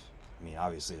stuff? I mean,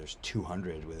 obviously there's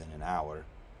 200 within an hour.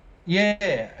 Yeah,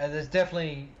 there's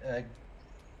definitely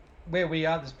where we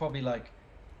are. There's probably like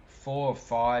 4 or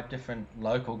 5 different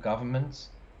local governments.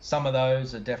 Some of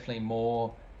those are definitely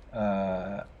more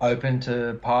open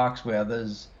to parks, where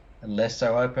others are less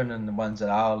so open, and the ones that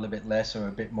are a little bit less are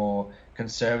a bit more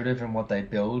conservative in what they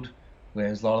build.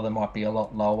 Whereas a lot of them might be a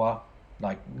lot lower,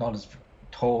 like not as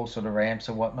tall sort of ramps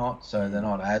or whatnot, so they're Mm.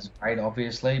 not as great,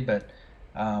 obviously. But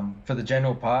for the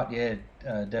general part, yeah,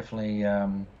 definitely.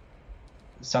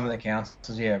 Some of the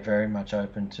councils, yeah, very much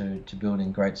open to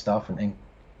building great stuff,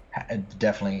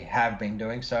 definitely have been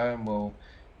doing so, and will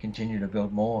continue to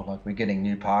build more. Like, we're getting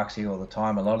new parks here all the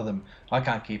time. A lot of them, I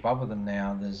can't keep up with them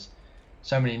now. There's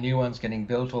so many new ones getting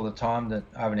built all the time that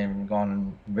I haven't even gone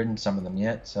and ridden some of them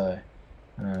yet. So,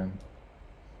 um,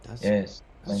 That's yes,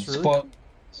 I mean, that's really cool.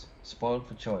 spoiled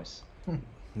for choice.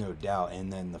 No doubt.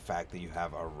 And then the fact that you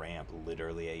have a ramp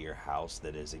literally at your house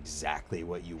that is exactly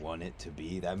what you want it to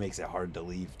be, that makes it hard to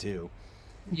leave too.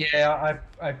 Yeah,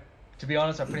 to be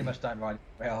honest, I pretty much don't ride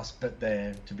anywhere else but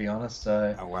there, to be honest.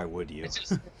 So Why would you? it's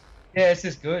just, yeah, it's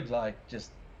just good. Like,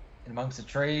 just in amongst the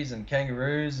trees and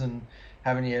kangaroos, and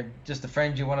having just the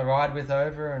friends you want to ride with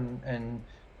over, and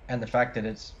the fact that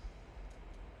it's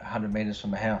 100 meters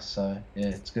from the house. So yeah,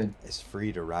 it's good. It's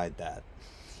free to ride that.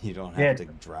 You don't have Yeah, to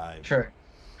drive. true.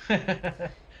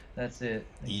 That's it.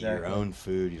 Eat your Exactly. own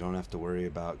food. You don't have to worry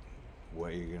about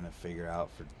what you're gonna figure out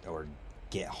for or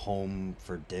get home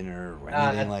for dinner or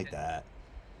anything That's like it. that.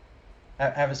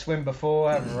 Have a swim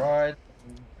before, have a ride,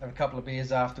 and have a couple of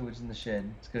beers afterwards in the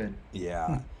shed. It's good.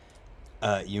 Yeah.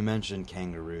 You mentioned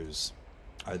kangaroos.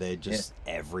 Are they Yeah. just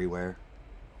everywhere?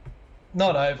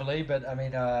 Not overly, but I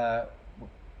mean,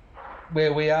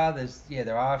 where we are,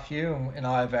 there are a few, and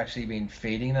I've actually been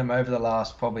feeding them over the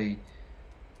last probably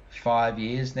 5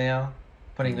 years now,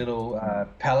 putting Hmm. little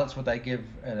pellets, what they give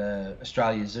at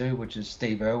Australia Zoo, which is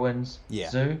Steve Irwin's Yeah.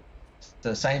 zoo.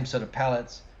 The same sort of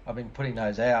pellets. I've been putting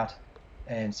those out,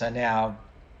 and so now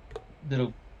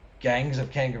little gangs of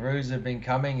kangaroos have been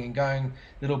coming and going.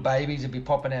 Little babies would be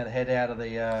popping out head out of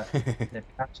their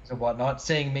pouches and whatnot,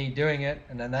 seeing me doing it,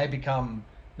 and then they become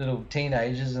little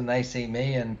teenagers, and they see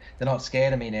me, and they're not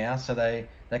scared of me now, so they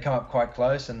come up quite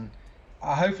close, and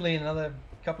hopefully in another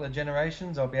couple of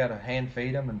generations I'll be able to hand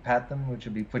feed them and pat them, which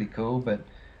would be pretty cool. But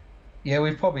yeah,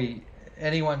 we've probably,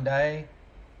 any one day,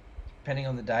 depending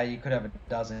on the day, you could have a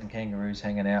dozen kangaroos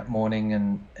hanging out morning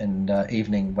and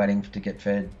evening, waiting to get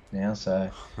fed now.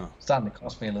 So Huh. starting to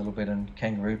cost me a little bit in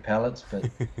kangaroo pellets, but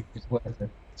it's worth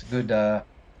it. It's a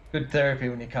good therapy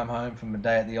when you come home from a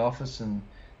day at the office and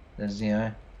there's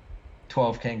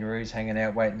 12 kangaroos hanging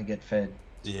out waiting to get fed.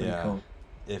 It's pretty Yeah. cool.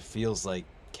 It feels like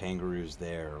kangaroos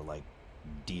there are like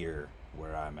deer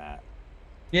where I'm at.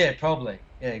 Yeah, probably.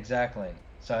 Yeah, exactly.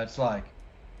 So it's like,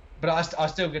 but I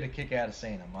still get a kick out of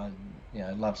seeing them.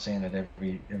 I love seeing it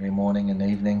every morning and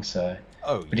evening. So,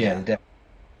 Oh but yeah, yeah.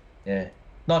 yeah.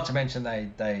 Not to mention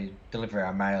they deliver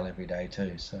our mail every day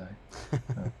too. So,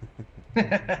 uh,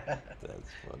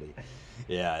 That's funny.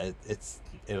 Yeah,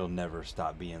 it'll never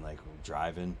stop being like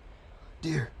driving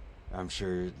deer. I'm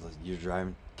sure you're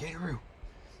driving kangaroo.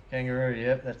 kangaroo.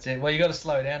 Yep, that's it. Well, you got to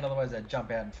slow down, otherwise they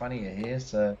jump out in front of you here.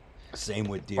 So, Same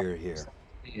with deer here.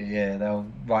 yeah, they'll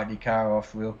write your car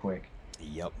off real quick.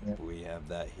 Yep, Yeah. we have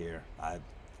that here. I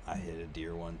hit a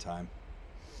deer one time.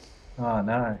 Oh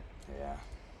no, Yeah,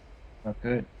 not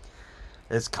good.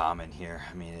 it's common here.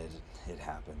 I mean, it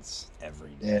happens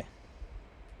every Yeah. day.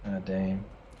 Oh damn.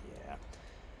 Yeah.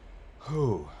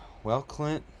 Whew. Well,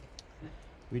 Clint,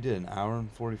 we did an hour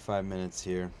and 45 minutes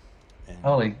here, and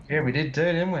Holy, yeah, we did too,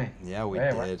 didn't we? yeah, we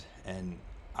Yeah, right. did. And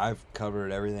I've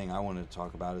covered everything I wanted to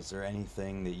talk about. Is there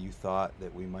anything that you thought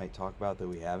that we might talk about that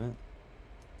we haven't?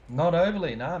 Not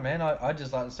overly, no, man. I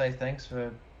just like to say thanks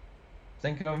for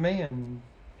thinking of me and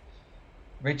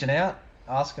reaching out,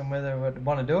 asking whether I'd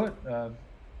want to do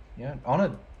it.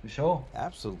 Honored for sure. Good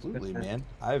Absolutely, to man.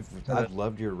 sort I've of.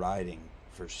 loved your riding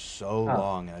for so Oh,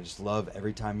 long, and I just love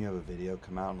every time you have a video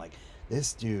come out. And like,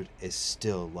 this dude is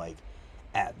still like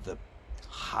at the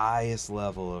highest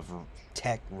level of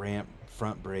tech ramp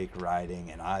front brake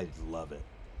riding, and I love it.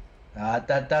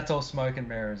 that's all smoke and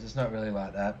mirrors. It's not really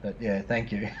like that, but yeah,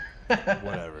 thank you.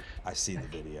 Whatever. I see the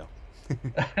video.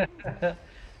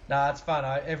 No, it's fun.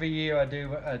 Every year I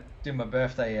do my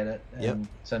birthday edit, Yep. and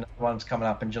so another one's coming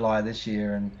up in July this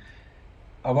year, and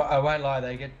I won't lie,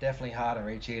 they get definitely harder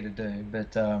each year to do.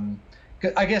 But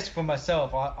 'cause I guess for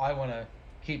myself, I want to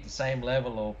keep the same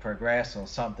level or progress or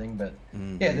something. But yeah,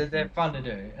 Mm-hmm. they're fun to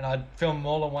do, and I film them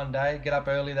all in one day. Get up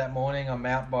early that morning. I'm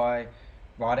out by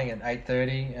riding at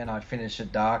 8:30, and I finish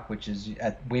at dark, which is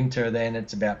at winter. Then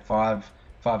it's about five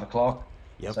o'clock.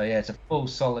 Yep. So yeah, it's a full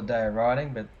solid day of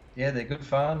riding. But yeah, they're good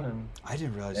fun, and I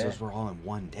didn't realize yeah, those were all in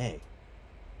one day.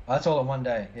 that's all in one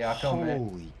day. Yeah, I film it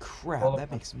Holy crap! all That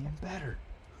in makes me better.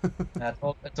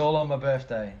 It's all on my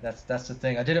birthday. That's the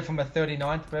thing. I did it for my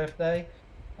 39th birthday.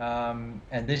 And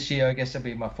this year I guess it'll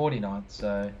be my 49th.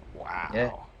 So yeah,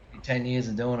 Wow. 10 years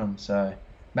of doing them. So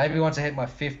maybe once I hit my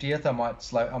 50th, I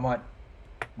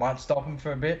might stop them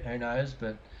for a bit. Who knows?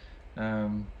 But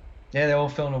um, yeah, they're all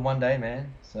filmed in one day,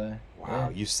 man. So Wow. yeah,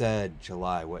 You said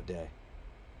July. What day?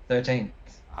 13th.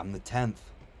 I'm the 10th.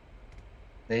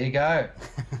 There you go.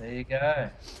 There you go.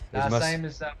 There's must. Same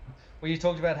as well, you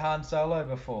talked about Han Solo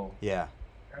before. Yeah.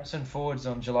 Harrison Ford's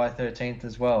on July 13th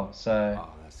as well. So Oh,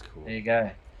 that's cool. there you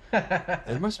go.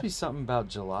 There must be something about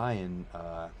July and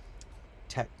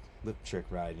tech lip trick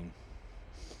riding.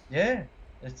 Yeah,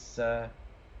 it's uh,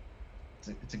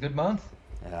 it's a good month.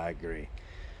 Yeah, I agree.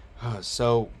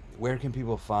 So, where can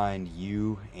people find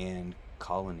you and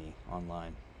Colony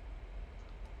online?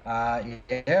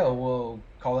 Yeah, well,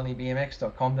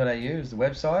 colonybmx.com.au is the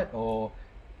website, or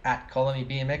at Colony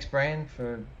BMX brand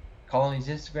for Colony's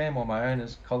Instagram, or my own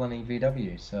is Colony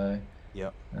VW. So,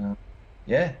 Yep. uh,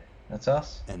 yeah, that's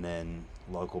us. And then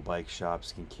local bike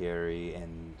shops can carry.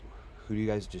 And who do you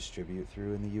guys distribute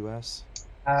through in the U.S.?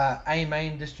 A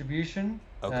main distribution,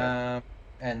 Okay. um,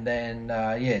 and then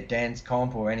yeah, Dan's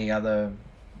Comp or any other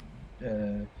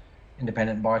uh,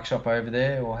 independent bike shop over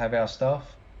there will have our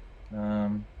stuff.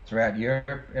 Throughout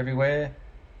Europe, everywhere.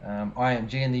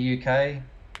 IMG in the UK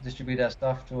distribute our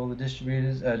stuff to all the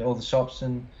distributors, all the shops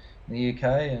in the UK,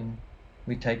 and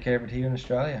we take care of it here in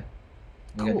Australia.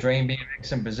 We got Cool. Dream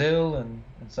BMX in Brazil and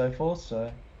so forth.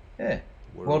 So yeah,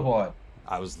 World. worldwide.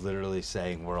 I was literally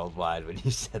saying worldwide when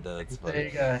you said that. That's There funny.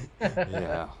 you go.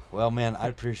 Yeah. Well, man, I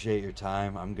appreciate your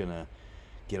time. I'm gonna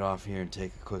get off here and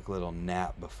take a quick little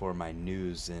nap before my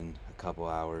news in a couple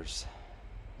hours.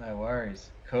 No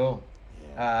worries. Cool.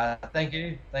 Yeah. Thank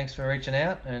you. Thanks for reaching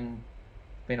out, and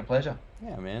it's been a pleasure.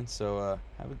 Yeah, man. So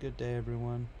have a good day,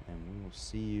 everyone, and we will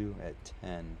see you at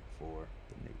 10 for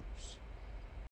the news.